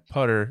about my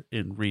putter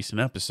in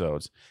recent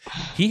episodes.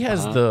 He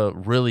has the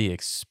really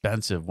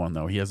expensive one,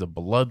 though. He has a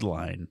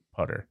Bloodline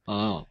putter.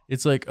 Oh,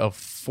 It's like a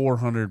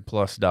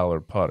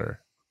 $400+ putter.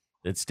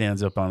 It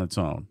stands up on its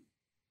own.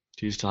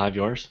 do you still have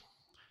yours?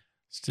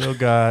 Still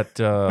got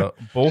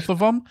both of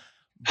them.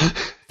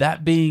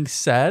 That being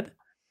said,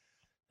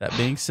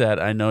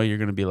 I know you're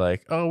going to be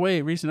like, oh,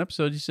 wait, recent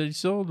episode, you said you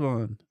sold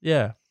one.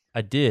 Yeah,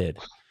 I did.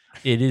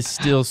 It is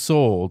still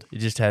sold. It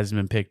just hasn't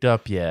been picked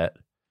up yet.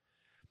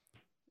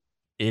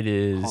 It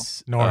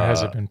is. Nor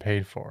has it been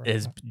paid for.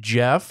 Is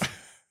Jeff,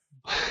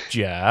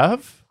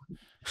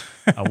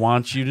 I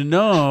want you to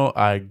know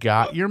I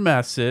got your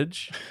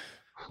message.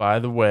 By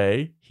the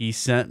way, he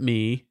sent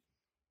me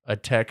a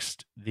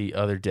text the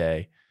other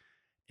day,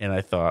 and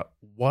I thought,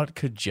 what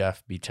could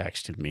Jeff be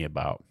texting me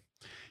about?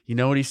 You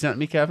know what he sent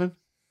me, Kevin?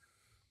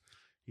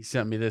 He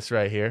sent me this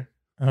right here.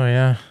 Oh,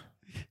 yeah.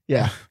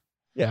 Yeah.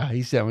 Yeah,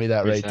 he sent me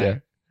that What's right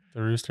there.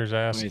 The rooster's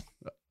ass. Wait.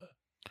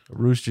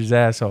 Rooster's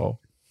asshole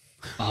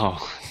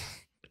Oh,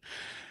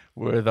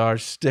 with our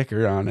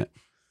sticker on it.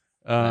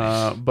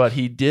 Nice. But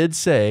he did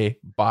say,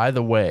 by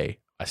the way,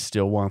 I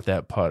still want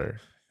that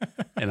putter.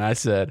 And I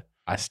said,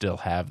 I still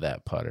have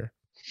that putter.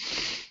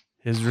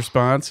 His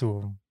response,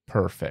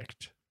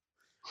 perfect.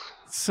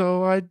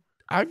 So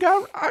I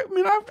got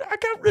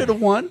rid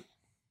of one.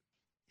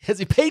 Has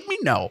he paid me?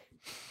 No.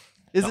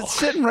 Is No. it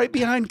sitting right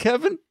behind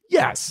Kevin?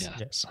 Yes. yeah.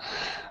 Yes.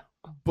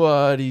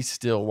 But he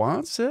still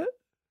wants it.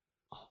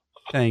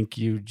 Thank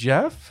you,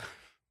 Jeff.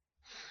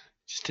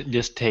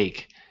 Just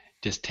take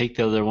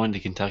the other one to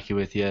Kentucky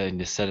with you and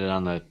just set it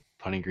on the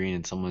putting green,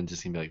 and someone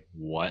just gonna be like,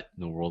 "What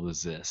in the world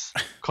is this?"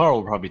 Carl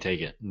will probably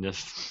take it. And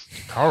just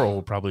Carl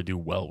will probably do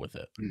well with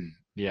it.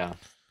 yeah.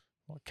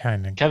 What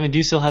kind of? Kevin, do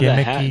you still have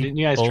that hat? Gimmicky Didn't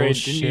you guys trade?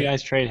 Didn't you bullshit.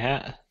 guys trade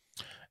hat?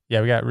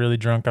 Yeah, we got really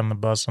drunk on the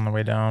bus on the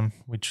way down.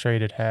 We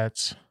traded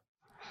hats.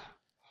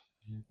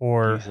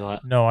 Or You still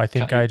have- no, I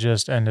think Co- I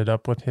just ended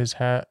up with his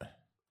hat.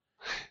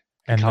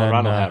 And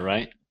Colorado then, hat,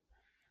 right?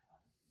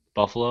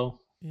 Buffalo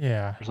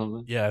yeah, or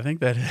something. Yeah, I think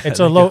that it's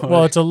a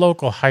it's a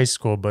local high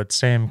school, but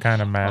same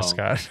kind of Oh.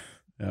 mascot.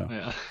 Yeah.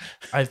 Yeah.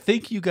 I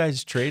think you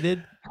guys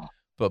traded,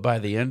 but by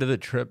the end of the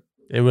trip,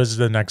 It was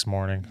the next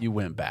morning. you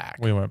went back.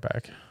 We went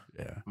back.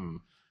 Yeah, Hmm.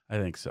 I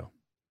think so.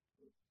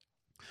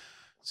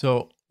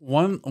 So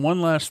one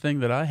last thing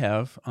that I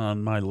have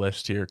on my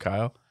list here,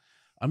 Kyle,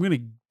 I'm going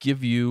to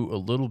give you a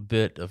little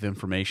bit of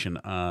information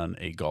on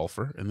a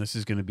golfer, and this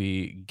is going to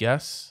be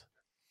guess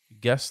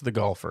the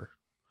golfer,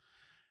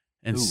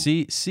 and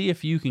Ooh. see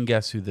if you can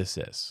guess who this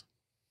is.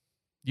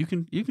 You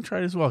can try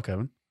it as well,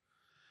 Kevin.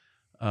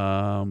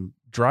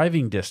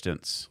 Driving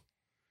distance.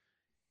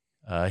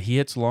 He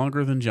hits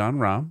longer than Jon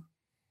Rahm.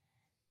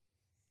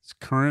 His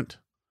current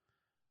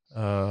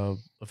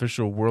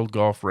official world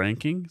golf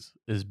rankings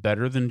is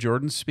better than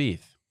Jordan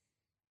Spieth.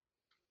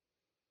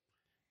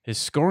 His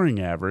scoring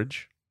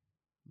average,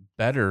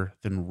 better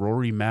than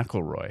Rory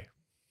McIlroy.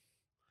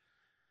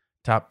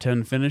 Top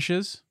 10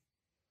 finishes,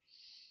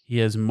 he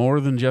has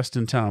more than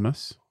Justin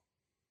Thomas.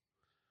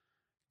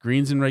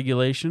 Greens in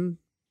regulation,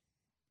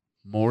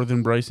 more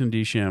than Bryson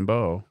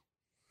DeChambeau.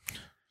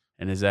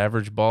 And his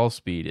average ball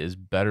speed is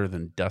better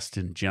than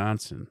Dustin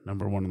Johnson,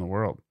 number 1 in the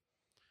world.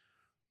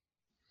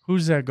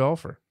 Who's that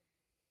golfer?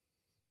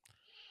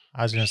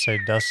 I was gonna say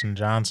Dustin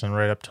Johnson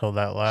right up till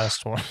that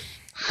last one.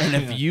 And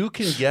if you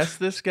can guess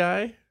this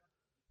guy,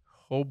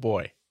 oh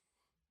boy,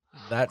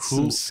 that's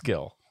some Who-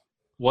 skill.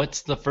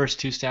 What's the first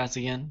two stats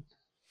again?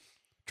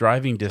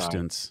 Driving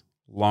distance,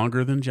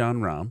 longer than Jon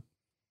Rahm.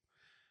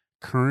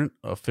 Current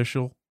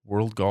official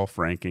world golf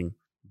ranking,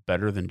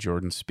 better than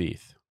Jordan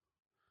Spieth.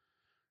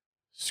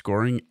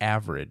 Scoring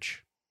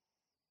average,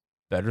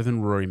 better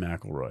than Rory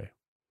McIlroy.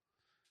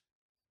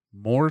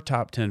 More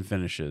top 10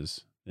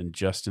 finishes than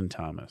Justin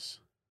Thomas.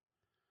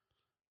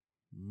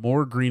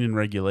 More green in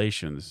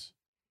regulations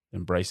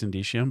than Bryson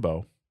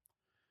DeChambeau.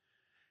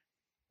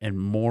 And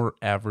more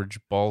average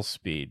ball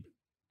speed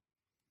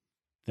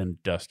than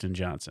Dustin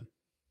Johnson.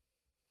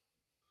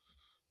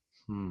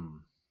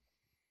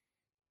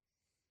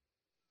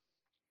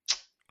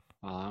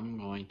 Well, I'm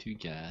going to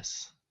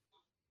guess.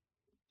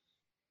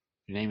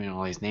 You're naming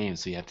all these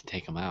names, so you have to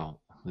take them out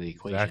of the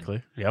equation.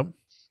 Exactly. Yep.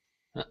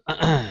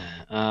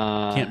 Can't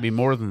Can't be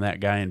more than that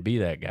guy and be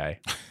that guy.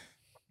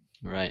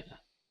 Right.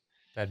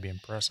 That'd be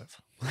impressive.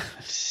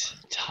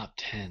 Top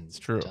 10. It's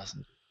true.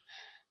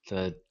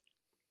 The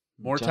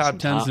More Justin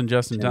top 10s than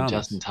Justin Thomas.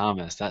 Justin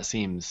Thomas. That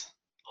seems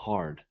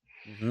hard.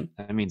 Mm-hmm.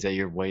 That means that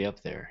you're way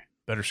up there.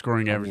 Better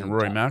scoring average than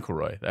Rory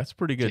McIlroy. That's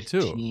pretty good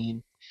 15.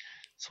 too.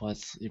 So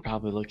you're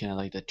probably looking at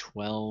like the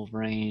 12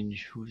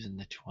 range. Who's in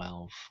the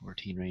 12,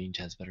 14 range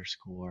has better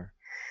score?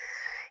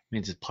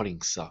 Means his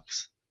putting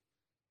sucks.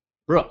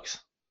 Brooks.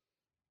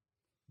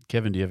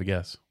 Kevin, do you have a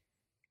guess?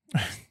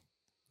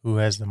 Who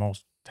has the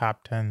most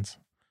top 10s?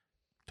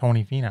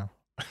 Tony Finau.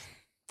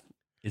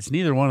 It's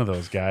neither one of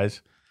those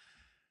guys.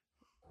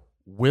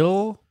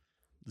 Will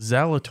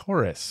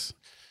Zalatoris.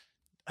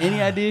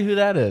 Any idea who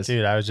that is?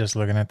 Dude, I was just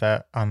looking at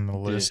that on the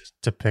list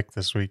to pick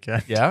this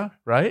weekend. Yeah,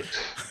 right?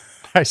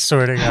 I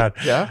swear to God.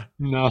 Yeah?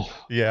 No.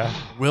 Yeah.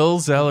 Will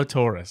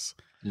Zalatoris.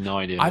 No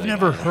idea. I've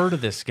never heard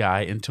of this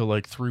guy until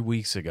like 3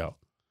 weeks ago.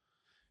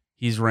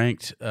 He's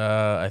ranked,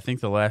 I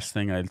think the last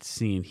thing I'd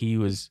seen, he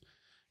was,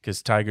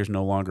 because Tiger's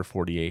no longer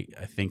 48.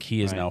 I think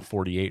he is now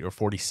 48 or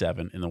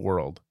 47 in the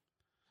world.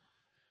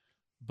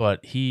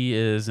 But he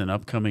is an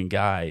upcoming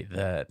guy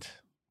that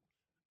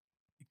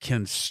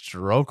can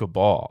stroke a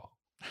ball.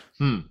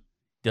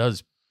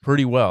 Does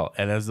pretty well.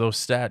 And as those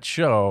stats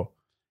show,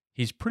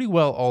 he's pretty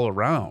well all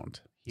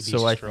around.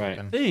 So I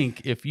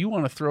think if you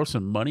want to throw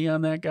some money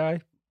on that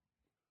guy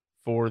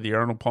for the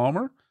Arnold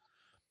Palmer,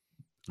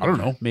 I don't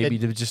know, maybe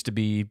just to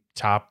be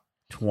top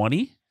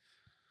 20,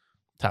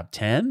 top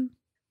 10,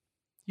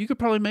 you could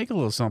probably make a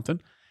little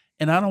something.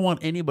 And I don't want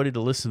anybody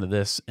to listen to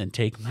this and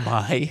take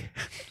my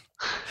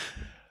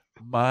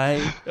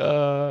what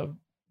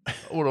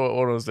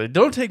do I say?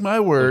 Don't take my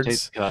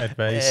words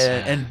advice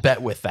and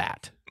bet with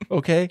that,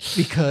 okay?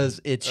 Because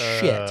it's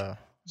shit.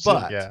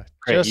 But yeah,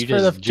 Great,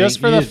 just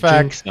for the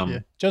fact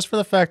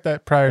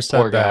that Pryor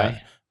said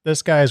that,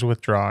 this guy's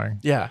withdrawing.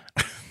 Yeah.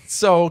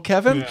 So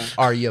Kevin,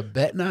 are you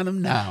betting on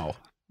him now?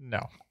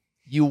 No,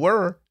 you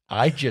were.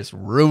 I just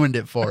ruined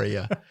it for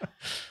you.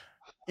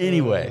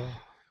 Anyway,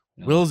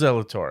 Will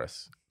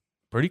Zalatoris,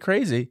 pretty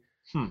crazy.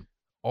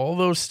 All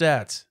those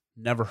stats.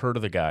 Never heard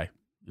of the guy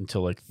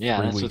until like 3 weeks ago.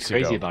 Yeah, that's what's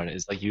crazy about it.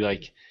 Is you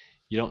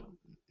don't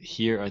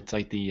hear. It's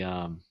like the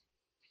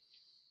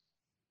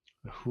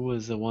who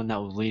was the one that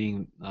was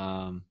leading?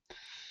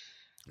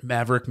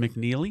 Maverick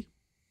McNeely.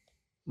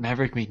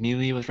 Maverick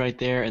McNeely was right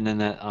there, and then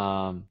that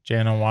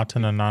Jana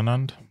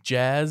Watananand.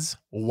 Jazz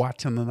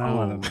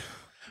Watananand.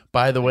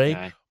 By the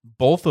way,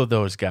 both of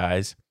those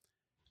guys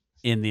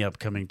in the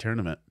upcoming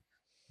tournament.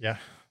 Yeah.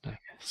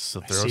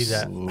 So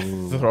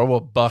throw a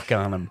buck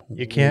on him.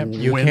 You can't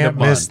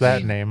miss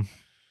that name.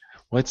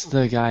 What's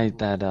the guy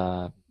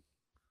that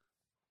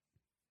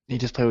he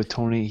just played with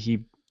Tony?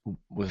 He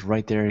was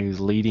right there. He was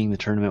leading the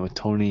tournament with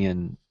Tony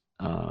and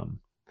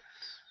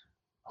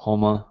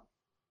Homa.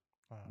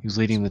 He was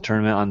leading the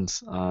tournament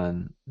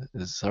on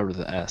start with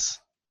the S.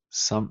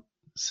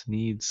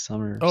 Sneed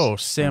Summers. Oh,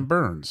 Sam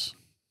Burns.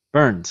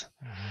 Burns.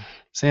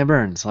 Sam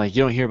Burns. Like,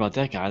 you don't hear about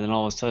that guy. Then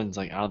all of a sudden, it's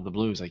like out of the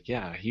blue. It's like,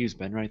 yeah, he's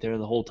been right there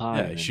the whole time.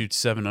 Yeah, he shoots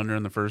 7 under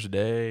on the first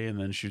day, and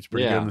then shoots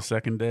pretty good on the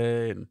second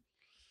day. And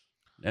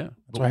yeah,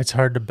 that's why it's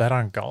hard to bet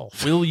on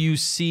golf. Will you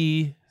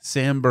see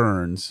Sam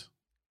Burns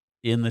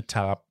in the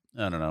top,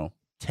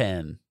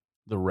 10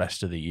 the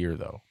rest of the year,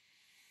 though?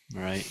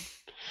 Right.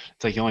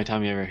 It's like the only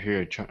time you ever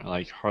hear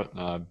Charlie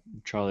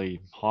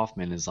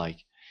Hoffman is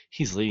like,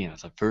 he's leading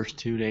us the first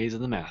 2 days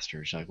of the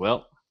Masters. Like,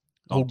 well,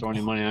 don't throw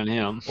any money on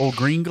him. Old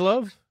Green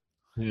Glove?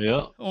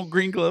 Yeah. Old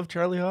Green Glove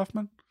Charlie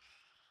Hoffman?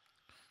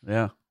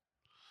 Yeah.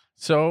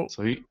 So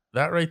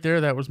that right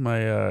there, that was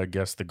my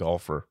Guess the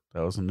Golfer.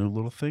 That was a new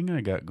little thing I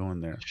got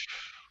going there.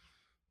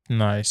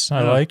 Nice.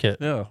 I like it.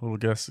 Yeah, little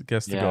guess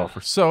the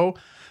Golfer. So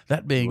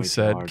that being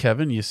said,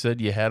 Kevin, you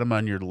said you had him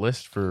on your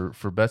list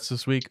for bets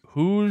this week.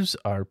 Who's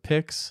our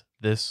picks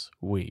this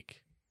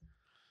week?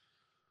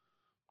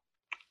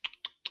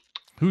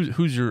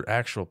 Who's your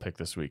actual pick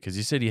this week? Because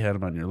you said you had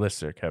him on your list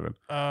there, Kevin.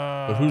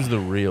 But who's the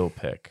real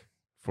pick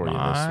for you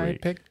this week? My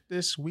pick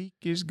this week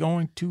is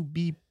going to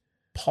be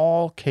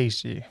Paul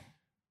Casey.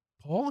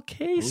 Paul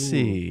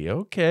Casey.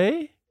 Ooh.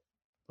 Okay.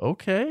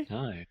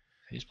 Nice.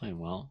 He's playing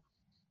well.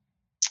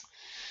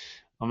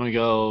 I'm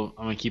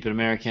gonna keep it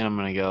American. I'm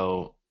gonna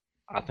go.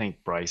 I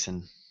think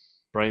Bryson.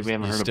 We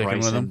haven't heard of Bryson.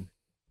 With him?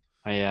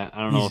 I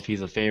don't know if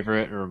he's a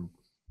favorite or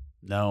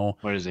no.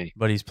 What is he?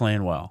 But he's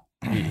playing well.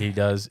 He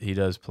does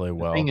play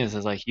well. The thing is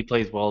like he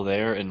plays well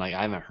there, and like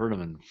I haven't heard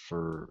him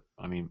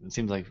it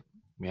seems like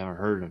we haven't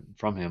heard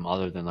from him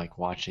other than like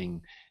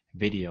watching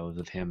videos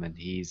of him, and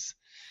he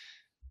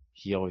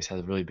always has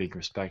a really big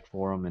respect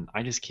for him, and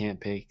I just can't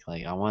pick.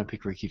 Like, I want to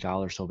pick Ricky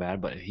Fowler so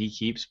bad, but he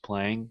keeps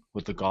playing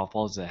with the golf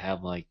balls that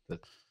have like the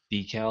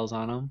decals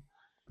on them.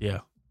 Yeah,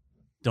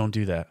 don't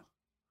do that.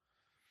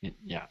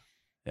 Yeah.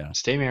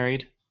 Stay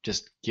married.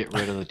 Just get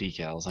rid of the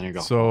decals on your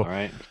golf ball. All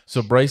right.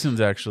 So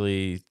Bryson's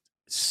actually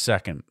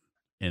second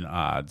in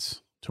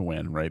odds to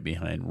win, right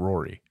behind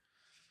Rory.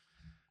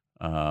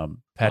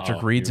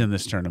 Patrick Reed's in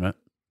this tournament.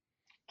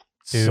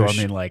 So, I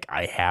mean, like,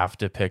 I have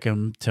to pick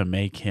him to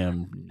make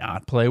him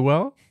not play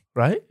well,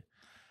 right?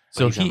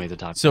 So he's not made the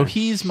top so 10.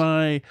 he's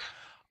my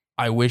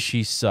I wish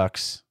he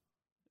sucks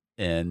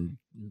and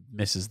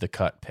misses the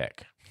cut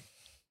pick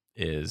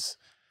is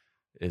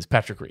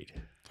Patrick Reed.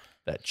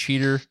 That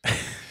cheater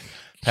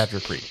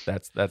Patrick Reed.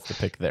 That's the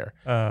pick there.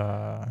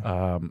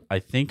 I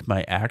think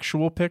my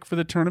actual pick for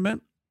the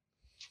tournament.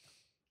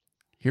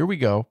 Here we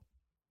go.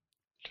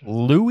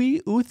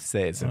 Louis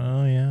Oosthuizen.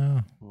 Oh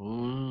yeah.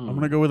 Ooh. I'm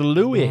gonna go with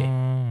Louis.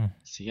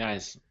 See,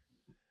 guys,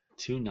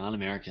 2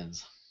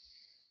 non-Americans.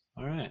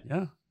 All right.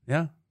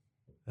 Yeah.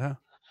 I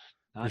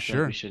For feel sure.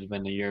 like we should have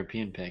been the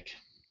European pick.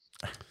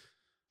 I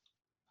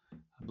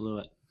blew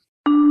it.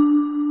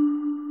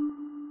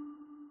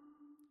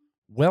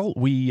 Well,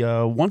 we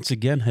once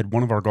again had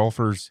one of our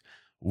golfers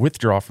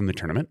withdraw from the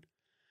tournament.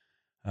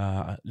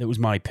 That was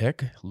my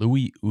pick,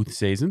 Louis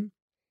Oosthuizen.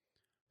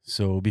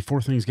 So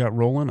before things got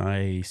rolling,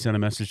 I sent a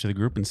message to the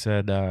group and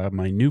said,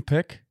 my new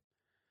pick,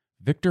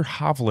 Victor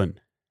Hovland.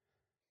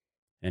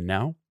 And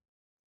now,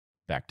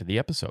 back to the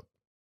episode.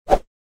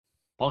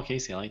 Paul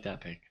Casey, I like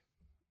that pick.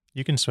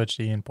 You can switch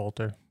to Ian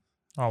Poulter.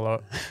 All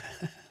out.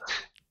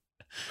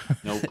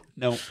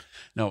 Nope.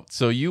 No.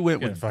 So you went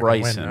Gonna with fucking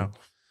win Bryson. now.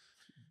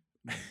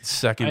 I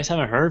Second, just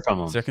haven't heard from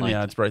him. second Like, the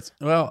odds, Bryson.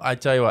 Well, I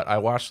tell you what, I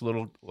watched a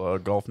little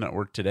Golf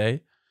Network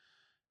today,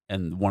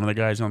 and one of the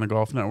guys on the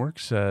Golf Network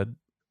said,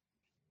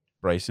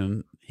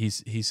 Bryson, he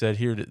said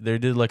here, they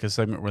did like a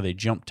segment where they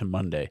jumped to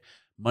Monday.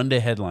 Monday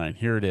headline,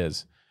 here it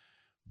is.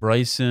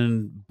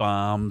 Bryson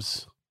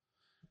bombs,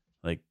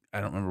 like,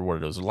 I don't remember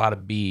what it was. A lot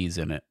of B's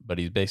in it, but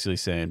he's basically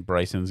saying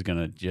Bryson's going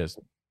to just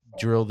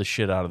drill the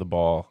shit out of the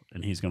ball,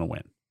 and he's going to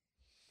win.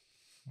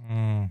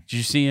 Did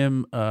you see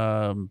him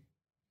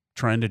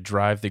trying to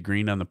drive the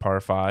green on the par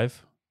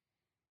 5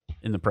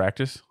 in the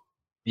practice?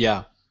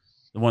 yeah.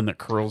 The one that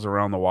curls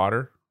around the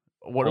water?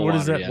 What Water,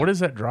 is that? yeah. What is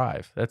that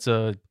drive? That's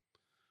a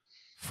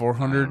I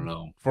 400 don't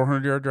know.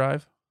 400-yard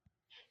drive?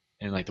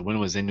 And like the wind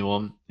was into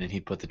him, and he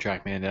put the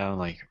TrackMan down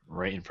like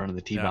right in front of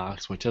the tee Yeah.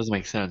 box, which doesn't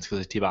make sense because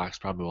the tee box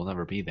probably will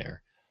never be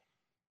there.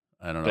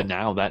 I don't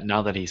know. But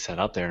now that he set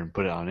up there and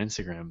put it on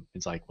Instagram,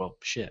 it's like, well,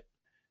 shit.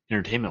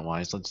 Entertainment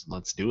wise,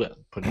 let's do it.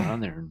 Put it on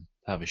there and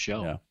have a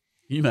show. Yeah.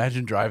 Can you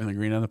imagine driving the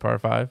green on the par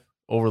 5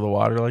 over the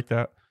water like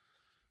that?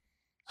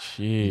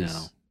 Jeez.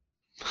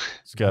 No.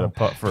 It's got a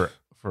putt for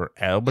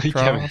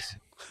albatross.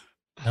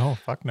 No,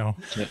 fuck no.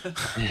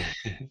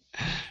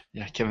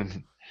 Yeah,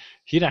 Kevin,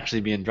 he'd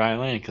actually be in dry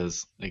land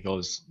because it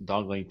goes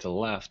dog leg to the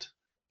left.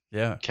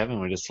 Yeah. Kevin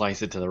would just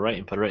slice it to the right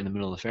and put it right in the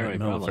middle of the fairway. Right in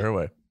the middle of the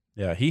Probably fairway.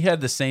 Yeah. He had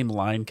the same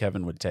line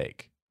Kevin would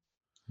take.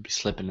 be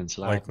slipping and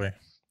sliding. Likely.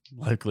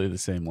 Likely the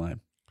same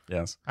line.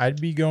 Yes. I'd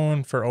be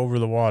going for over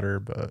the water,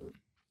 but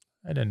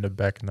I'd end up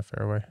back in the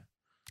fairway.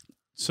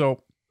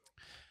 So,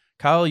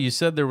 Kyle, you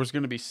said there was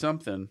going to be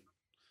something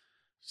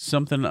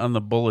on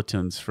the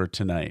bulletins for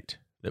tonight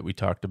that we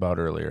talked about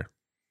earlier.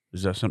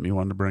 Is that something you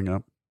wanted to bring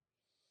up?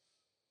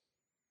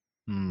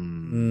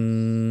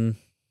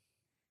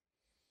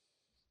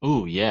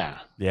 Ooh, yeah.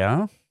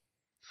 Yeah.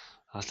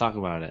 Let's talk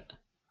about it.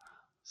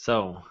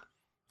 So,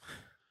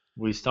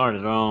 we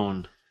started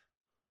on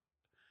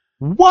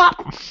what?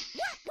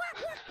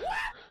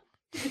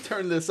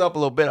 Turn this up a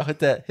little bit. I'll hit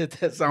that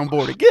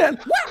soundboard again.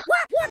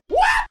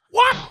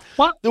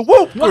 What? The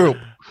Whoop Group.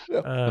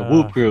 The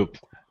Whoop Group.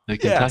 The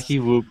Yes. Kentucky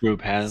Whoop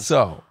Group has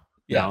So,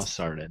 now yes.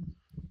 started.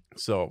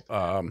 So,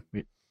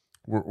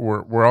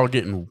 we're all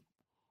getting.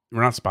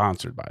 We're not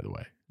sponsored, by the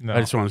way. No. I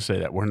just want to say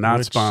that we're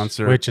not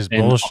sponsored. Which is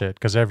And- bullshit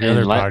because every and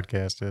other let-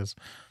 podcast is.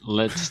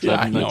 Let's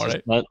I know,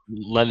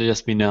 let it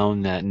just be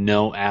known that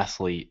no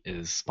athlete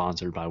is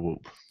sponsored by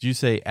Whoop. Did you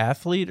say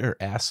athlete or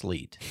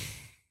athlete?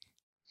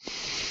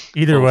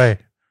 Either Both. way,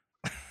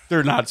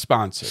 They're not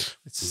sponsored.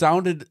 It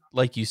sounded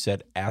like you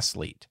said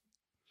athlete.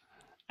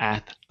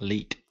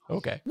 Athlete.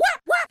 Okay.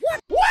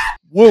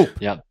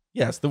 Whoop. Yep.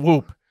 Yes, the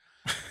Whoop.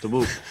 The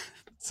Whoop.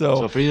 So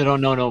So if you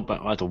don't know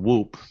about the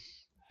Whoop,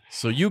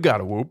 you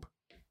got a Whoop.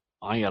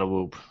 I got a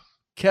Whoop.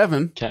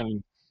 Kevin,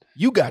 Kevin,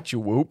 you got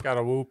your Whoop. got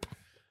a whoop.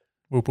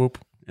 Whoop whoop.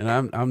 And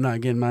I'm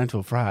not getting mine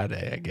till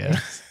Friday, I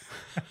guess.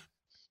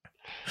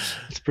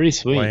 it's pretty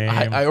sweet. Lame.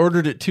 I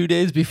ordered it 2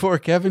 days before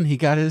Kevin. He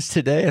got his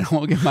today, and I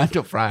won't get mine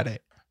till Friday.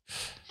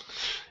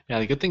 Yeah,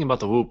 the good thing about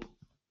the Whoop,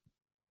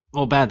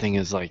 well, bad thing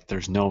is like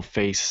there's no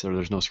face or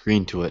there's no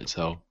screen to it.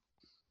 So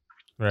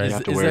Right. You Is,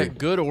 have to is wear- that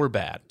good or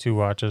bad? 2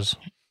 watches.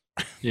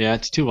 yeah,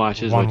 it's 2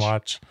 watches. One which,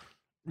 watch.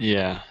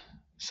 Yeah.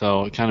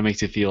 So it kind of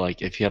makes you feel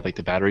like if you have like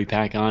the battery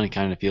pack on, it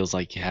kind of feels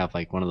like you have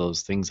like one of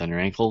those things on your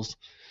ankles,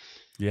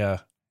 Yeah.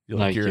 You're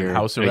like you're in you're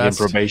house like in arrest.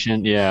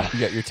 probation. Yeah, You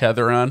got your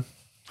tether on.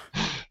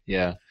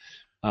 yeah.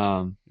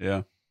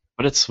 Yeah.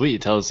 But it's sweet.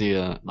 It tells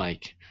you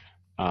like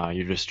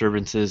your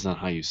disturbances on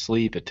how you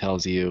sleep. It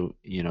tells you,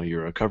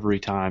 your recovery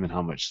time and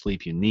how much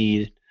sleep you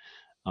need.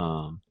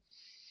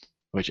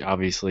 Which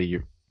obviously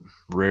you're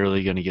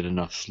rarely going to get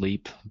enough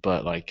sleep,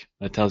 but like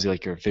that tells you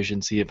like your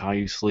efficiency of how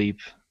you sleep,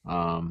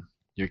 your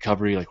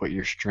recovery, like what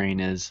your strain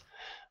is.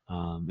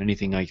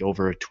 Anything like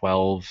over a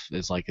 12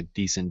 is like a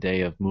decent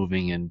day of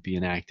moving and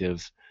being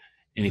active.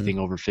 Anything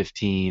over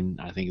 15,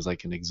 I think, is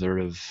like an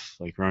exertive,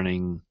 like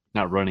running,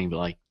 not running, but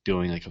like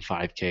doing like a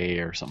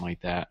 5K or something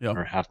like that, Yep.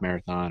 or half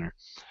marathon, or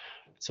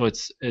so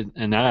it's in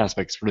that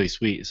aspect it's really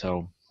sweet.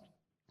 So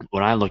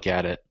when I look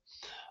at it,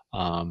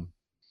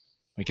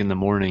 like in the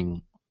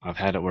morning, I've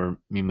had it where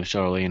me and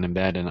Michelle are laying in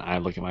bed and I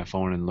look at my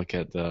phone and look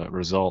at the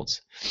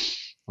results.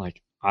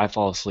 Like I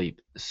fall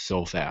asleep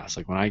so fast.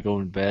 Like when I go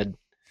in bed,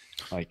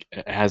 like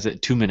it has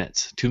it 2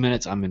 minutes. 2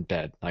 minutes, I'm in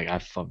bed. Like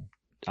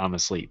I'm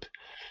asleep,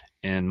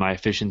 and my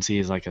efficiency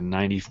is like a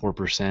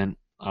 94%.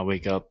 I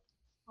wake up,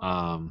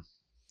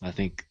 I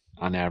think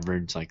on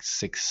average like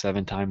 6,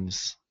 7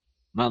 times.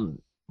 Not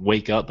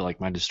wake up, but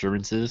like my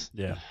disturbances.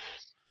 Yeah.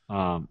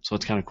 So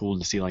it's kind of cool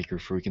to see like your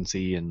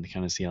frequency and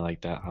kind of see how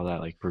that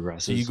like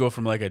progresses. So you go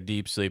from like a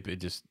deep sleep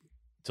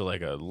to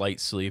like a light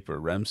sleep or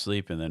REM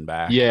sleep and then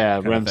back. Yeah,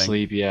 kind of REM thing?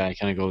 sleep. Yeah, it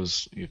kind of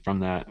goes from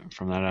that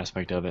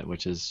aspect of it,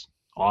 which is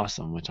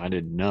awesome, which I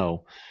didn't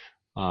know.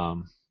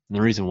 And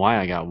the reason why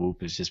I got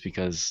Whoop is just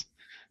because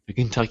the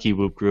Kentucky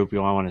Whoop group, I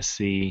want to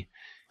see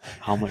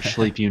how much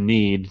sleep you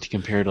need to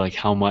compare to like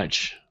how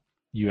much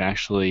you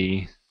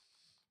actually.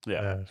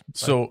 Yeah. Like,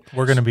 So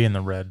we're gonna be in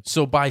the red.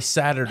 So by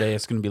Saturday,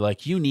 it's going to be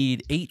like you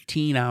need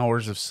 18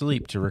 hours of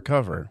sleep to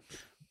recover.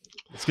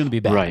 It's going to be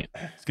bad. Right.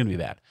 It's going to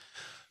be bad.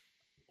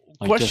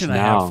 Like Question just I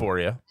now. have for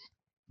you,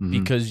 Mhm.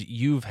 because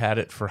you've had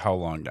it for how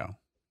long now?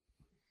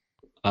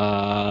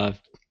 I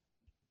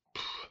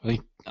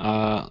think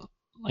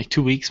like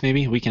 2 weeks,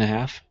 maybe a week and a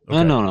half.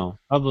 Okay. No,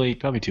 probably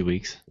 2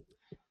 weeks.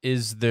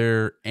 Is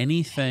there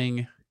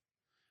anything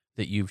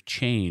that you've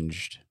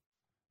changed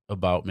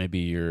about maybe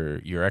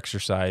your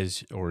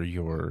exercise or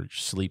your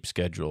sleep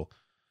schedule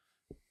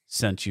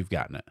since you've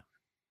gotten it?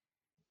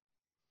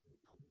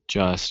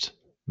 Just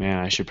man,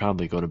 I should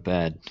probably go to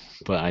bed,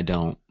 but I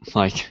don't.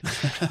 Like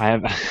I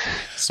have.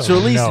 So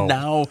at least no.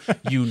 now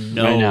you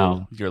know Right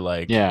now. you're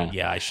like, Yeah.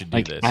 I should do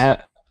Like this. I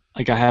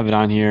have it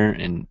on here,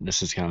 and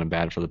this is kind of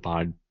bad for the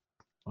pod.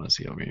 Let's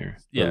see over here.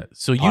 Yeah. For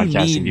So you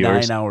podcasting need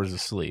viewers. 9 hours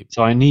of sleep.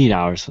 So I need 9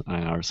 hours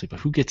of sleep. But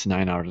who gets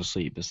 9 hours of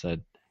sleep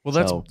instead? Well,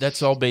 So-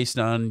 that's all based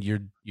on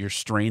your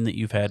strain that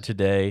you've had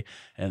today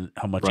and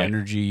how much Right.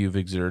 energy you've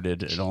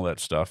exerted and all that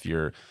stuff.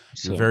 Your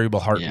So,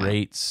 variable heart yeah.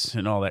 rates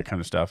and all that kind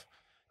of stuff.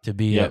 To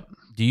be Yep.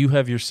 do you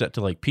have your set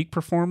to like peak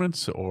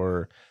performance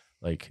or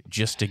like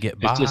just to get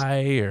by It's just-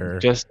 or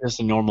Just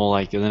a normal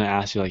like, and then it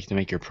asks you like to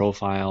make your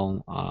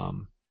profile.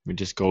 It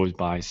just goes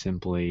by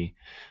simply,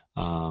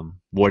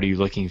 what are you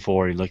looking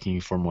for? Are you looking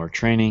for more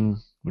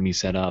training when you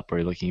set up? Or are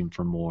you looking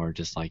for more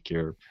just like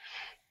your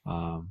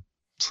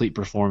sleep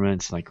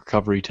performance, like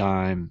recovery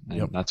time? And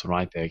Yep. that's what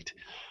I picked.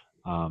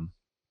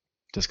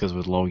 Just because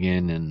with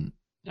Logan and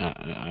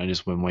I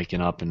just been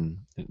waking up and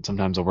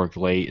sometimes I work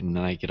late and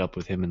then I get up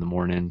with him in the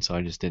morning. So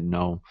I just didn't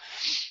know,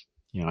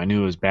 I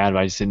knew it was bad, but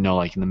I just didn't know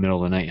like in the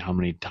middle of the night how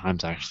many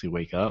times I actually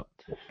wake up.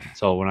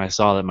 So when I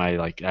saw that my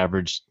like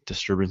average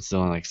disturbance is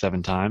only like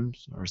 7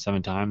 times,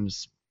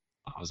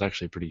 I was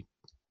actually pretty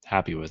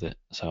happy with it.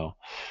 So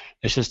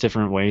it's just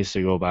different ways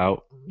to go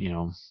about,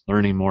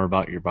 learning more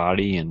about your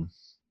body, and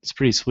it's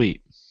pretty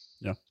sweet.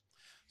 So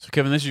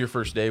Kevin, this is your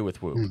first day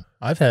with Whoop.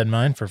 I've had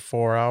mine for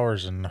 4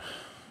 hours, and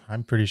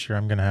I'm pretty sure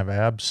I'm gonna have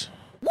abs.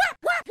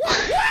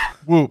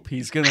 Whoop,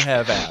 he's gonna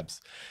have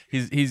abs.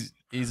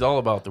 He's all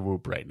about the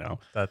Whoop right now.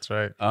 That's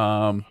right.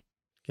 Getting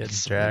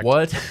It's jacked.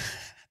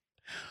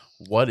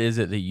 What is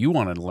it that you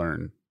want to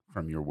learn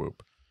from your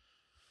Whoop?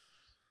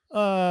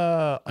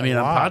 I I mean,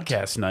 on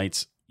podcast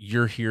nights,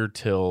 you're here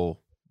till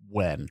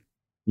when?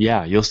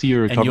 Yeah, you'll see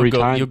your And recovery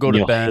time. You'll go and to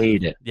you'll bed.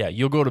 hate it. Yeah,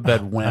 you'll go to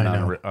bed when I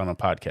know. on a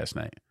podcast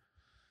night.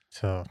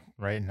 So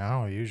right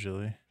now,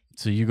 usually.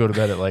 So you go to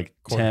bed at like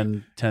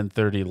Quarter. 10,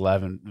 10:30,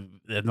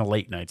 11, and the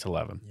late nights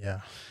 11.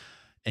 Yeah.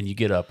 And you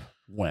get up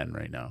when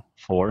right now?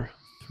 4.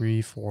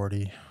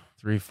 3:40.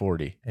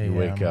 3:40. You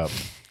wake AM. up.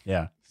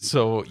 Yeah.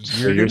 So So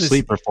you're your gonna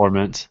sleep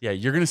performance. Yeah,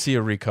 you're gonna see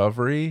a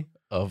recovery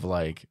of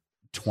like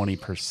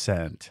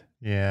 20%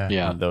 Yeah.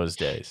 Yeah. on those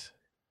days.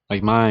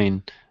 Like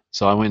mine.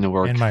 So I went to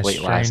work And my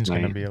late last strain's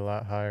gonna night. be a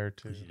lot higher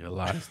too. A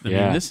lot. I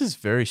Yeah. mean, this is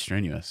very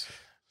strenuous.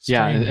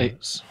 Yeah, Strain it-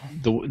 is-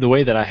 The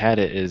way that I had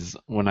it is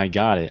when I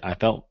got it, I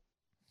felt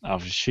I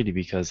was shitty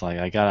because like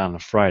I got it on a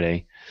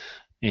Friday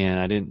and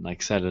I didn't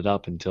like set it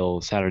up until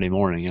Saturday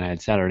morning, and I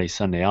had Saturday,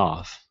 Sunday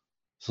off.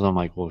 So I'm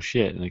like, well,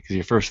 shit, because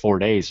your first 4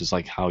 days is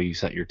like how you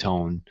set your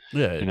tone,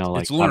 Yeah, like it's kind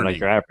of learning. like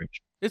your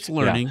average. It's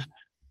learning.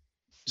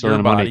 So Your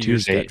then Monday, body, your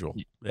Tuesday, schedule.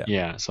 Yeah.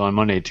 yeah. So on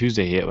Monday,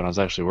 Tuesday hit when I was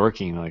actually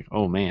working, like,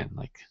 oh man,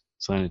 like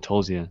so then it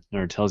tells you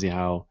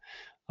how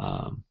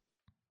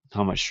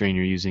much strain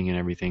you're using and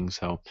everything.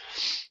 So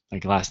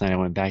like last night I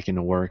went back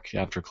into work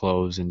after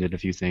close and did a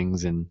few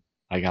things, and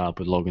I got up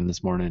with Logan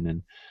this morning,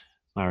 and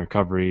my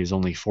recovery is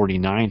only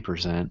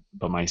 49%,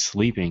 but my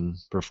sleeping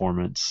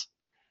performance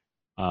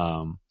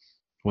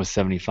was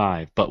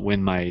 75. But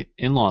when my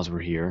in-laws were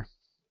here,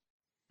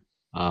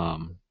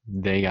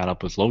 they got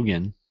up with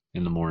Logan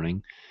in the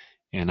morning,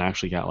 and I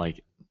actually got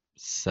like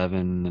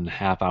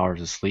 7.5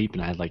 hours of sleep,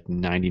 and I had like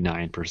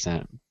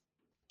 99%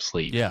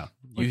 sleep. Yeah.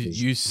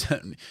 You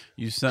sent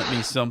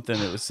me something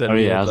that was said Oh,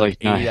 we yeah, I had was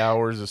like like, 8 nah.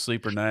 hours of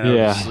sleep or 9 hours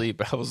Yeah. of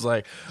sleep. I was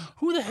like,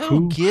 who the hell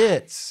Who?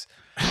 gets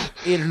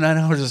 8 or 9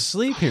 hours of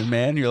sleep here,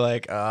 man? You're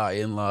like,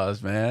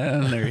 in-laws,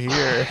 man, they're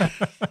here.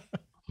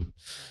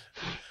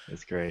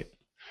 That's great.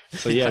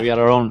 So yeah, we got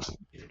our own.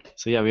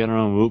 So yeah, we got our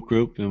own Whoop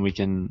group, and we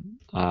can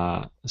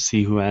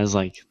see who has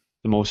like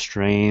the most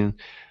strain,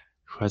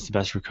 who has the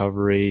best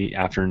recovery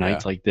after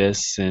nights like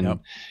this, and Yep.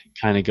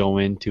 kind of go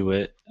into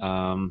it.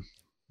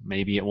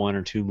 Maybe get 1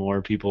 or 2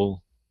 more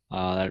people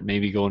that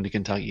maybe go into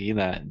Kentucky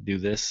that do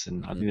this,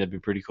 and I think that'd be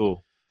pretty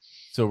cool.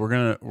 So we're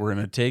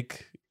gonna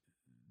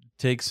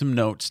take some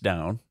notes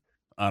down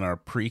on our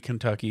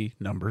pre-Kentucky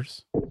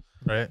numbers.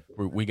 Right.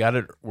 We got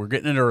it. We're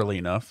getting it early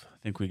enough. I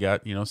think we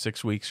got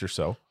 6 weeks or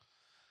so.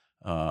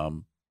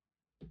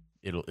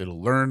 It'll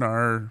learn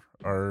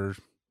our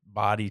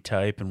body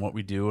type and what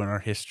we do and our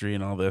history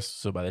and all this.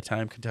 So by the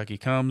time Kentucky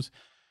comes,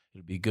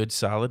 it'll be good,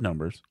 solid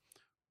numbers.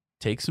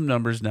 Take some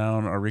numbers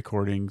down, our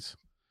recordings,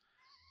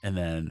 and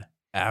then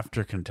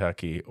after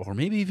Kentucky, or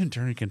maybe even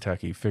during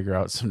Kentucky, figure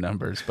out some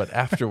numbers. But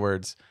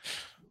afterwards,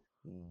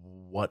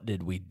 what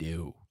did we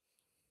do?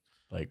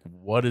 Like,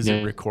 what is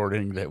a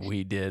recording that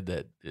we did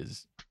that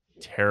is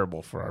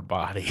terrible for our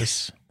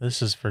bodies?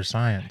 This is for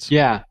science.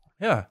 Yeah,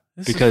 Yeah,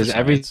 this is because for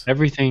science.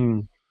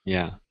 everything,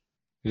 yeah,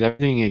 because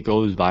everything it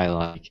goes by,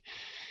 like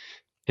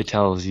it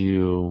tells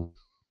you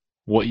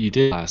what you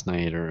did last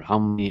night or how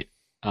many,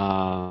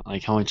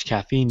 like how much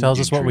caffeine. Tells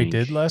did us you what we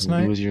drink, did last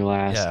when night? was your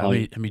last? Yeah, how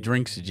many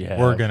drinks did you have?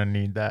 We're gonna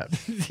need that.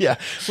 Yeah,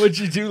 what'd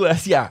you do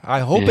last? Yeah, I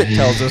hope it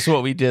tells us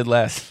what we did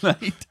last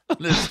night on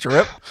this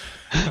trip.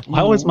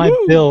 Why was my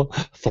Woo! bill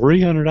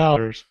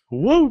 $300?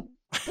 Woo!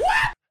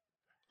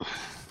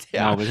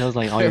 Yeah, No, but it tells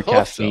like all your I hope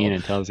caffeine so.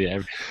 and tells you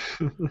every.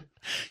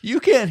 You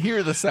can't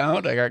hear the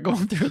sound I got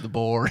going through the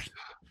board.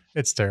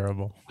 It's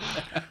terrible.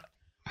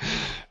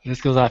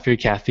 This goes after your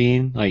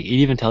caffeine. Like it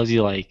even tells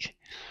you like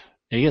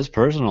it gets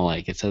personal.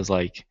 Like it says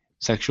like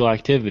sexual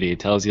activity. It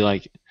tells you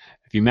like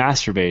if you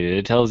masturbated.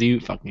 It tells you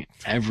fucking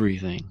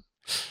everything.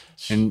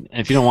 And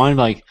if you don't want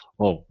to, like,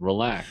 well,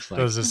 relax. Like,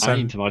 Does it I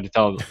ain't send- about to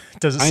tell.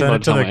 Does it I ain't send about it to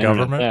to tell the my internet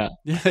government?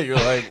 that. Yeah, you're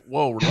like,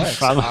 whoa, relax.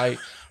 Probably.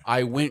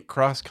 I went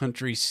cross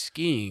country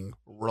skiing.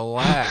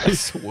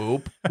 Relax,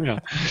 whoop. Yeah.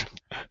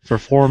 For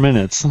 4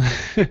 minutes.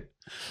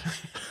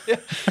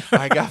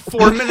 I got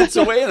 4 minutes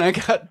away and I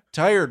got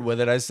tired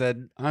with it. I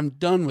said, I'm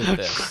done with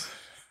this.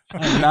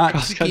 I'm not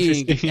Cross-country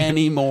skiing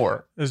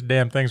anymore. This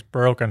damn thing's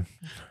broken.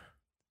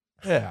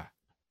 Yeah.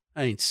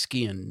 I ain't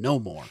skiing no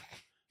more.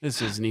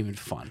 This isn't even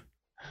fun.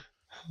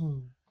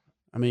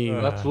 I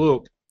mean, That's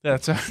whoop.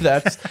 that's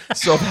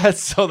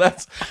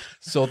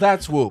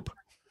whoop.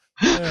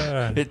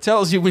 It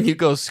tells you when you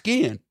go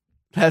skiing.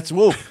 That's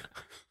whoop.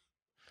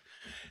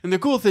 And the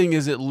cool thing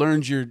is it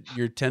learns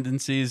your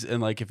tendencies.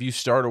 And like, if you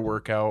start a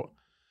workout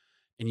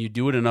and you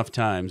do it enough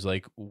times,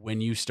 like when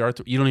you start,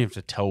 you don't even have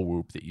to tell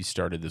Whoop that you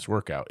started this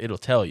workout. It'll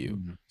tell you.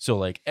 Mhm. So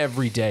like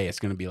every day it's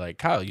going to be like,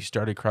 Kyle, you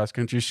started cross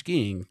country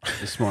skiing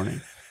this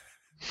morning.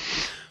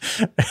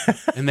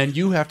 And then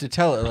you have to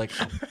tell it like,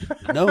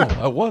 no,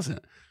 I wasn't.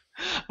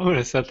 I'm going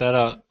to set that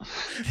up.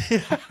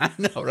 Yeah, I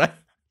know, right?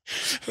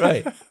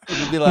 Right.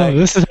 It'll be Oh, like,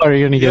 this is how you're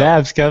going to get Yeah.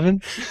 abs,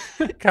 Kevin.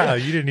 Kyle,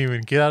 you didn't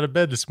even get out of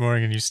bed this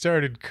morning and you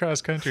started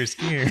cross country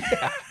skiing.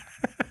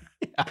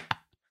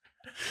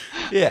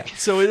 yeah.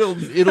 So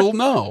it'll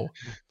know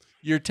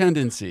your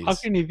tendencies. How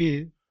can you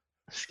be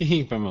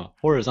skiing from a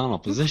horizontal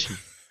position?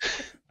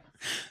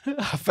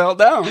 I fell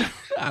down.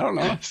 I don't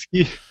know.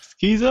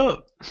 Skis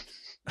up.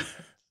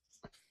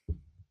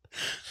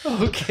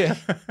 Okay.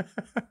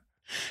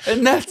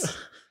 And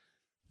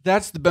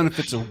that's the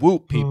benefits of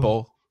Whoop,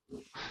 people.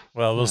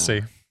 Well, we'll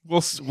see.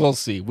 We'll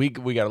see. We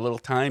got a little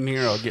time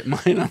here. I'll get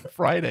mine on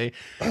Friday.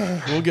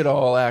 We'll get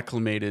all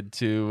acclimated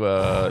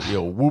to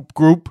Whoop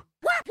group.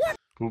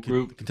 Whoop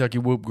group. Kentucky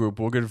Whoop group.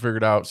 We'll get it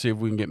figured out. See if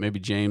we can get maybe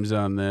James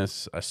on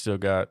this. I still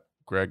got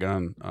Greg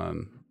on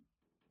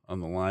the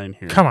line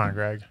here. Come on,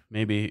 Greg.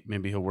 Maybe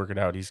he'll work it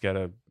out. He's got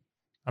to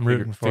I'm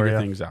rooting for figure you.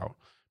 things out.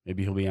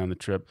 Maybe he'll be on the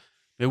trip.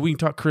 Maybe we can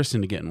talk Chris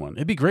into getting one.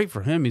 It'd be great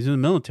for him. He's in the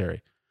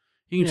military.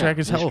 He can track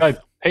his you should health probably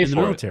pay in the for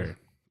it. military.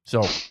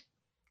 So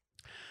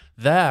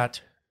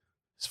that,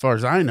 as far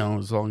as I know,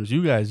 as long as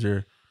you guys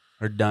are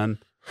done,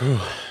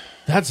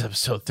 that's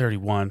episode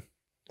 31.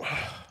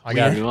 I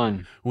got it.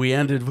 Everyone. We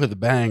ended with a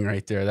bang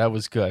right there. That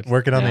was good.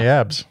 Working on the Yeah.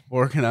 abs.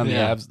 Working on the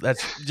Yeah. abs.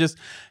 That's just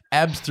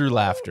abs through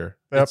laughter.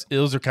 Yep.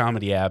 Those are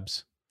comedy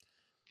abs.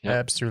 Yep.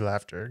 Abs through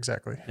laughter.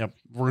 Exactly. Yep.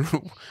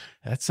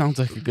 That sounds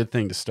like a good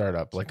thing to start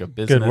up, like a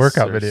business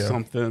workout or video.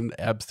 something.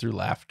 Abs through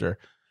laughter.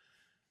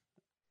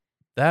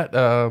 That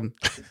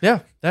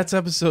that's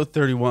episode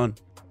 31.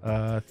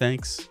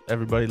 Thanks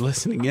everybody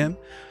listening in.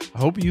 I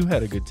hope you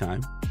had a good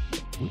time.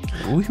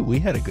 We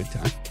had a good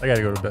time. I got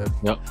to go to bed.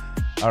 Yep.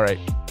 All right.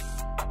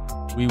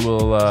 We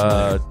will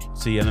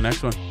see you in the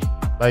next one.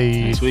 Bye.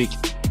 Next week.